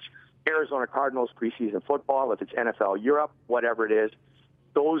 if it's Arizona Cardinals preseason football, if it's NFL Europe, whatever it is.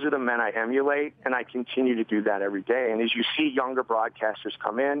 Those are the men I emulate, and I continue to do that every day. And as you see younger broadcasters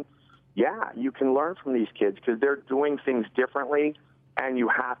come in, yeah, you can learn from these kids because they're doing things differently, and you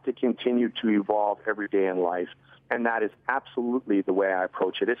have to continue to evolve every day in life. And that is absolutely the way I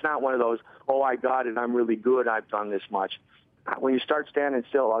approach it. It's not one of those, I got it, I'm really good, I've done this much. When you start standing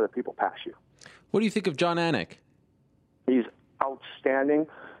still, other people pass you. What do you think of Jon Anik? He's outstanding.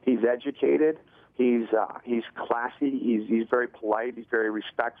 He's educated. He's classy. He's very polite. He's very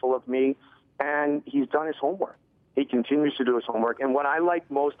respectful of me. And he's done his homework. He continues to do his homework. And what I like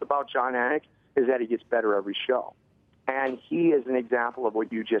most about Jon Anik is that he gets better every show. And he is an example of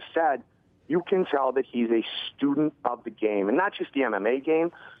what you just said. You can tell that he's a student of the game, and not just the MMA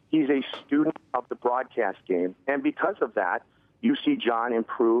game. He's a student of the broadcast game. And because of that, you see Jon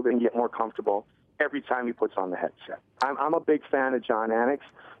improve and get more comfortable every time he puts on the headset. I'm a big fan of Jon Anik's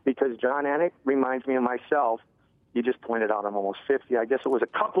because Jon Anik reminds me of myself. You just pointed out I'm almost 50. I guess it was a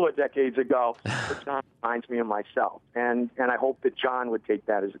couple of decades ago, but Jon reminds me of myself. And I hope that Jon would take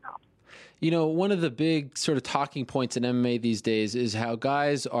that as a compliment. One of the big sort of talking points in MMA these days is how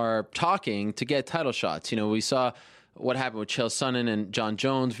guys are talking to get title shots. We saw what happened with Chael Sonnen and John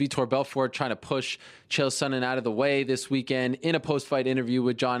Jones. Vitor Belfort trying to push Chael Sonnen out of the way this weekend in a post-fight interview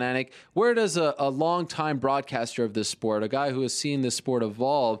with Jon Anik. Where does a long-time broadcaster of this sport, a guy who has seen this sport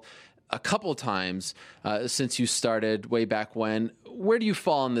evolve a couple times since you started way back when, where do you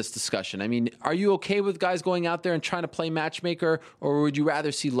fall in this discussion? I mean, are you okay with guys going out there and trying to play matchmaker, or would you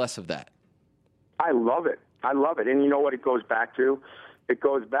rather see less of that? I love it. And you know what it goes back to? It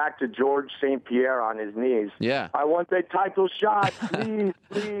goes back to George St. Pierre on his knees. Yeah. I want the title shot, please.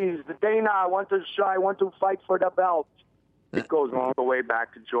 Dana, I want to fight for the belt. It goes all the way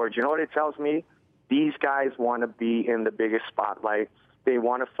back to George. You know what it tells me? These guys want to be in the biggest spotlight. They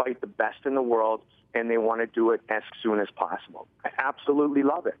want to fight the best in the world, and they want to do it as soon as possible. I absolutely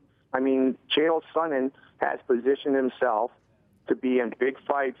love it. I mean, Chael Sonnen has positioned himself to be in big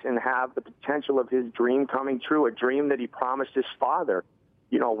fights and have the potential of his dream coming true, a dream that he promised his father,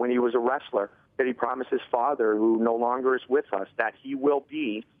 when he was a wrestler, that he promised his father, who no longer is with us, that he will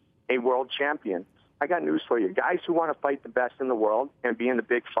be a world champion. I got news for you. Guys who want to fight the best in the world and be in the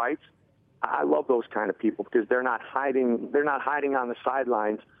big fights, I love those kind of people because they're not hiding on the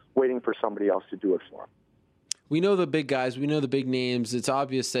sidelines waiting for somebody else to do it for them. We know the big guys. We know the big names. It's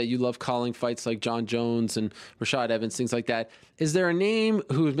obvious that you love calling fights like John Jones and Rashad Evans, things like that. Is there a name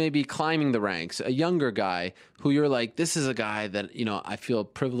who's maybe climbing the ranks, a younger guy who you're like, this is a guy that, I feel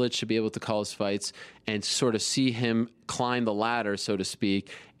privileged to be able to call his fights and sort of see him climb the ladder, so to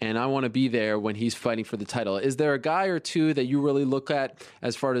speak, and I want to be there when he's fighting for the title? Is there a guy or two that you really look at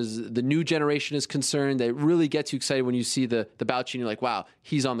as far as the new generation is concerned that really gets you excited when you see the bout and you're like, wow,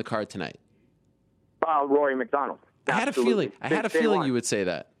 he's on the card tonight? Rory McDonald. I had a feeling you would say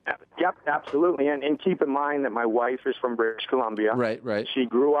that. Yep, absolutely. And keep in mind that my wife is from British Columbia. Right. She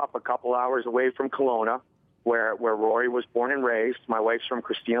grew up a couple hours away from Kelowna, where Rory was born and raised. My wife's from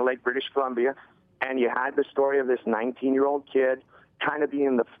Christina Lake, British Columbia. And you had the story of this 19-year-old kid kind of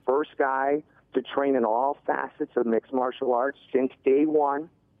being the first guy to train in all facets of mixed martial arts since day one.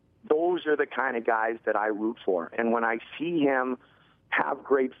 Those are the kind of guys that I root for. And when I see him have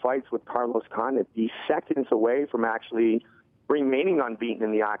great fights with Carlos Condit, be seconds away from actually remaining unbeaten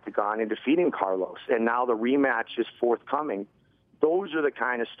in the octagon and defeating Carlos, and now the rematch is forthcoming, those are the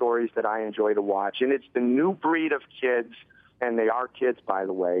kind of stories that I enjoy to watch. And it's the new breed of kids, and they are kids, by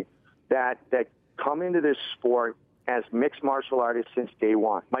the way, that come into this sport as mixed martial artists since day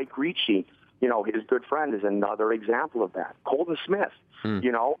one. Mike Ricci, you know, his good friend, is another example of that. Colton Smith,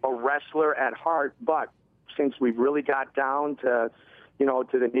 you know, a wrestler at heart, but since we've really got down to, you know,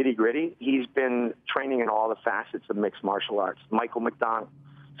 to the nitty-gritty, he's been training in all the facets of mixed martial arts. Michael McDonald,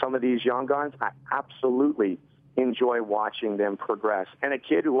 some of these young guns, I absolutely enjoy watching them progress. And a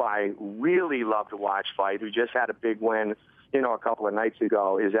kid who I really love to watch fight, who just had a big win, you know, a couple of nights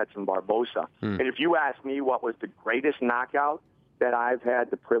ago, is Edson Barboza. And if you ask me what was the greatest knockout that I've had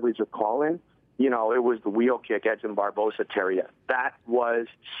the privilege of calling, you know, it was the wheel kick Edson Barboza Terry. That was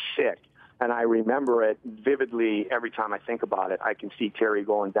sick. And I remember it vividly every time I think about it. I can see Terry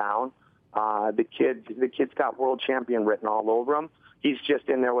going down. The kid's got world champion written all over him. He's just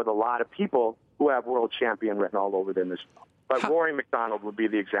in there with a lot of people who have world champion written all over them as well. But Rory McDonald would be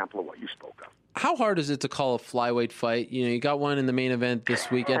the example of what you spoke of. How hard is it to call a flyweight fight? You know, you got one in the main event this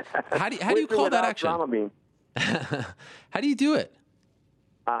weekend. How do you call that action? How do you do it?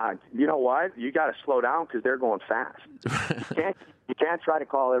 You know what? You got to slow down because they're going fast. You can't try to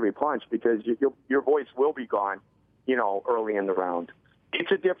call every punch because your voice will be gone, you know, early in the round.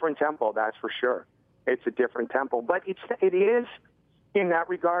 It's a different tempo, that's for sure. It's a different tempo, but it is in that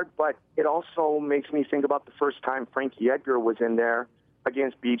regard. But it also makes me think about the first time Frankie Edgar was in there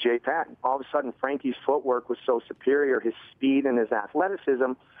against B.J. Patton. All of a sudden, Frankie's footwork was so superior, his speed and his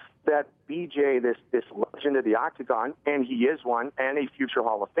athleticism, that B.J., this legend of the octagon, and he is one, and a future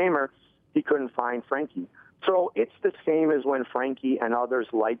Hall of Famer, he couldn't find Frankie. So it's the same as when Frankie and others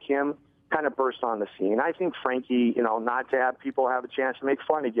like him kind of burst on the scene. I think Frankie, you know, not to have people have a chance to make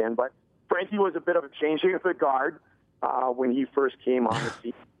fun again, but Frankie was a bit of a changing of the guard when he first came on the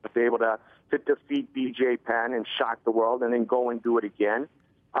scene. He was able to defeat B.J. Penn and shock the world and then go and do it again.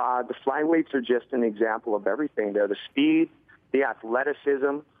 The flyweights are just an example of everything. They're the speed, the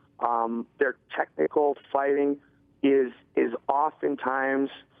athleticism, their technical fighting is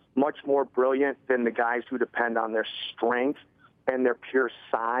oftentimes much more brilliant than the guys who depend on their strength and their pure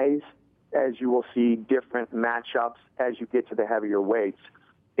size, as you will see different matchups as you get to the heavier weights.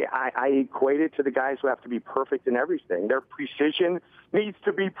 I equate it to the guys who have to be perfect in everything. Their precision needs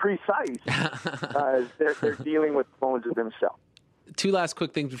to be precise because they're dealing with clones of themselves. Two last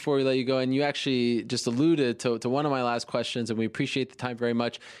quick things before we let you go, and you actually just alluded to one of my last questions, and we appreciate the time very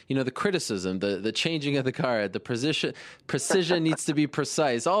much. You know, the criticism, the changing of the card, the precision needs to be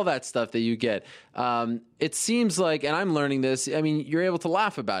precise, all that stuff that you get. It seems like, and I'm learning this, I mean, you're able to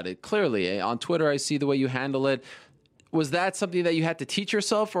laugh about it, clearly. On Twitter, I see the way you handle it. Was that something that you had to teach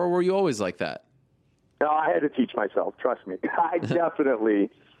yourself, or were you always like that? No, I had to teach myself, trust me. I definitely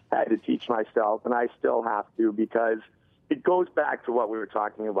had to teach myself, and I still have to, because it goes back to what we were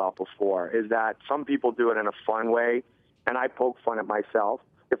talking about before, is that some people do it in a fun way, and I poke fun at myself.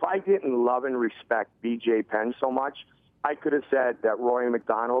 If I didn't love and respect B.J. Penn so much, I could have said that Rory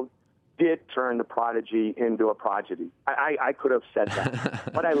McDonald did turn the prodigy into a prodigy. I could have said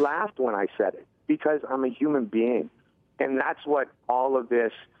that. But I laughed when I said it, because I'm a human being. And that's what all of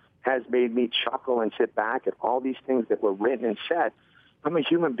this has made me chuckle and sit back at all these things that were written and said. I'm a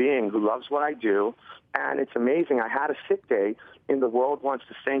human being who loves what I do, and it's amazing. I had a sick day, and the world wants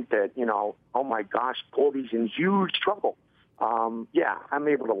to think that, you know, oh, my gosh, Colby's in huge trouble. Yeah, I'm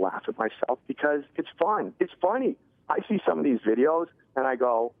able to laugh at myself because it's fun. It's funny. I see some of these videos, and I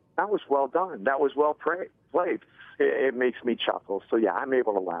go, that was well done. That was well played. It makes me chuckle. So, yeah, I'm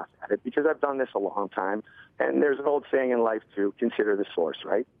able to laugh at it because I've done this a long time. And there's an old saying in life, too, consider the source,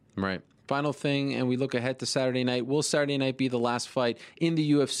 right? Right. Final thing, and we look ahead to Saturday night. Will Saturday night be the last fight in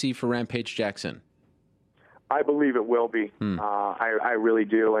the UFC for Rampage Jackson? I believe it will be. I really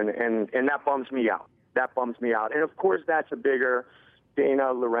do, and that bums me out. That bums me out. And, of course, that's a bigger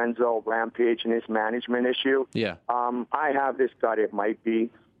Dana Lorenzo Rampage and his management issue. Yeah. I have this gut it might be.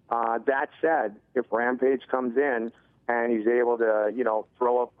 That said, if Rampage comes in and he's able to, you know,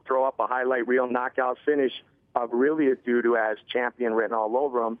 throw up a highlight reel knockout finish of really a dude who has champion written all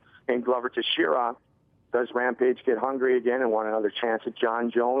over him, and Glover Teixeira, does Rampage get hungry again and want another chance at John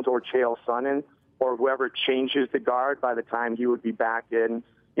Jones or Chael Sonnen or whoever changes the guard by the time he would be back in,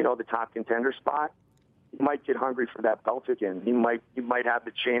 you know, the top contender spot? might get hungry for that belt again. He might have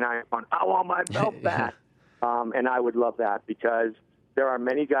the chain eye on. I want my belt back, and I would love that because there are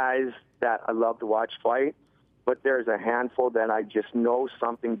many guys that I love to watch fight, but there's a handful that I just know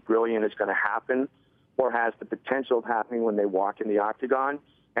something brilliant is going to happen or has the potential of happening when they walk in the octagon,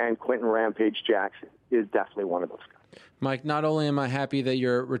 and Quentin Rampage Jackson is definitely one of those guys. Mike, not only am I happy that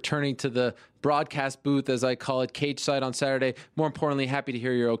you're returning to the broadcast booth, as I call it, cage side on Saturday, more importantly, happy to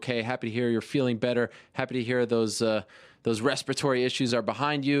hear you're okay, happy to hear you're feeling better, happy to hear those respiratory issues are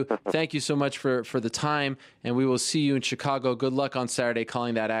behind you. Thank you so much for the time, and we will see you in Chicago. Good luck on Saturday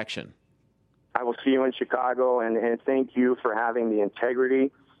calling that action. I will see you in Chicago, and thank you for having the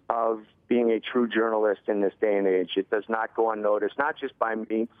integrity of being a true journalist in this day and age. It does not go unnoticed, not just by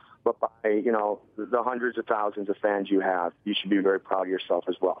me, but by, the hundreds of thousands of fans you have. You should be very proud of yourself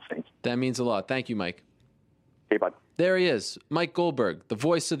as well. Thank you. That means a lot. Thank you, Mike. Hey, bud. There he is, Mike Goldberg, the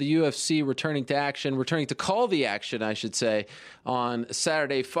voice of the UFC, returning to call the action, I should say, on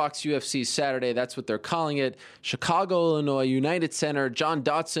Saturday, Fox UFC Saturday. That's what they're calling it. Chicago, Illinois, United Center, John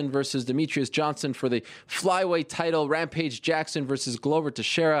Dodson versus Demetrius Johnson for the flyweight title, Rampage Jackson versus Glover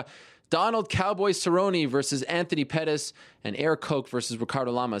Teixeira, Donald Cowboy Cerrone versus Anthony Pettis, and Eric Koch versus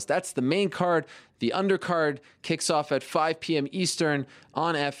Ricardo Lamas. That's the main card. The undercard kicks off at 5 p.m. Eastern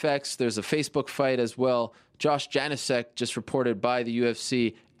on FX. There's a Facebook fight as well. Josh Janicek, just reported by the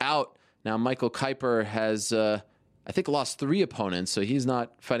UFC, out. Now, Michael Kiper has, I think, lost 3 opponents, so he's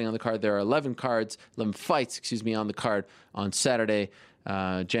not fighting on the card. There are 11 fights, on the card on Saturday,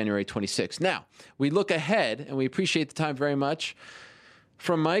 January 26th. Now, we look ahead, and we appreciate the time very much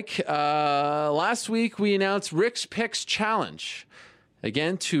from Mike. Last week, we announced Rick's Picks Challenge.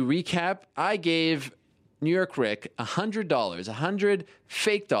 Again, to recap, I gave New York Rick $100, 100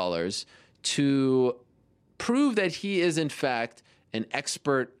 fake dollars, to prove that he is, in fact, an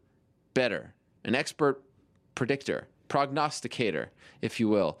expert bettor, an expert predictor, prognosticator, if you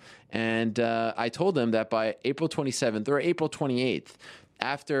will. And I told him that by April 27th or April 28th,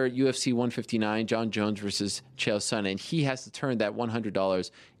 after UFC 159, John Jones versus Chael Sonnen, he has to turn that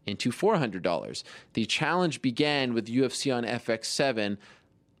 $100 into $400. The challenge began with UFC on FX7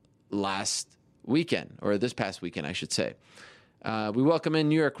 last weekend, or this past weekend, I should say. We welcome in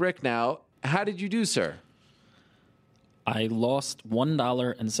New York Rick now. How did you do, sir? I lost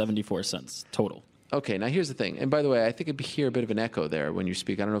 $1.74 total. Okay, now here's the thing. And by the way, I think I hear a bit of an echo there when you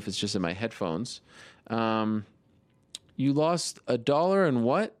speak. I don't know if it's just in my headphones. You lost $1 and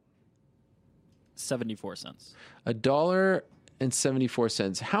what? 74 cents.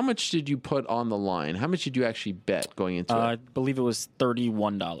 $1.74. How much did you put on the line? How much did you actually bet going into it? I believe it was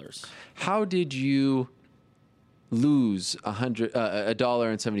 $31. How did you lose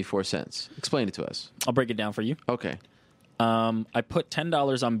 $1.74? Explain it to us. I'll break it down for you. Okay. I put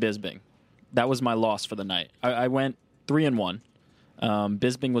 $10 on Bisping. That was my loss for the night. I went 3-1.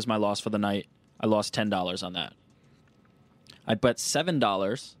 Bisping was my loss for the night. I lost $10 on that. I bet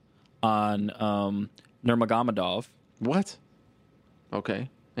 $7 on Nurmagomedov. What? Okay.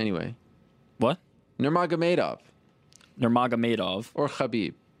 Anyway. What? Nurmagomedov. Or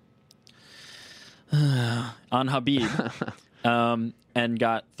Khabib. On Habib. And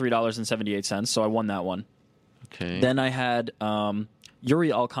got $3.78, so I won that one. Okay. Then I had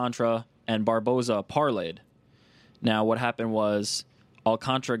Yuri Alcantara and Barboza parlayed. Now, what happened was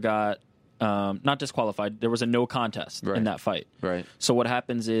Alcantara got not disqualified. There was a no contest in that fight. Right. So what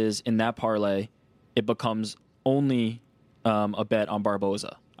happens is, in that parlay, it becomes only a bet on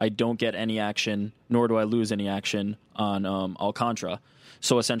Barboza. I don't get any action, nor do I lose any action on Alcantara.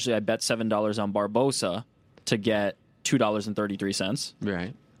 So essentially, I bet $7 on Barboza to get $2.33.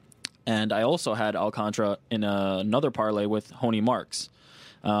 Right. And I also had Alcantara in another parlay with Honey Marks.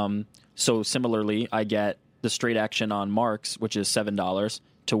 So similarly, I get the straight action on Marks, which is $7,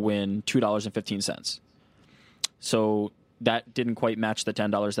 to win $2.15. So that didn't quite match the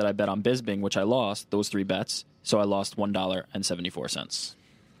 $10 that I bet on Bisping, which I lost, those 3 bets. So I lost $1.74.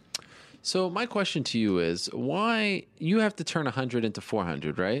 So my question to you is, why you have to turn 100 into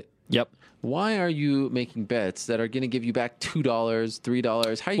 400, right? Yep. Why are you making bets that are going to give you back $2,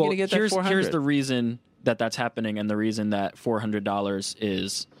 $3? How are you going to get that 400? Here's the reason that that's happening, and the reason that $400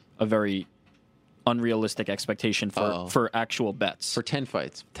 is a very unrealistic expectation for actual bets. For 10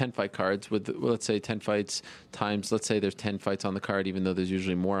 fights, 10 fight cards with, let's say 10 fights times, let's say there's 10 fights on the card, even though there's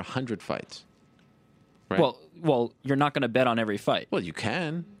usually more, 100 fights. Right? Well, you're not going to bet on every fight. Well, you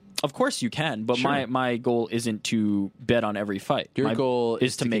can. Of course you can, but Sure. my goal isn't to bet on every fight. Your goal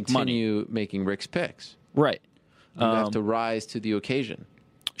is to make continue money. Making Rick's picks. Right. You have to rise to the occasion.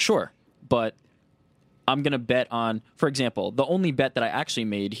 Sure, but I'm going to bet on, for example, the only bet that I actually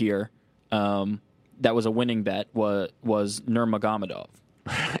made here that was a winning bet was Nurmagomedov.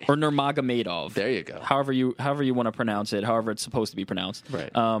 Right. Or Nurmagomedov. There you go. However you want to pronounce it, however it's supposed to be pronounced.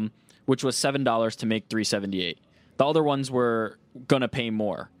 Right. Which was $7 to make $378. The other ones were gonna pay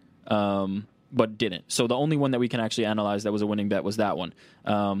more, but didn't. So the only one that we can actually analyze that was a winning bet was that one.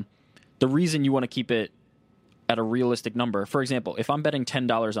 The reason you want to keep it at a realistic number, for example, if I'm betting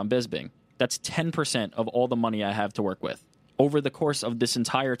 $10 on Bisping, that's 10% of all the money I have to work with over the course of this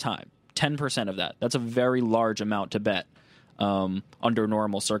entire time. 10% of that. That's a very large amount to bet. Under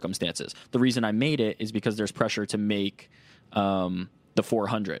normal circumstances. The reason I made it is because there's pressure to make the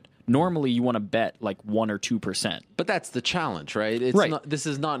 400. Normally, you want to bet like 1 or 2%. But that's the challenge, right? Right. This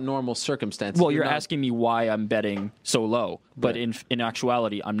is not normal circumstances. Well, you're asking me why I'm betting so low, but in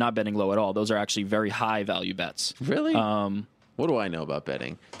actuality, I'm not betting low at all. Those are actually very high value bets. Really? What do I know about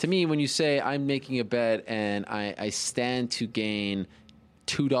betting? To me, when you say I'm making a bet and I stand to gain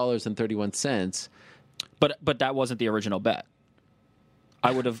 $2.31. But that wasn't the original bet.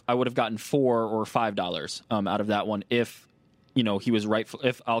 I would have gotten $4 or $5 out of that one if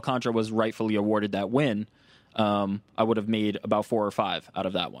if Alcantara was rightfully awarded that win. I would have made about 4 or 5 out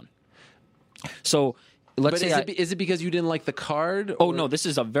of that one. So let's say is it because you didn't like the card? Oh no, this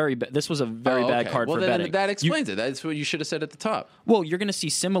was a very bad card for betting. Well, that explains it. That's what you should have said at the top. Well, you're going to see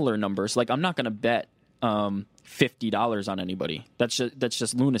similar numbers. Like I'm not going to bet $50 on anybody. That's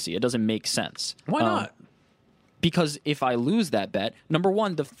just lunacy. It doesn't make sense. Why not? Because if I lose that bet, number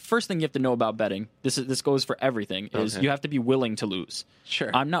one, the first thing you have to know about betting, this goes for everything, is you have to be willing to lose.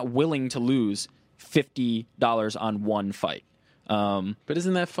 Sure. I'm not willing to lose $50 on one fight. But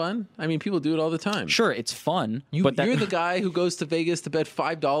isn't that fun? I mean, people do it all the time. Sure, it's fun. You're the guy who goes to Vegas to bet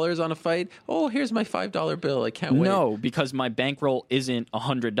 $5 on a fight. Oh, here's my $5 bill. I can't wait. No, because my bankroll isn't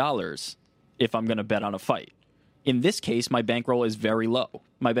 $100 if I'm going to bet on a fight. In this case, my bankroll is very low.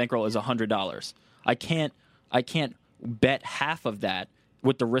 My bankroll is $100. I can't bet half of that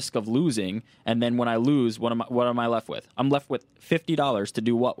with the risk of losing, and then when I lose, what am I left with? I'm left with $50 to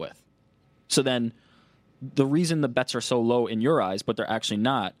do what with? So then the reason the bets are so low in your eyes, but they're actually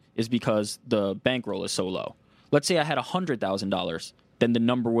not, is because the bankroll is so low. Let's say I had $100,000, then the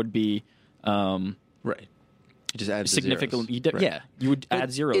number would be right. You just add significantly. Right. Yeah, you would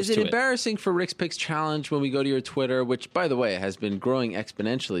add zeros. Is it embarrassing for Rick's Picks Challenge when we go to your Twitter, which, by the way, has been growing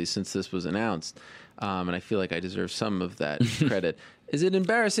exponentially since this was announced, and I feel like I deserve some of that credit. Is it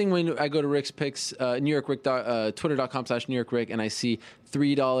embarrassing when I go to Rick's Picks, New York Rick, Twitter.com/New York Rick, and I see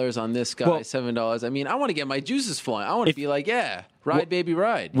 $3 on this guy, $7? I mean, I want to get my juices flowing. I want to be like, ride, baby,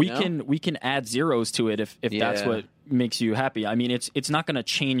 ride. We can add zeros to it if that's what makes you happy. I mean, it's not going to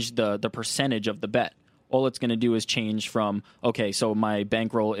change the percentage of the bet. All it's going to do is change from, okay, so my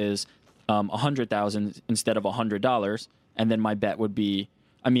bankroll is $100,000 instead of $100, and then my bet would be,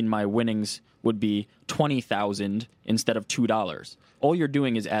 my winnings would be $20,000 instead of $2. All you're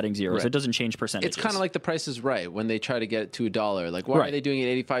doing is adding zeros. Right. It doesn't change percentages. It's kind of like The Price is Right when they try to get it to $1. Like, why are they doing it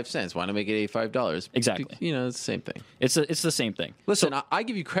 85 cents? Why not make it $85? Exactly. It's the same thing. It's the same thing. Listen, I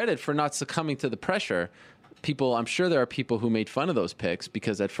give you credit for not succumbing to the pressure. I'm sure there are people who made fun of those picks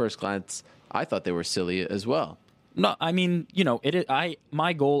because at first glance, I thought they were silly as well. No,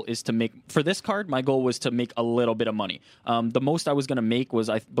 my goal is to make, for this card, my goal was to make a little bit of money. The most I was going to make was,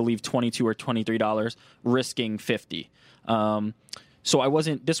 I believe, $22 or $23, risking $50.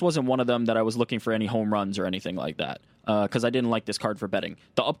 So this wasn't one of them that I was looking for any home runs or anything like that, because I didn't like this card for betting.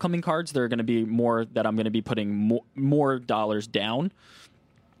 The upcoming cards, there are going to be more that I'm going to be putting more dollars down.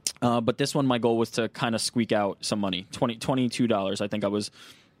 But this one, my goal was to kind of squeak out some money. $22, I think I was...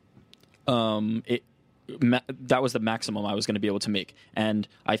 that was the maximum I was going to be able to make, and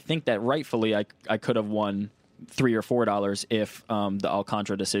I think that rightfully I could have won $3 or $4 if the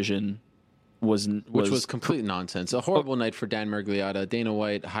Alcantara decision which was complete nonsense. A horrible night for Dan Miragliotta. Dana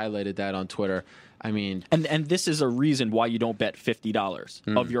White highlighted that on Twitter. I mean, and this is a reason why you don't bet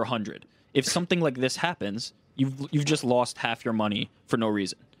 $50 of your 100. If something like this happens, you've just lost half your money for no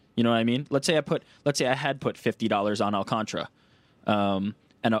reason. You know what I mean? Let's say I had put $50 on Alcantara, and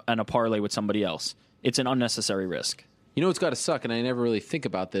a parlay with somebody else. It's an unnecessary risk. You know it's got to suck, and I never really think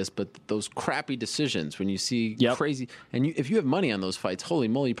about this, but those crappy decisions when you see crazy, and if you have money on those fights, holy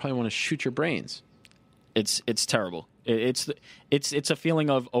moly, you probably want to shoot your brains. It's terrible. It's a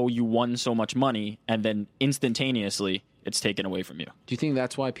feeling of, oh, you won so much money, and then instantaneously it's taken away from you. Do you think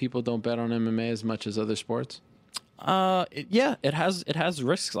that's why people don't bet on MMA as much as other sports? It has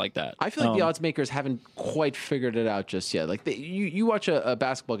risks like that. I feel like the odds makers haven't quite figured it out just yet. Like you watch a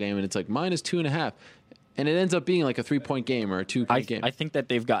basketball game and it's like -2.5, and it ends up being like a 3-point game or a 2-point game. I think that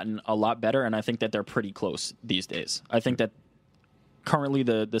they've gotten a lot better, and I think that they're pretty close these days. I think that currently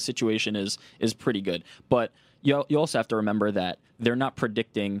the situation is pretty good. But you also have to remember that they're not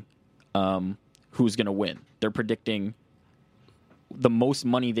predicting who's going to win. They're predicting the most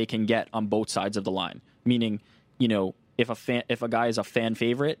money they can get on both sides of the line. Meaning, if a guy is a fan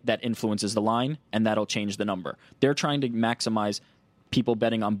favorite, that influences the line, and that'll change the number. They're trying to maximize people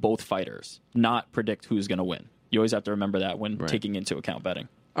betting on both fighters, not predict who's going to win. You always have to remember that when taking into account betting.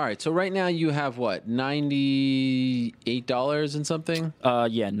 All right, so right now you have what, $98 and something?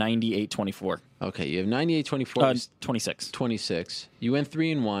 Yeah, $98.24. Okay, you have $98.24. 26. You went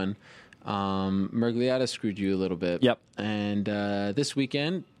 3-1. Miragliotta screwed you a little bit. Yep. And this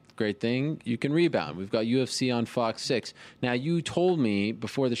weekend, great thing, you can rebound. We've got UFC on Fox 6. Now, you told me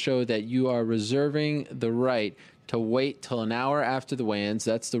before the show that you are reserving the right to wait till an hour after the weigh-ins.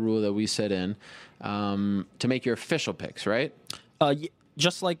 That's the rule that we set in, to make your official picks, right?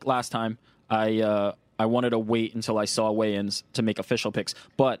 Just like last time, I wanted to wait until I saw weigh-ins to make official picks,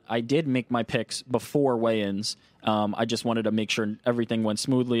 but I did make my picks before weigh-ins. I just wanted to make sure everything went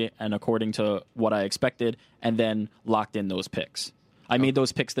smoothly and according to what I expected, and then locked in those picks. I made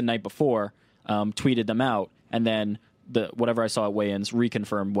those picks the night before, tweeted them out, and then whatever I saw at weigh-ins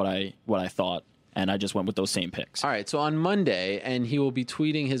reconfirmed what I thought. And I just went with those same picks. All right, so on Monday, and he will be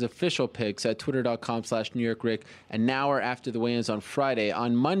tweeting his official picks at twitter.com/NewYorkRick, an hour after the weigh-ins on Friday.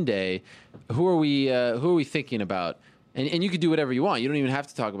 On Monday, who are we thinking about? And you could do whatever you want. You don't even have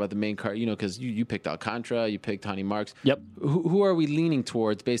to talk about the main card, because you picked Alcantara, you picked Honey Marks. Yep. Who are we leaning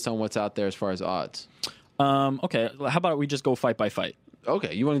towards based on what's out there as far as odds? Okay, how about we just go fight by fight?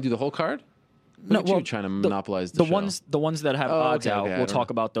 Okay, you want to do the whole card? You trying to monopolize the show. The ones that have odds out, we'll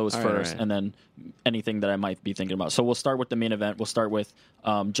talk about those first, and then anything that I might be thinking about. So we'll start with the main event. We'll start with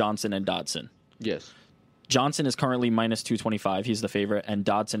Johnson and Dodson. Yes. Johnson is currently minus 225. He's the favorite, and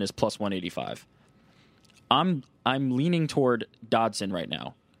Dodson is plus 185. I'm leaning toward Dodson right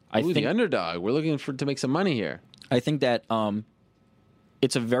now. I think the underdog. We're looking to make some money here. I think that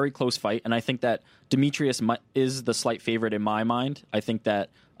it's a very close fight, and I think that Demetrius is the slight favorite in my mind. I think that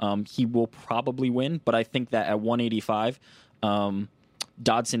he will probably win, but I think that at 185,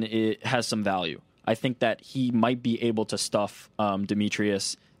 Dodson has some value. I think that he might be able to stuff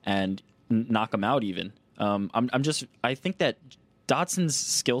Demetrius and knock him out even. I think that Dodson's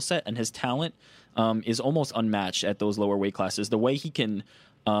skill set and his talent is almost unmatched at those lower weight classes. The way he can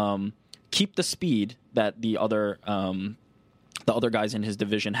keep the speed that the other guys in his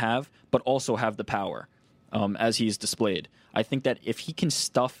division have, but also have the power as he's displayed. I think that if he can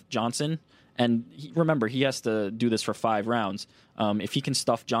stuff Johnson, and remember, he has to do this for 5 rounds. If he can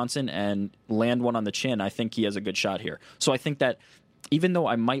stuff Johnson and land one on the chin, I think he has a good shot here. So I think that even though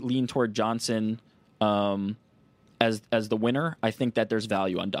I might lean toward Johnson as the winner, I think that there's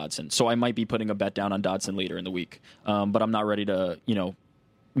value on Dodson. So I might be putting a bet down on Dodson later in the week. But I'm not ready to,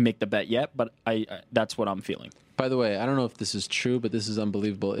 make the bet yet, but that's what I'm feeling. By the way, I don't know if this is true, but this is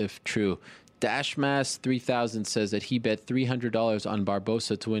unbelievable if true. Dashmas 3000 says that he bet $300 on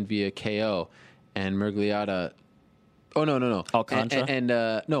Barbosa to win via KO, and Miragliotta. Oh no.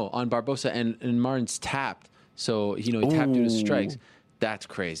 Alcantara no, on Barbosa and Martin's tapped, so he tapped due to strikes. That's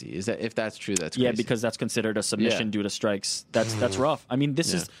crazy. If that's true? That's crazy. Yeah, because that's considered a submission due to strikes. That's rough. I mean,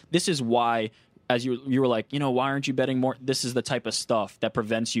 this is why. As you were like, why aren't you betting more? This is the type of stuff that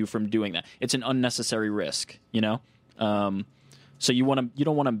prevents you from doing that. It's an unnecessary risk, So you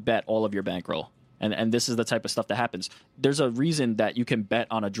don't want to bet all of your bankroll, and this is the type of stuff that happens. There's a reason that you can bet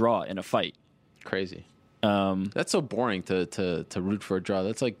on a draw in a fight. Crazy. That's so boring to root for a draw.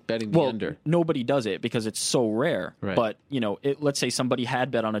 That's like betting the under. Nobody does it because it's so rare. Right. But let's say somebody had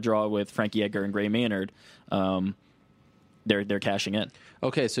bet on a draw with Frankie Edgar and Gray Maynard. They're cashing in.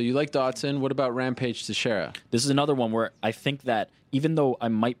 Okay, so you like Dodson. What about Rampage Teixeira? This is another one where I think that even though I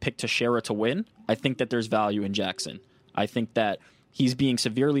might pick Teixeira to win, I think that there's value in Jackson. I think that he's being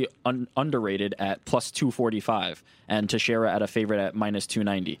severely underrated at plus 245 and Teixeira at a favorite at minus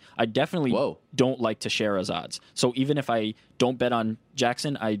 290. I definitely don't like Teixeira's odds. So even if I don't bet on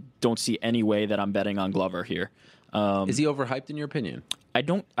Jackson, I don't see any way that I'm betting on Glover here. Is he overhyped in your opinion?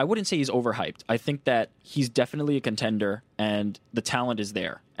 I wouldn't say he's overhyped. I think that he's definitely a contender and the talent is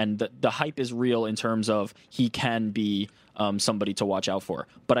there. And the hype is real in terms of he can be somebody to watch out for.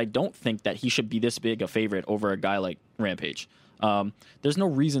 But I don't think that he should be this big a favorite over a guy like Rampage. There's no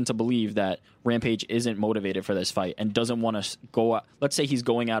reason to believe that Rampage isn't motivated for this fight and doesn't want to go out. Let's say he's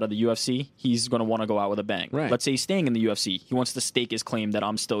going out of the UFC. He's going to want to go out with a bang. Right. Let's say he's staying in the UFC. He wants to stake his claim that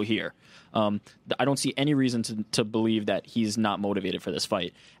I'm still here. I don't see any reason to believe that he's not motivated for this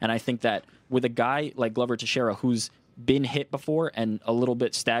fight. And I think that with a guy like Glover Teixeira, who's been hit before and a little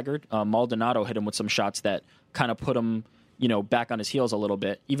bit staggered, Maldonado hit him with some shots that kind of put him back on his heels a little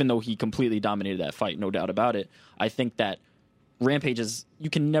bit, even though he completely dominated that fight, no doubt about it. I think that Rampage you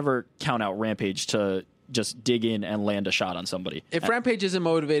can never count out Rampage to just dig in and land a shot on somebody. If Rampage isn't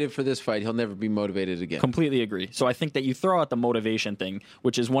motivated for this fight, he'll never be motivated again. Completely agree. So I think that you throw out the motivation thing,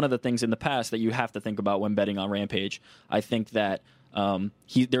 which is one of the things in the past that you have to think about when betting on Rampage. I think that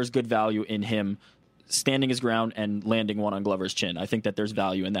there's good value in him standing his ground and landing one on Glover's chin. I think that there's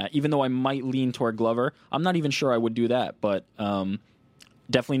value in that. Even though I might lean toward Glover, I'm not even sure I would do that, but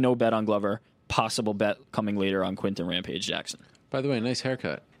definitely no bet on Glover. Possible bet coming later on Quinton Rampage Jackson. By the way, nice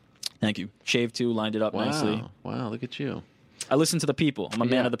haircut. Thank you. Shaved too, lined it up nicely. Wow, look at you. I listen to the people. I'm a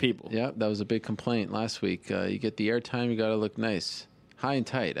man of the people. Yeah, that was a big complaint last week. You get the airtime, you got to look nice. High and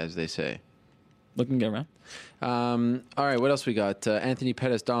tight, as they say. Looking good, right? All right, what else we got? Anthony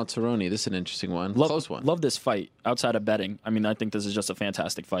Pettis, Donald Cerrone. This is an interesting one. Close one. Love this fight outside of betting. I mean, I think this is just a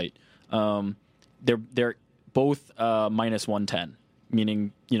fantastic fight. They're both minus 110,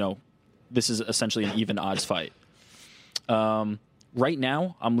 meaning, this is essentially an even odds fight. Right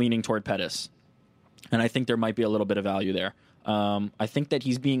now, I'm leaning toward Pettis, and I think there might be a little bit of value there. I think that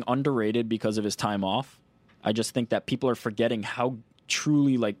he's being underrated because of his time off. I just think that people are forgetting how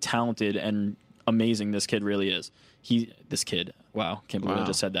truly talented and amazing this kid really is. Wow, can't believe I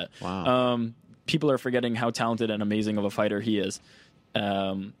just said that. Wow. People are forgetting how talented and amazing of a fighter he is.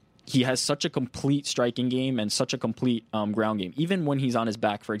 He has such a complete striking game and such a complete ground game. Even when he's on his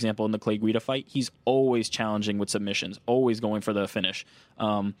back, for example, in the Clay Guida fight, he's always challenging with submissions, always going for the finish.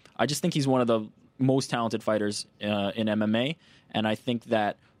 I just think he's one of the most talented fighters in MMA, and I think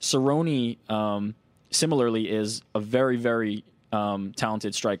that Cerrone, similarly, is a very, very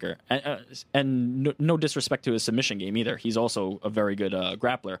talented striker. And no disrespect to his submission game either. He's also a very good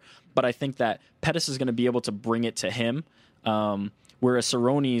grappler. But I think that Pettis is going to be able to bring it to him, whereas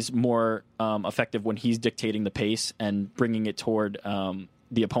Cerrone's more effective when he's dictating the pace and bringing it toward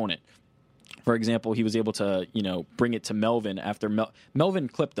the opponent. For example, he was able to, bring it to Melvin after Melvin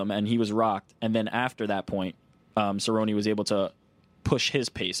clipped him and he was rocked. And then after that point, Cerrone was able to push his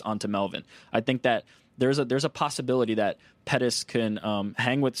pace onto Melvin. I think that there's a possibility that Pettis can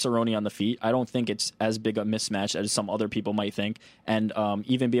hang with Cerrone on the feet. I don't think it's as big a mismatch as some other people might think, and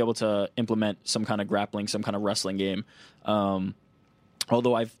even be able to implement some kind of grappling, some kind of wrestling game.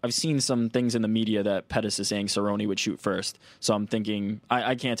 Although I've seen some things in the media that Pettis is saying Cerrone would shoot first. So I'm thinking,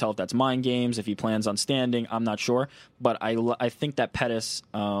 I can't tell if that's mind games, if he plans on standing. I'm not sure. But I think that Pettis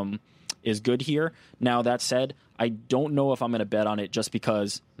is good here. Now, that said, I don't know if I'm going to bet on it just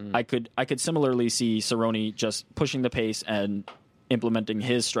because I could similarly see Cerrone just pushing the pace and implementing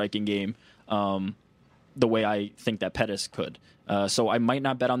his striking game the way I think that Pettis could. So I might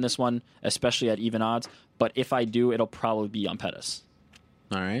not bet on this one, especially at even odds. But if I do, it'll probably be on Pettis.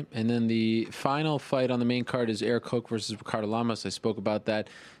 All right. And then the final fight on the main card is Eric Koch versus Ricardo Lamas. I spoke about that.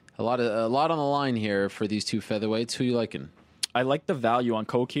 A lot on the line here for these two featherweights. Who you liking? I like the value on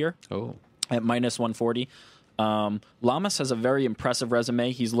Koch here. Oh. At minus 140. Lamas has a very impressive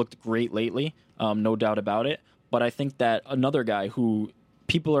resume. He's looked great lately, no doubt about it. But I think that another guy who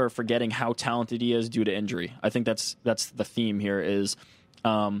people are forgetting how talented he is due to injury. I think that's the theme here is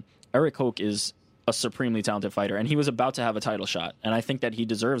Eric Koch is a supremely talented fighter, and he was about to have a title shot. And I think that he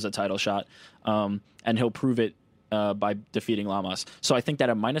deserves a title shot, and he'll prove it by defeating Lamas. So I think that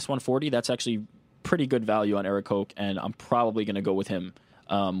at minus 140, that's actually pretty good value on Eric Koch, and I'm probably going to go with him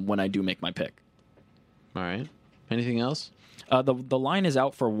when I do make my pick. All right. Anything else? The line is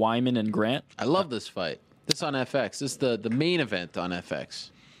out for Wyman and Grant. I love this fight. This on FX. This is the main event on FX.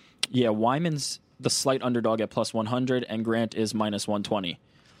 Yeah, Wyman's the slight underdog at plus 100, and Grant is minus 120.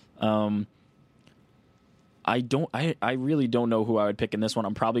 I really don't know who I would pick in this one.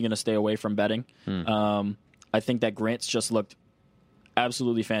 I'm probably going to stay away from betting. I think that Grant's just looked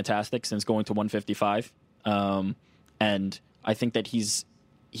absolutely fantastic since going to 155. And I think that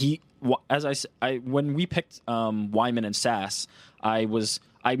when we picked Wyman and Sass,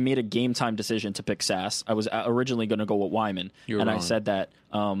 I made a game time decision to pick Sass. I was originally going to go with Wyman, and I said that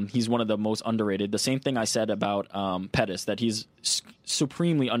he's one of the most underrated. The same thing I said about Pettis, that he's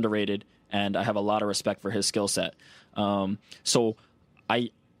supremely underrated, and I have a lot of respect for his skill set. So I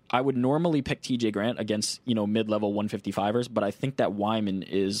would normally pick TJ Grant against mid-level 155ers, but I think that Wyman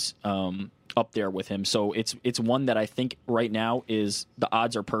is up there with him. So it's one that I think right now is the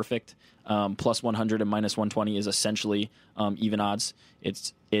odds are perfect. Plus 100 and minus 120 is essentially even odds.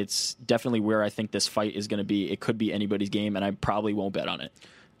 It's definitely where I think this fight is going to be. It could be anybody's game, and I probably won't bet on it.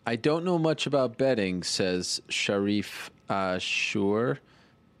 I don't know much about betting, says Sharif Shur,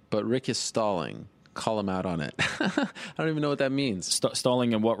 but Rick is stalling. Call him out on it. I don't even know what that means.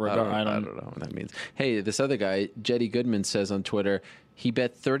 Stalling in what regard? I don't know what that means. Hey, this other guy, Jetty Goodman, says on Twitter, he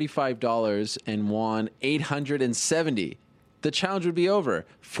bet $35 and won $870. The challenge would be over.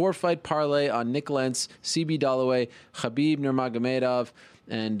 4-fight parlay on Nick Lentz, CB Dollaway, Khabib Nurmagomedov,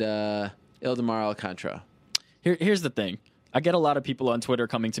 and Ildemar Alcantara. Here's the thing. I get a lot of people on Twitter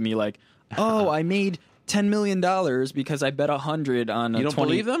coming to me like, oh, I made $10 million because I bet 100 on you don't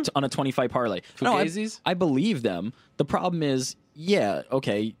believe them? On a 20-fight parlay. Fugazis? No, I believe them. The problem is, yeah,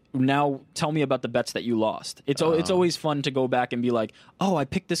 okay, now tell me about the bets that you lost. It's always fun to go back and be like, oh, I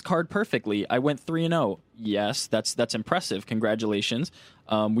picked this card perfectly. I went 3-0. Yes, that's impressive. Congratulations.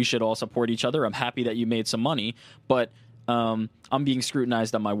 We should all support each other. I'm happy that you made some money, but I'm being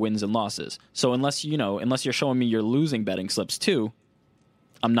scrutinized on my wins and losses. So unless you're showing me your losing betting slips too,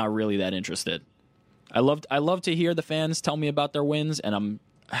 I'm not really that interested. I love to hear the fans tell me about their wins, and I'm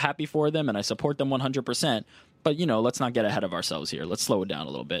happy for them, and I support them 100%. But, let's not get ahead of ourselves here. Let's slow it down a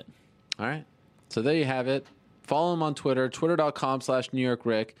little bit. All right. So there you have it. Follow him on Twitter,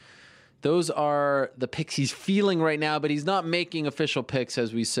 twitter.com/NewYorkRick. Those are the picks he's feeling right now, but he's not making official picks,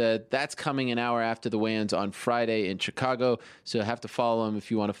 as we said. That's coming an hour after the weigh-ins on Friday in Chicago. So you have to follow him if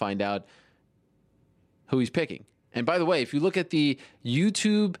you want to find out who he's picking. And by the way, if you look at the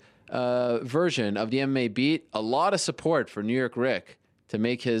YouTube version of the MMA Beat, a lot of support for New York Rick to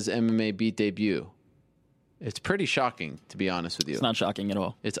make his MMA Beat debut. It's pretty shocking, to be honest with you. It's not shocking at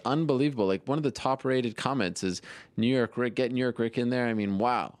all. It's unbelievable. Like, one of the top-rated comments is New York Rick, get New York Rick in there. I mean,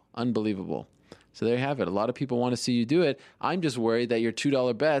 wow, unbelievable. So there you have it. A lot of people want to see you do it. I'm just worried that your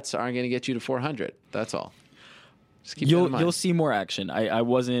 $2 bets aren't going to get you to 400. That's all. Just keep that in mind. You'll see more action. I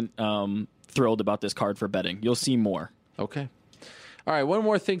wasn't thrilled about this card for betting. You'll see more. Okay. All right, one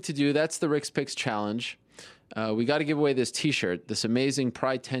more thing to do. That's the Rick's Picks Challenge. We got to give away this T-shirt, this amazing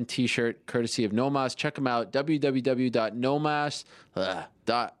Pride 10 T-shirt, courtesy of Nomos. Check them out,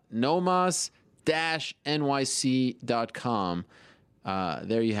 www.nomos-nyc.com.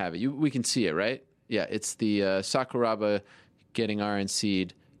 There you have it. We can see it, right? Yeah, it's the Sakuraba getting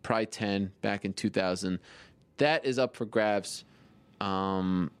RNC'd, Pride 10 back in 2000. That is up for grabs.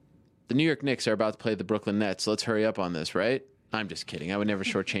 The New York Knicks are about to play the Brooklyn Nets. So let's hurry up on this, right? I'm just kidding. I would never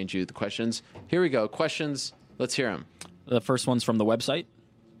shortchange you the questions. Here we go. Questions. Let's hear them. The first one's from the website.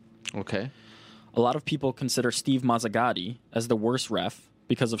 Okay. A lot of people consider Steve Mazzagatti as the worst ref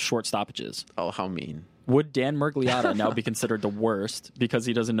because of short stoppages. Oh, how mean. Would Dan Miragliotta now be considered the worst because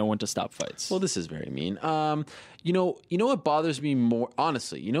he doesn't know when to stop fights? Well, this is very mean. You know what bothers me more,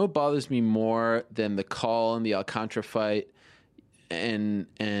 honestly, what bothers me more than the call in the Alcantara fight and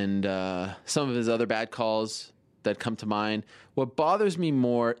some of his other bad calls that come to mind? What bothers me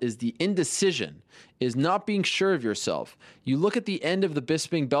more is the indecision, is not being sure of yourself. You look at the end of the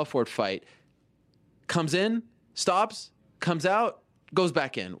Bisping-Belfort fight, comes in, stops, comes out, goes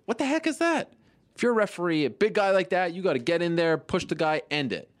back in. What the heck is that? If you're a referee, a big guy like that, you got to get in there, push the guy,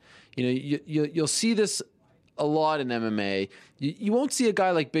 end it. You'll see this a lot in MMA. You won't see a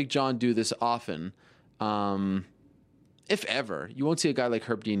guy like Big John do this often, if ever. You won't see a guy like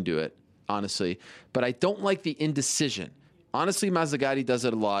Herb Dean do it, honestly. But I don't like the indecision. Honestly, Mazzagatti does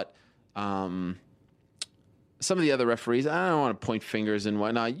it a lot. Some of the other referees, I don't want to point fingers and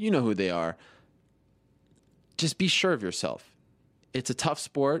whatnot. You know who they are. Just be sure of yourself. It's a tough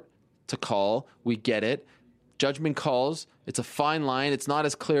sport to call. We get it. Judgment calls. It's a fine line. It's not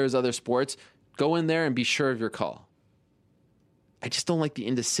as clear as other sports. Go in there and be sure of your call. I just don't like the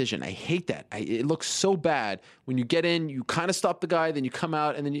indecision. I hate that. It looks so bad. When you get in, you kind of stop the guy, then you come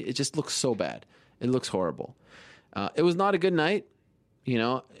out, and then it just looks so bad. It looks horrible. It was not a good night.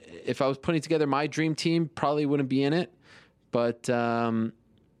 If I was putting together my dream team, probably wouldn't be in it. But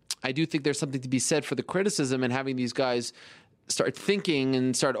I do think there's something to be said for the criticism and having these guys start thinking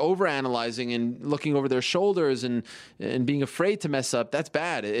and start overanalyzing and looking over their shoulders and being afraid to mess up. That's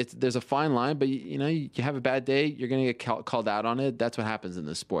bad. There's a fine line, but you have a bad day, you're going to get called out on it. That's what happens in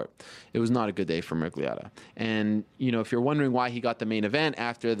this sport. It was not a good day for Miragliotta. And if you're wondering why he got the main event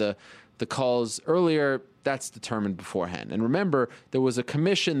after the calls earlier, that's determined beforehand. And remember, there was a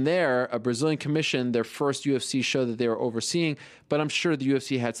commission there, a Brazilian commission, their first UFC show that they were overseeing, but I'm sure the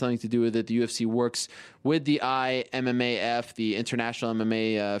UFC had something to do with it. The UFC works with the IMMAF, the International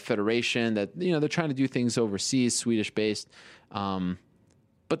MMA Federation, that they're trying to do things overseas, Swedish-based,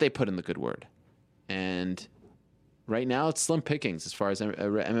 but they put in the good word. And right now, it's slim pickings as far as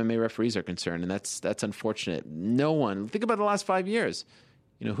MMA referees are concerned, and that's unfortunate. No one, think about the last 5 years.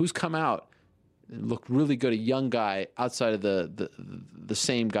 Who's come out and looked really good, a young guy outside of the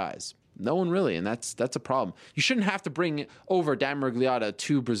same guys? No one really, and that's a problem. You shouldn't have to bring over Dan Miragliotta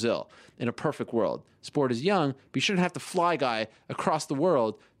to Brazil in a perfect world. Sport is young, but you shouldn't have to fly guy across the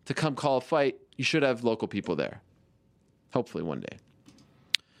world to come call a fight. You should have local people there. Hopefully one day.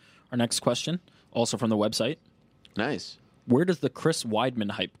 Our next question, also from the website. Nice. Where does the Chris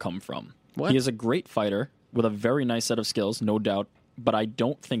Weidman hype come from? What? He is a great fighter with a very nice set of skills, no doubt, but I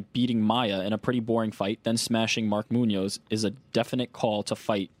don't think beating Maia in a pretty boring fight, then smashing Mark Munoz, is a definite call to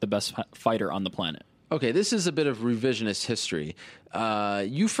fight the best fighter on the planet. Okay, this is a bit of revisionist history.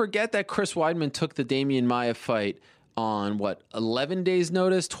 You forget that Chris Weidman took the Damian Maia fight on, 11 days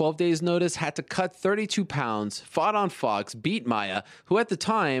notice, 12 days notice, had to cut 32 pounds, fought on Fox, beat Maia, who at the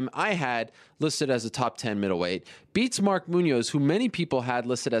time I had listed as a top 10 middleweight, beats Mark Munoz, who many people had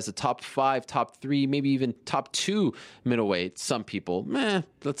listed as a top 5, top 3, maybe even top 2 middleweight. Some people,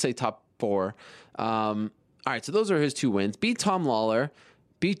 let's say top 4. All right, so those are his 2 wins. Beat Tom Lawler,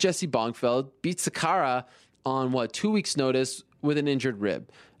 beat Jesse Bongfeld, beat Sakara on, 2 weeks notice with an injured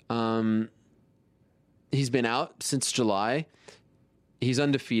rib. He's been out since July. He's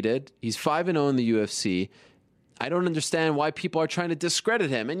undefeated. He's 5-0 in the UFC. I don't understand why people are trying to discredit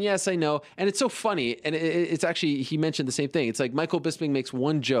him. And yes, I know. And it's so funny. And it's actually, he mentioned the same thing. It's like Michael Bisping makes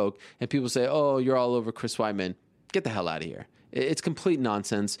one joke and people say, oh, you're all over Chris Weidman. Get the hell out of here. It's complete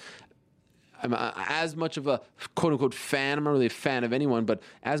nonsense. I'm as much of a quote-unquote fan. I'm not really a fan of anyone, but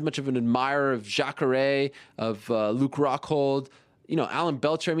as much of an admirer of Jacare, of Luke Rockhold, Alan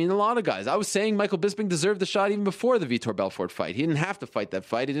Belcher. I mean, a lot of guys. I was saying Michael Bisping deserved the shot even before the Vitor Belfort fight. He didn't have to fight that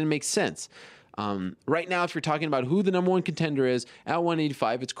fight. It didn't make sense. Right now, if you're talking about who the number one contender is at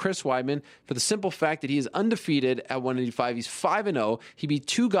 185, it's Chris Weidman for the simple fact that he is undefeated at 185. He's 5-0. He beat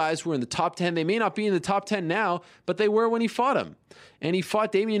 2 guys who were in the top 10. They may not be in the top 10 now, but they were when he fought him. And he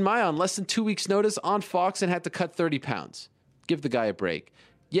fought Damian Maia on less than 2 weeks' notice on Fox and had to cut 30 pounds. Give the guy a break.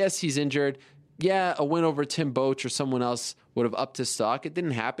 Yes, he's injured. Yeah, a win over Tim Boetsch or someone else would have upped his stock. It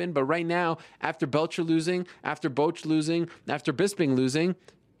didn't happen. But right now, after Belcher losing, after Boetsch losing, after Bisping losing,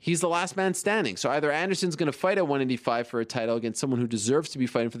 he's the last man standing. So either Anderson's going to fight at 185 for a title against someone who deserves to be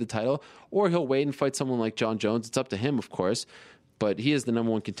fighting for the title, or he'll wait and fight someone like John Jones. It's up to him, of course. But he is the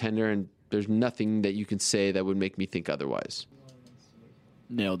number one contender, and there's nothing that you can say that would make me think otherwise.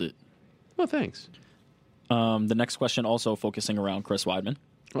 Nailed it. Well, thanks. The next question also focusing around Chris Weidman.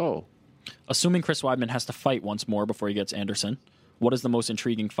 Oh. Assuming Chris Weidman has to fight once more before he gets Anderson, what is the most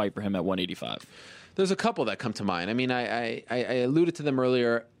intriguing fight for him at 185? There's a couple that come to mind. I mean, I alluded to them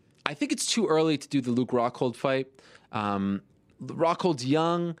earlier. I think it's too early to do the Luke Rockhold fight. Rockhold's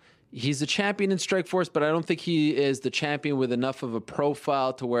young. He's the champion in Strikeforce, but I don't think he is the champion with enough of a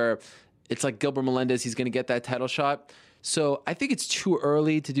profile to where it's like Gilbert Melendez, he's going to get that title shot. So I think it's too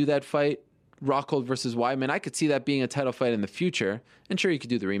early to do that fight. Rockhold versus Weidman. I could see that being a title fight in the future. And sure, you could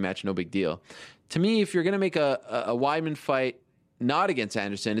do the rematch, no big deal. To me, if you're going to make a Weidman fight not against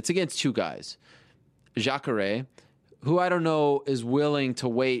Anderson, it's against 2 guys. Jacare, who I don't know is willing to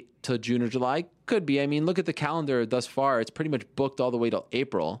wait till June or July. Could be. I mean, look at the calendar thus far. It's pretty much booked all the way till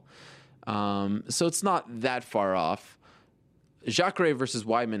April. So it's not that far off. Jacare versus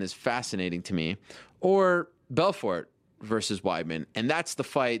Weidman is fascinating to me. Or Belfort versus Weidman. And that's the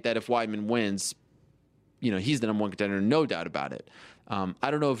fight that if Weidman wins, he's the number one contender, no doubt about it. I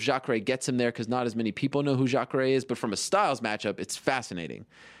don't know if Jacare gets him there because not as many people know who Jacare is, but from a styles matchup, it's fascinating.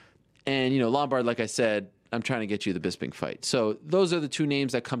 And, Lombard, like I said, I'm trying to get you the Bisping fight. So those are the 2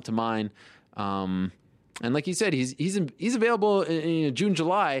 names that come to mind. And like you said, he's available in June,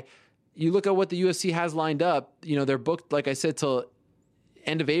 July. You look at what the UFC has lined up, they're booked, like I said, till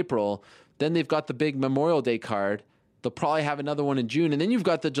end of April. Then they've got the big Memorial Day card. They'll probably have another one in June. And then you've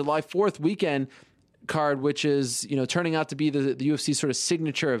got the July 4th weekend card, which is, turning out to be the UFC sort of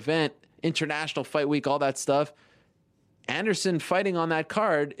signature event, International Fight Week, all that stuff. Anderson fighting on that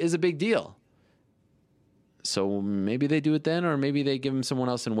card is a big deal. So maybe they do it then, or maybe they give him someone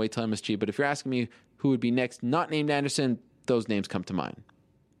else and wait till MSG. But if you're asking me who would be next, not named Anderson, those names come to mind.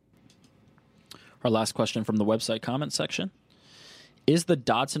 Our last question from the website comment section. Is the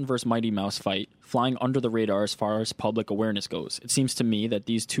Dodson versus Mighty Mouse fight flying under the radar as far as public awareness goes? It seems to me that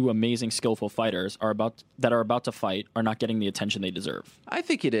these 2 amazing, skillful fighters are about to fight are not getting the attention they deserve. I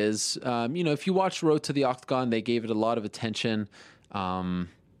think it is. If you watch Road to the Octagon, they gave it a lot of attention.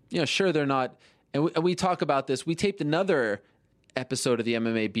 Sure, they're not. And we talk about this. We taped another episode of the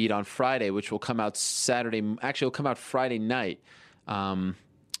MMA Beat on Friday, which will come out Saturday. Actually, it'll come out Friday night of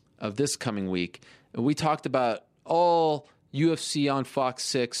this coming week. And we talked about all UFC on Fox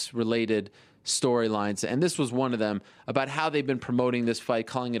 6 related storylines, and this was one of them, about how they've been promoting this fight,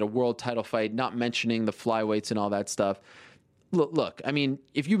 calling it a world title fight, not mentioning the flyweights and all that stuff. look, I mean,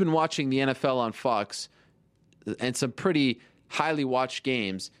 if you've been watching the NFL on Fox and some pretty highly watched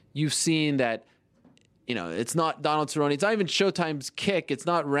games, you've seen that, it's not Donald Cerrone. It's not even Showtime's kick. It's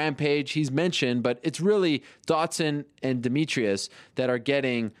not Rampage. He's mentioned, but it's really Dotson and Demetrius that are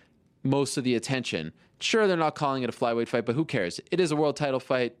getting most of the attention. Sure, they're not calling it a flyweight fight, but who cares? It is a world title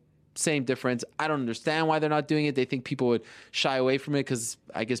fight. Same difference. I don't understand why they're not doing it. They think people would shy away from it because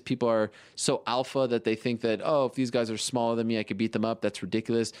I guess people are so alpha that they think that, if these guys are smaller than me, I could beat them up. That's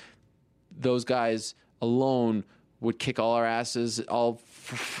ridiculous. Those guys alone would kick all our asses.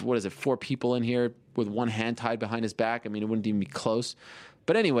 Four people in here with one hand tied behind his back. I mean, it wouldn't even be close.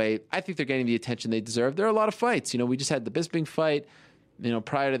 But anyway, I think they're getting the attention they deserve. There are a lot of fights. We just had the Bisping fight.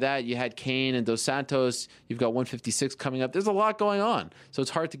 Prior to that, you had Kane and Dos Santos. You've got 156 coming up. There's a lot going on. So it's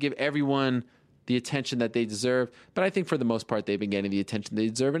hard to give everyone the attention that they deserve. But I think for the most part, they've been getting the attention they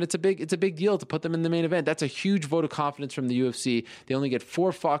deserve. And it's a big deal to put them in the main event. That's a huge vote of confidence from the UFC. They only get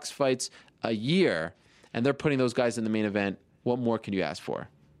 4 Fox fights a year, and they're putting those guys in the main event. What more can you ask for?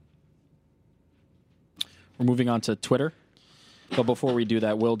 We're moving on to Twitter. But before we do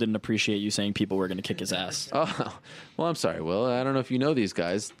that, Will didn't appreciate you saying people were going to kick his ass. Oh, well, I'm sorry, Will. I don't know if you know these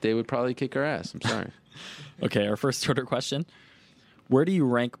guys. They would probably kick our ass. I'm sorry. Okay, our first Twitter question. Where do you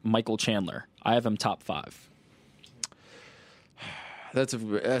rank Michael Chandler? I have him top 5. That's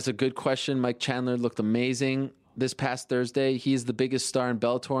a good question. Mike Chandler looked amazing this past Thursday. He's the biggest star in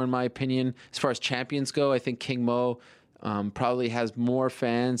Bellator, in my opinion. As far as champions go, I think King Mo probably has more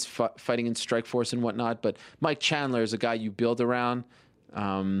fans fighting in Strikeforce and whatnot, but Mike Chandler is a guy you build around.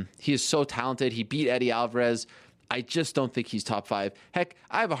 He is so talented. He beat Eddie Alvarez. I just don't think he's top 5. Heck,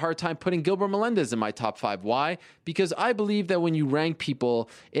 I have a hard time putting Gilbert Melendez in my top 5. Why? Because I believe that when you rank people,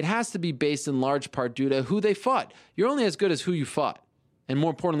 it has to be based in large part due to who they fought. You're only as good as who you fought, and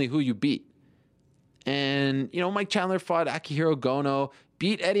more importantly, who you beat. And, Mike Chandler fought Akihiro Gono,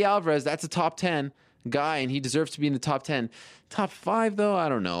 beat Eddie Alvarez. That's a top 10 guy, and he deserves to be in the top 10. Top 5, though, I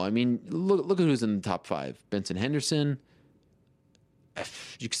don't know. I mean, look at who's in the top 5. Benson Henderson.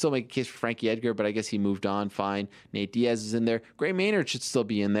 You can still make a case for Frankie Edgar, but I guess he moved on. Fine. Nate Diaz is in there. Gray Maynard should still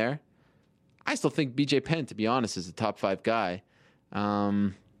be in there. I still think BJ Penn, to be honest, is a top 5 guy.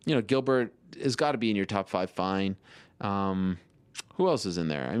 Gilbert has got to be in your top 5. Fine. Who else is in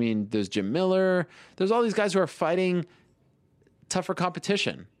there? I mean, there's Jim Miller. There's all these guys who are fighting tougher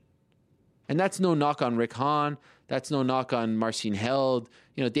competition. And that's no knock on Rick Hahn. That's no knock on Marcin Held.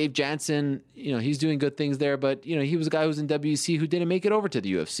 Dave Jansen, he's doing good things there, but, he was a guy who was in WEC who didn't make it over to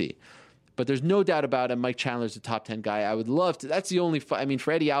the UFC. But there's no doubt about it, Mike Chandler's a top 10 guy. I would love to. That's the only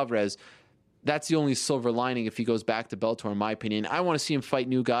for Eddie Alvarez, that's the only silver lining if he goes back to Bellator, in my opinion. I want to see him fight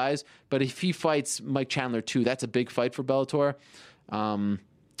new guys, but if he fights Mike Chandler too, that's a big fight for Bellator.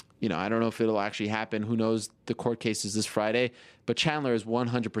 I don't know if it'll actually happen. Who knows? The court case is this Friday. But Chandler is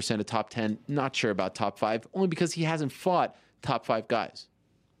 100% a top 10. Not sure about top 5, only because he hasn't fought top 5 guys.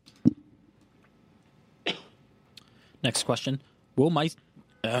 Next question. Will Michael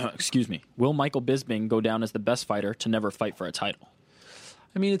Bisping go down as the best fighter to never fight for a title?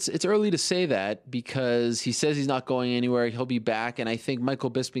 I mean, it's early to say that because he says he's not going anywhere. He'll be back. And I think Michael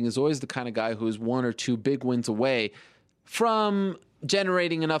Bisping is always the kind of guy who is 1 or 2 big wins away from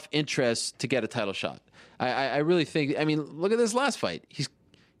generating enough interest to get a title shot. I really think, look at this last fight. He's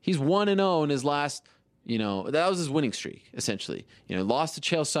 1-0 in his last, that was his winning streak, essentially. Lost to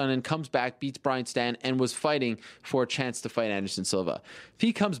Chael Sonnen, comes back, beats Brian Stann, and was fighting for a chance to fight Anderson Silva. If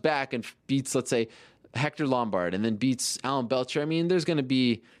he comes back and beats, let's say, Hector Lombard and then beats Alan Belcher, there's going to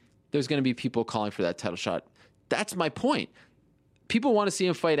be people calling for that title shot. That's my point. People want to see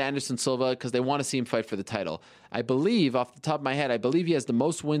him fight Anderson Silva because they want to see him fight for the title. I believe, off the top of my head, he has the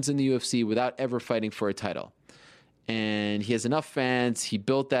most wins in the UFC without ever fighting for a title. And he has enough fans. He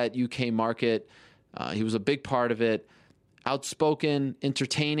built that UK market. He was a big part of it. Outspoken,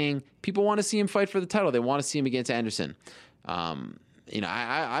 entertaining. People want to see him fight for the title. They want to see him against Anderson.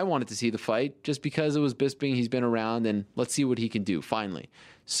 I wanted to see the fight just because it was Bisping. He's been around, and let's see what he can do, finally.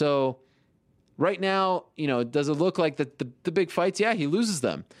 So right now, does it look like the big fights? Yeah, he loses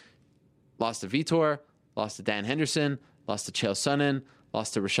them. Lost to Vitor, lost to Dan Henderson, lost to Chael Sonnen,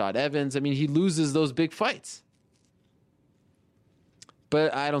 lost to Rashad Evans. He loses those big fights.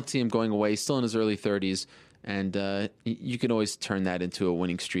 But I don't see him going away. He's still in his early 30s, and you can always turn that into a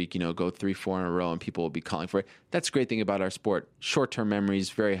winning streak, go 3-4 in a row, and people will be calling for it. That's the great thing about our sport. Short-term memory is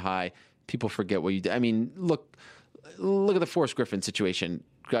very high. People forget what you did. Look at the Forrest Griffin situation.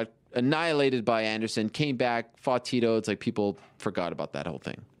 Got annihilated by Anderson, came back, fought Tito. It's like people forgot about that whole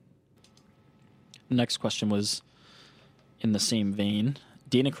thing. The next question was in the same vein.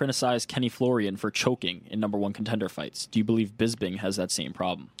 Dana criticized Kenny Florian for choking in number one contender fights. Do you believe Bisping has that same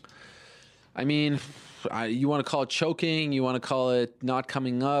problem? I mean, you want to call it choking, you want to call it not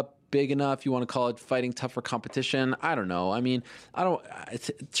coming up big enough, you want to call it fighting tougher competition. I don't know. I mean,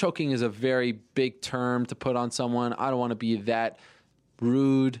 choking is a very big term to put on someone. I don't want to be that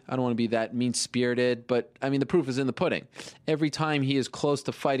rude. I don't want to be that mean-spirited. But, I mean, the proof is in the pudding. Every time he is close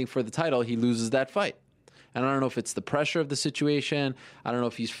to fighting for the title, he loses that fight. And I don't know if it's the pressure of the situation. I don't know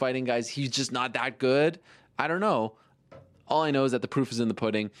if he's fighting guys. He's just not that good. I don't know. All I know is that the proof is in the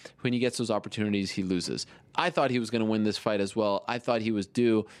pudding. When he gets those opportunities, he loses. I thought he was going to win this fight as well. I thought he was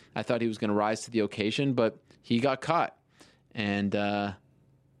due. I thought he was going to rise to the occasion, but he got caught. And now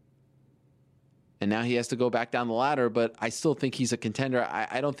he has to go back down the ladder, but I still think he's a contender.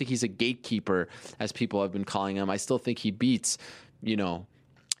 I don't think he's a gatekeeper, as people have been calling him. I still think he beats,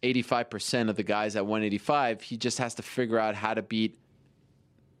 85% of the guys at 185. He just has to figure out how to beat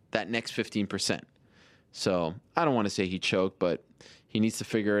that next 15%. So I don't want to say he choked, but he needs to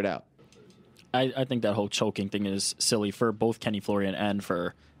figure it out. I think that whole choking thing is silly for both Kenny Florian and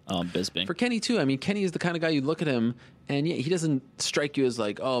for Bisping. For Kenny, too. I mean, Kenny is the kind of guy you look at him, and he doesn't strike you as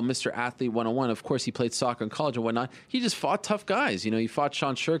like, oh, Mr. Athlete 101. Of course, he played soccer in college and whatnot. He just fought tough guys. He fought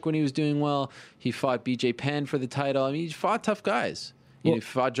Sean Shirk when he was doing well. He fought BJ Penn for the title. I mean, he fought tough guys. He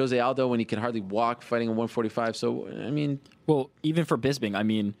fought Jose Aldo when he could hardly walk, fighting at 145. So, I mean... Well, even for Bisping, I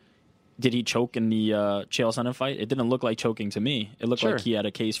mean... Did he choke in the Chael Sonnen fight? It didn't look like choking to me. It looked like he had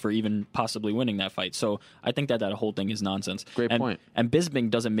a case for even possibly winning that fight. So I think that whole thing is nonsense. Great point. And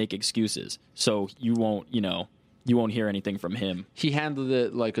Bisping doesn't make excuses, so you won't hear anything from him. He handled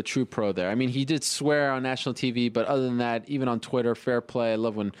it like a true pro there. I mean, he did swear on national TV, but other than that, even on Twitter, fair play. I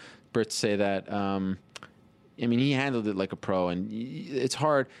love when Brits say that. I mean, he handled it like a pro, and it's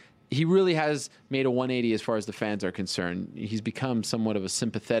hard. He really has made a 180 as far as the fans are concerned. He's become somewhat of a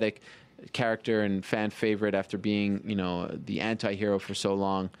sympathetic character and fan favorite after being, the anti-hero for so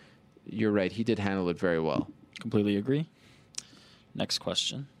long. You're right. He did handle it very well. Completely agree. Next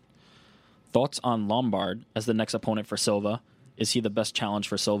question. Thoughts on Lombard as the next opponent for Silva? Is he the best challenge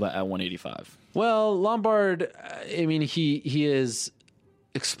for Silva at 185? Well, Lombard, I mean, he is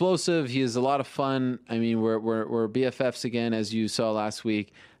explosive. He is a lot of fun. I mean, we're BFFs again, as you saw last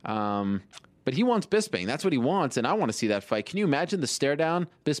week. But he wants Bisping. That's what he wants, and I want to see that fight. Can you imagine the stare down,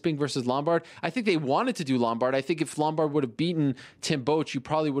 Bisping versus Lombard? I think they wanted to do Lombard. I think if Lombard would have beaten Tim Boetsch, you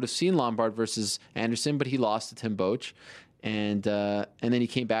probably would have seen Lombard versus Anderson, but he lost to Tim Boetsch. And then he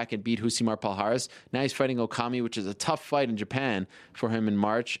came back and beat Husimar Palhares. Now he's fighting Okami, which is a tough fight in Japan for him in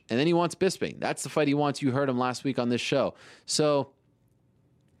March. And then he wants Bisping. That's the fight he wants. You heard him last week on this show. So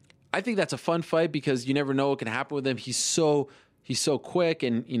I think that's a fun fight because you never know what can happen with him. He's so quick,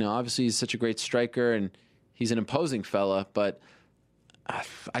 and obviously he's such a great striker, and he's an imposing fella. But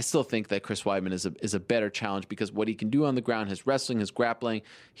I still think that Chris Weidman is a better challenge because what he can do on the ground, his wrestling, his grappling,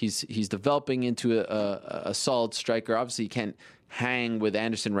 he's developing into a solid striker. Obviously, he can't hang with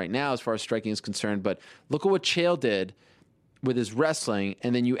Anderson right now as far as striking is concerned. But look at what Chael did with his wrestling,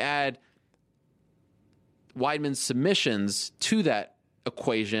 and then you add Weidman's submissions to that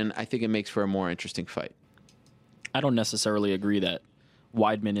equation. I think it makes for a more interesting fight. I don't necessarily agree that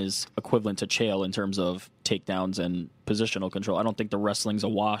Weidman is equivalent to Chael in terms of takedowns and positional control. I don't think the wrestling's a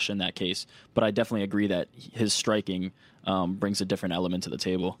wash in that case, but I definitely agree that his striking brings a different element to the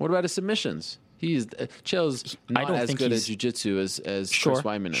table. What about his submissions? Chael's not as good at jiu-jitsu as Chris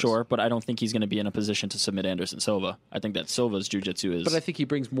Weidman is. Sure, but I don't think he's going to be in a position to submit Anderson Silva. I think that Silva's jiu-jitsu is... But I think he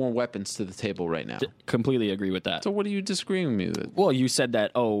brings more weapons to the table right now. Completely agree with that. So what are you disagreeing with me with? Well, you said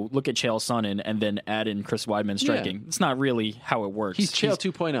that, look at Chael Sonnen and then add in Chris Weidman striking. Yeah. It's not really how it works. He's Chael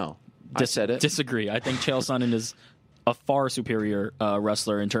 2.0. I said it. Disagree. I think Chael Sonnen is a far superior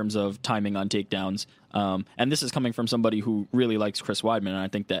wrestler in terms of timing on takedowns. And this is coming from somebody who really likes Chris Weidman, and I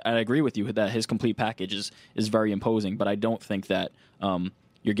think that I agree with you that his complete package is very imposing, but I don't think that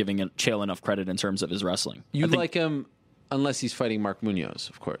you're giving Chael enough credit in terms of his wrestling. You like him unless he's fighting Mark Munoz,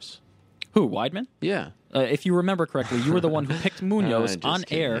 of course. Who, Weidman? Yeah. If you remember correctly, you were the one who picked Munoz on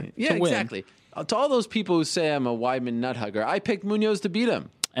air to win. Yeah, exactly. To all those people who say I'm a Weidman nut hugger, I picked Munoz to beat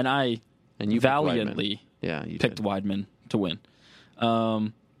him. And you valiantly picked Weidman to win.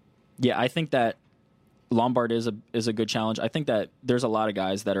 I think that Lombard is a good challenge. I think that there's a lot of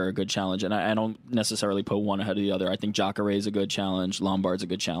guys that are a good challenge, and I don't necessarily put one ahead of the other. I think Jacare is a good challenge. Lombard's a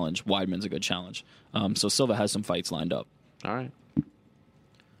good challenge. Weidman's a good challenge. So Silva has some fights lined up. All right.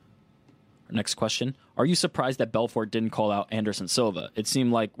 Next question. Are you surprised that Belfort didn't call out Anderson Silva? It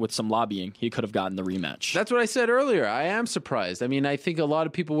seemed like with some lobbying, he could have gotten the rematch. That's what I said earlier. I am surprised. I mean, I think a lot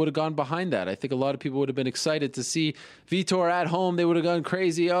of people would have gone behind that. I think a lot of people would have been excited to see Vitor at home. They would have gone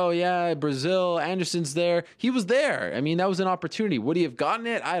crazy. Oh, yeah, Brazil, Anderson's there. He was there. I mean, that was an opportunity. Would he have gotten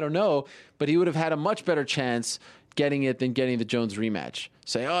it? I don't know. But he would have had a much better chance getting it than getting the Jones rematch.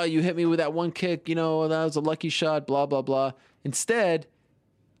 Say, oh, you hit me with that one kick. You know, that was a lucky shot, blah, blah, blah. Instead,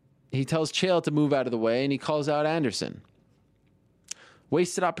 he tells Chael to move out of the way, and he calls out Anderson.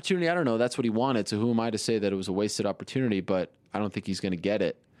 Wasted opportunity? I don't know. That's what he wanted, so who am I to say that it was a wasted opportunity? But I don't think he's going to get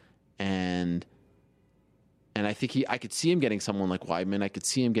it. And I think I could see him getting someone like Weidman. I could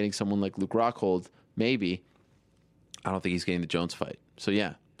see him getting someone like Luke Rockhold, maybe. I don't think he's getting the Jones fight. So,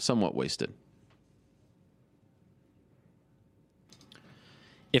 yeah, somewhat wasted.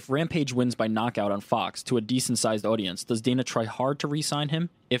 If Rampage wins by knockout on Fox to a decent-sized audience, does Dana try hard to re-sign him?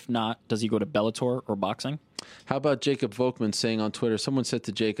 If not, does he go to Bellator or boxing? How about Jacob Volkman saying on Twitter, someone said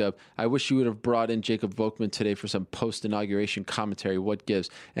to Jacob, I wish you would have brought in Jacob Volkman today for some post-inauguration commentary. What gives?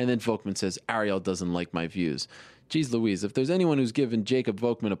 And then Volkman says, Ariel doesn't like my views. Geez Louise, if there's anyone who's given Jacob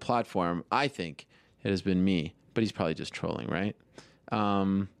Volkman a platform, I think it has been me. But he's probably just trolling, right?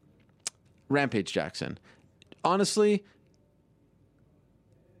 Rampage Jackson. Honestly,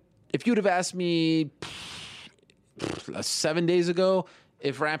 if you'd have asked me 7 days ago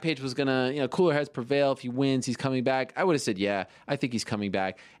if Rampage was going to, cooler heads prevail, if he wins, he's coming back, I would have said, yeah, I think he's coming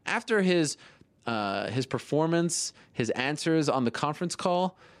back. After his performance, his answers on the conference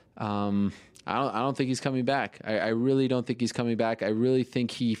call, I don't think he's coming back. I really don't think he's coming back. I really think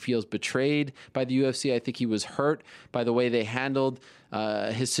he feels betrayed by the UFC. I think he was hurt by the way they handled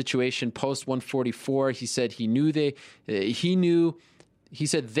his situation post 144. He said He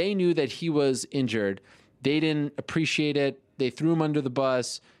said they knew that he was injured. They didn't appreciate it. They threw him under the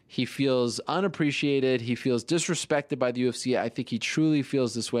bus. He feels unappreciated. He feels disrespected by the UFC. I think he truly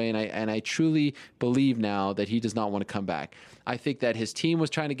feels this way, and I truly believe now that he does not want to come back. I think that his team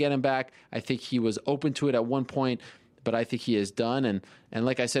was trying to get him back. I think he was open to it at one point, but I think he is done. And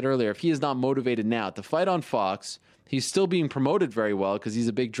like I said earlier, if he is not motivated now to fight on Fox, he's still being promoted very well because he's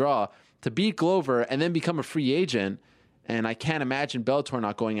a big draw, to beat Glover and then become a free agent. And I can't imagine Bellator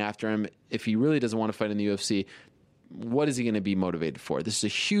not going after him if he really doesn't want to fight in the UFC. What is he going to be motivated for? This is a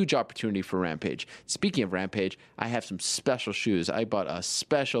huge opportunity for Rampage. Speaking of Rampage, I have some special shoes. I bought a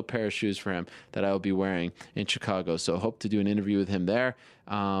special pair of shoes for him that I will be wearing in Chicago. So hope to do an interview with him there.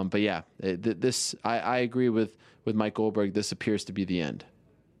 But yeah, I agree with Mike Goldberg. This appears to be the end.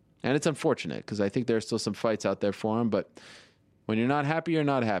 And it's unfortunate because I think there are still some fights out there for him. But when you're not happy, you're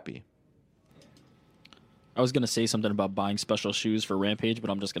not happy. I was going to say something about buying special shoes for Rampage, but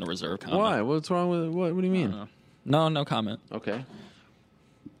I'm just going to reserve comment. Why? What's wrong with it? What do you mean? No comment. Okay.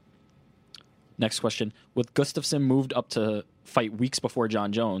 Next question. With Gustafsson moved up to fight weeks before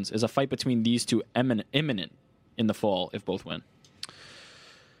John Jones, is a fight between these two imminent in the fall if both win?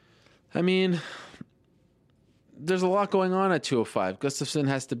 I mean, there's a lot going on at 205. Gustafsson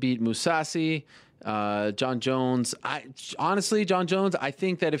has to beat Mousasi. John Jones, John Jones, I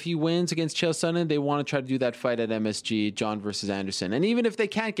think that if he wins against Chael Sonnen, they want to try to do that fight at MSG, John versus Anderson. And even if they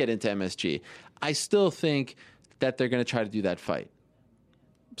can't get into MSG, I still think that they're going to try to do that fight.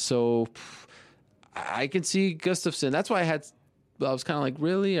 So I can see Gustafsson. That's why I was kind of like,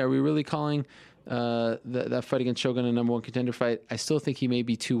 really? Are we really calling that fight against Shogun a number one contender fight? I still think he may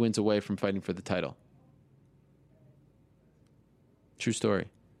be 2 wins away from fighting for the title. True story.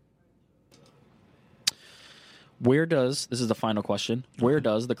 This is the final question, where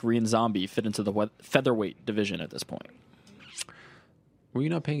does the Korean Zombie fit into the featherweight division at this point? Were you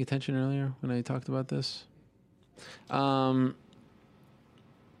not paying attention earlier when I talked about this?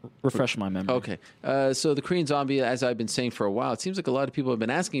 Refresh my memory. Okay. So the Korean Zombie, as I've been saying for a while, it seems like a lot of people have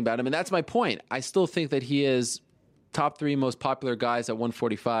been asking about him, and that's my point. I still think that he is top 3 most popular guys at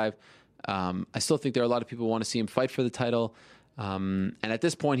 145. I still think there are a lot of people who want to see him fight for the title. And at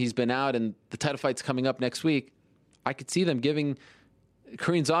this point, he's been out, and the title fight's coming up next week. I could see them giving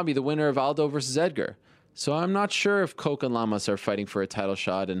Korean Zombie the winner of Aldo versus Edgar. So I'm not sure if Coke and Lamas are fighting for a title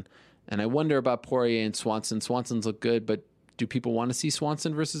shot, and I wonder about Poirier and Swanson. Swanson's look good, but do people want to see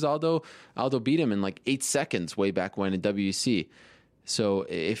Swanson versus Aldo? Aldo beat him in like 8 seconds way back when in WEC. So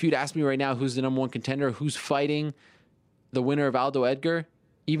if you'd ask me right now who's the number one contender, who's fighting the winner of Aldo Edgar,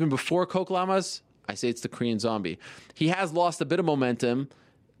 even before Coke Lamas, I say it's the Korean Zombie. He has lost a bit of momentum.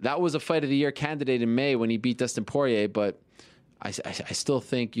 That was a fight of the year candidate in May when he beat Dustin Poirier, but I still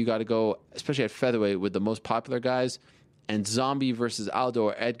think you got to go, especially at featherweight, with the most popular guys. And Zombie versus Aldo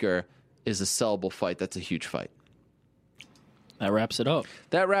or Edgar is a sellable fight. That's a huge fight. That wraps it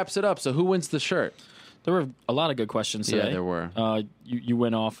up. So who wins the shirt? There were a lot of good questions today. Yeah, there were. You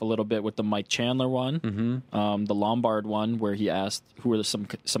went off a little bit with the Mike Chandler one, the Lombard one, where he asked who are some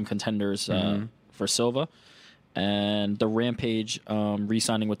contenders for Silva, and the Rampage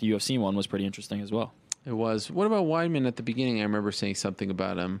re-signing with the UFC one was pretty interesting as well. It was. What about Weidman at the beginning? I remember saying something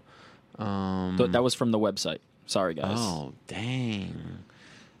about him. That was from the website. Sorry, guys. Oh, dang.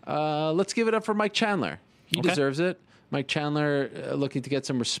 Let's give it up for Mike Chandler. He deserves it. Mike Chandler looking to get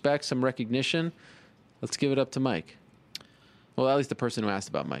some respect, some recognition. Let's give it up to Mike. Well, at least the person who asked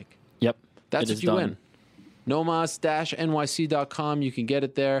about Mike. Yep. That's if you win. Nomas-nyc.com. You can get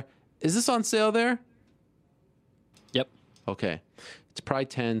it there. Is this on sale there? Yep. Okay. It's Pride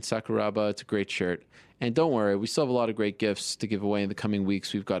 10, Sakuraba. It's a great shirt. And don't worry, we still have a lot of great gifts to give away in the coming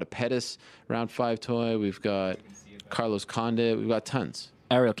weeks. We've got a Pettis Round 5 toy. We've got Carlos Condit. We've got tons.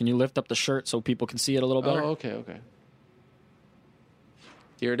 Ariel, can you lift up the shirt so people can see it a little better? Oh, okay.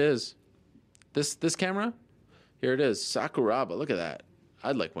 Here it is. This camera? Here it is. Sakuraba. Look at that.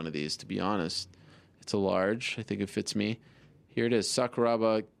 I'd like one of these, to be honest. It's a large. I think it fits me. Here it is.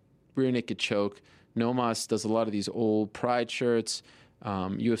 Sakuraba, rear naked choke. Nomas does a lot of these old Pride shirts,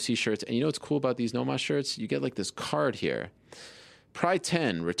 UFC shirts. And you know what's cool about these Nomas shirts? You get like this card here. Pride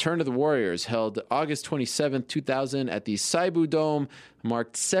 10, Return to the Warriors, held August 27th, 2000 at the Seibu Dome,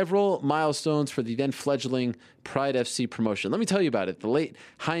 marked several milestones for the then fledgling Pride FC promotion. Let me tell you about it. The late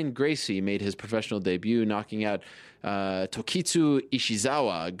Hein Gracie made his professional debut, knocking out Tokitsu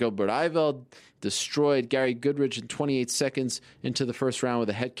Ishizawa. Gilbert Eiveld destroyed Gary Goodridge in 28 seconds into the first round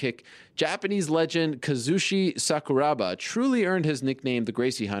with a head kick. Japanese legend Kazushi Sakuraba truly earned his nickname, the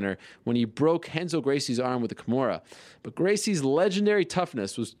Gracie Hunter, when he broke Renzo Gracie's arm with a Kimura. But Gracie's legendary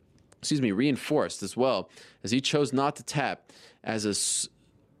toughness was, reinforced as well, as he chose not to tap as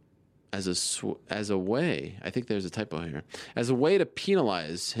a way. I think there's a typo here. As a way to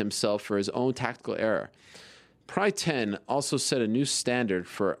penalize himself for his own tactical error. Pride 10 also set a new standard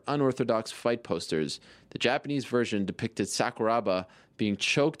for unorthodox fight posters. The Japanese version depicted Sakuraba being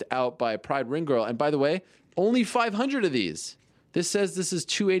choked out by a Pride ring girl. And by the way, only 500 of these. This says this is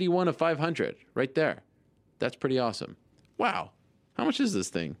 281 of 500 right there. That's pretty awesome. Wow. How much is this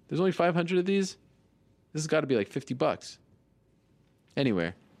thing? There's only 500 of these? This has got to be like $50.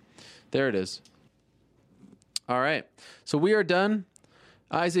 Anyway, there it is. All right. So we are done.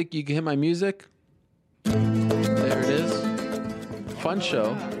 Isaac, you can hit my music. There it is. Fun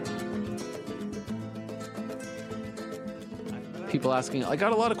show. People asking, I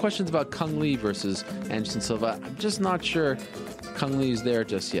got a lot of questions about Kung Lee versus Anderson Silva. I'm just not sure Kung Lee's there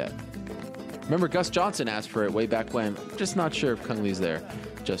just yet. Remember, Gus Johnson asked for it way back when. I'm just not sure if Kung Lee's there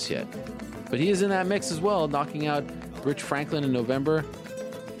just yet. But he is in that mix as well, knocking out Rich Franklin in November.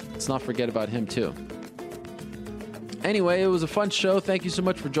 Let's not forget about him, too. Anyway, it was a fun show. Thank you so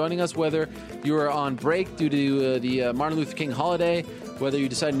much for joining us, whether you were on break due to the Martin Luther King holiday, whether you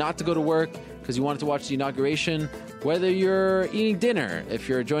decided not to go to work because you wanted to watch the inauguration, whether you're eating dinner if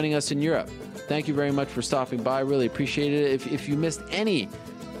you're joining us in Europe. Thank you very much for stopping by. Really appreciate it. If you missed any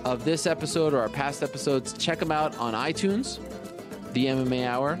of this episode or our past episodes, check them out on iTunes, The MMA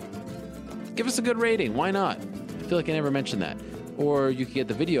Hour. Give us a good rating. Why not? I feel like I never mentioned that. Or you can get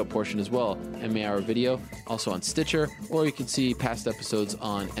the video portion as well, MMA Hour Video, also on Stitcher, or you can see past episodes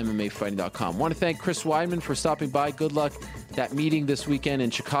on MMAfighting.com. Want to thank Chris Weidman for stopping by. Good luck that meeting this weekend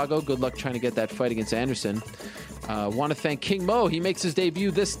in Chicago. Good luck trying to get that fight against Anderson. Want to thank King Mo. He makes his debut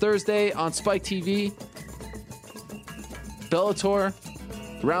this Thursday on Spike TV. Bellator,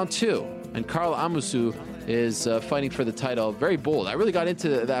 round 2. And Carl Amusu is fighting for the title. Very bold. I really got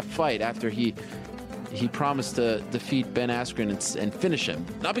into that fight after he promised to defeat Ben Askren and finish him.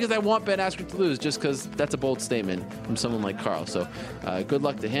 Not because I want Ben Askren to lose, just because that's a bold statement from someone like Carl. So good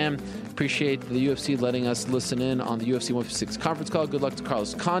luck to him. Appreciate the UFC letting us listen in on the UFC 156 conference call. Good luck to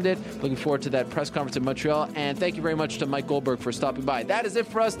Carlos Condit. Looking forward to that press conference in Montreal. And thank you very much to Mike Goldberg for stopping by. That is it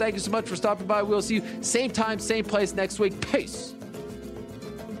for us. Thank you so much for stopping by. We'll see you same time, same place next week. Peace.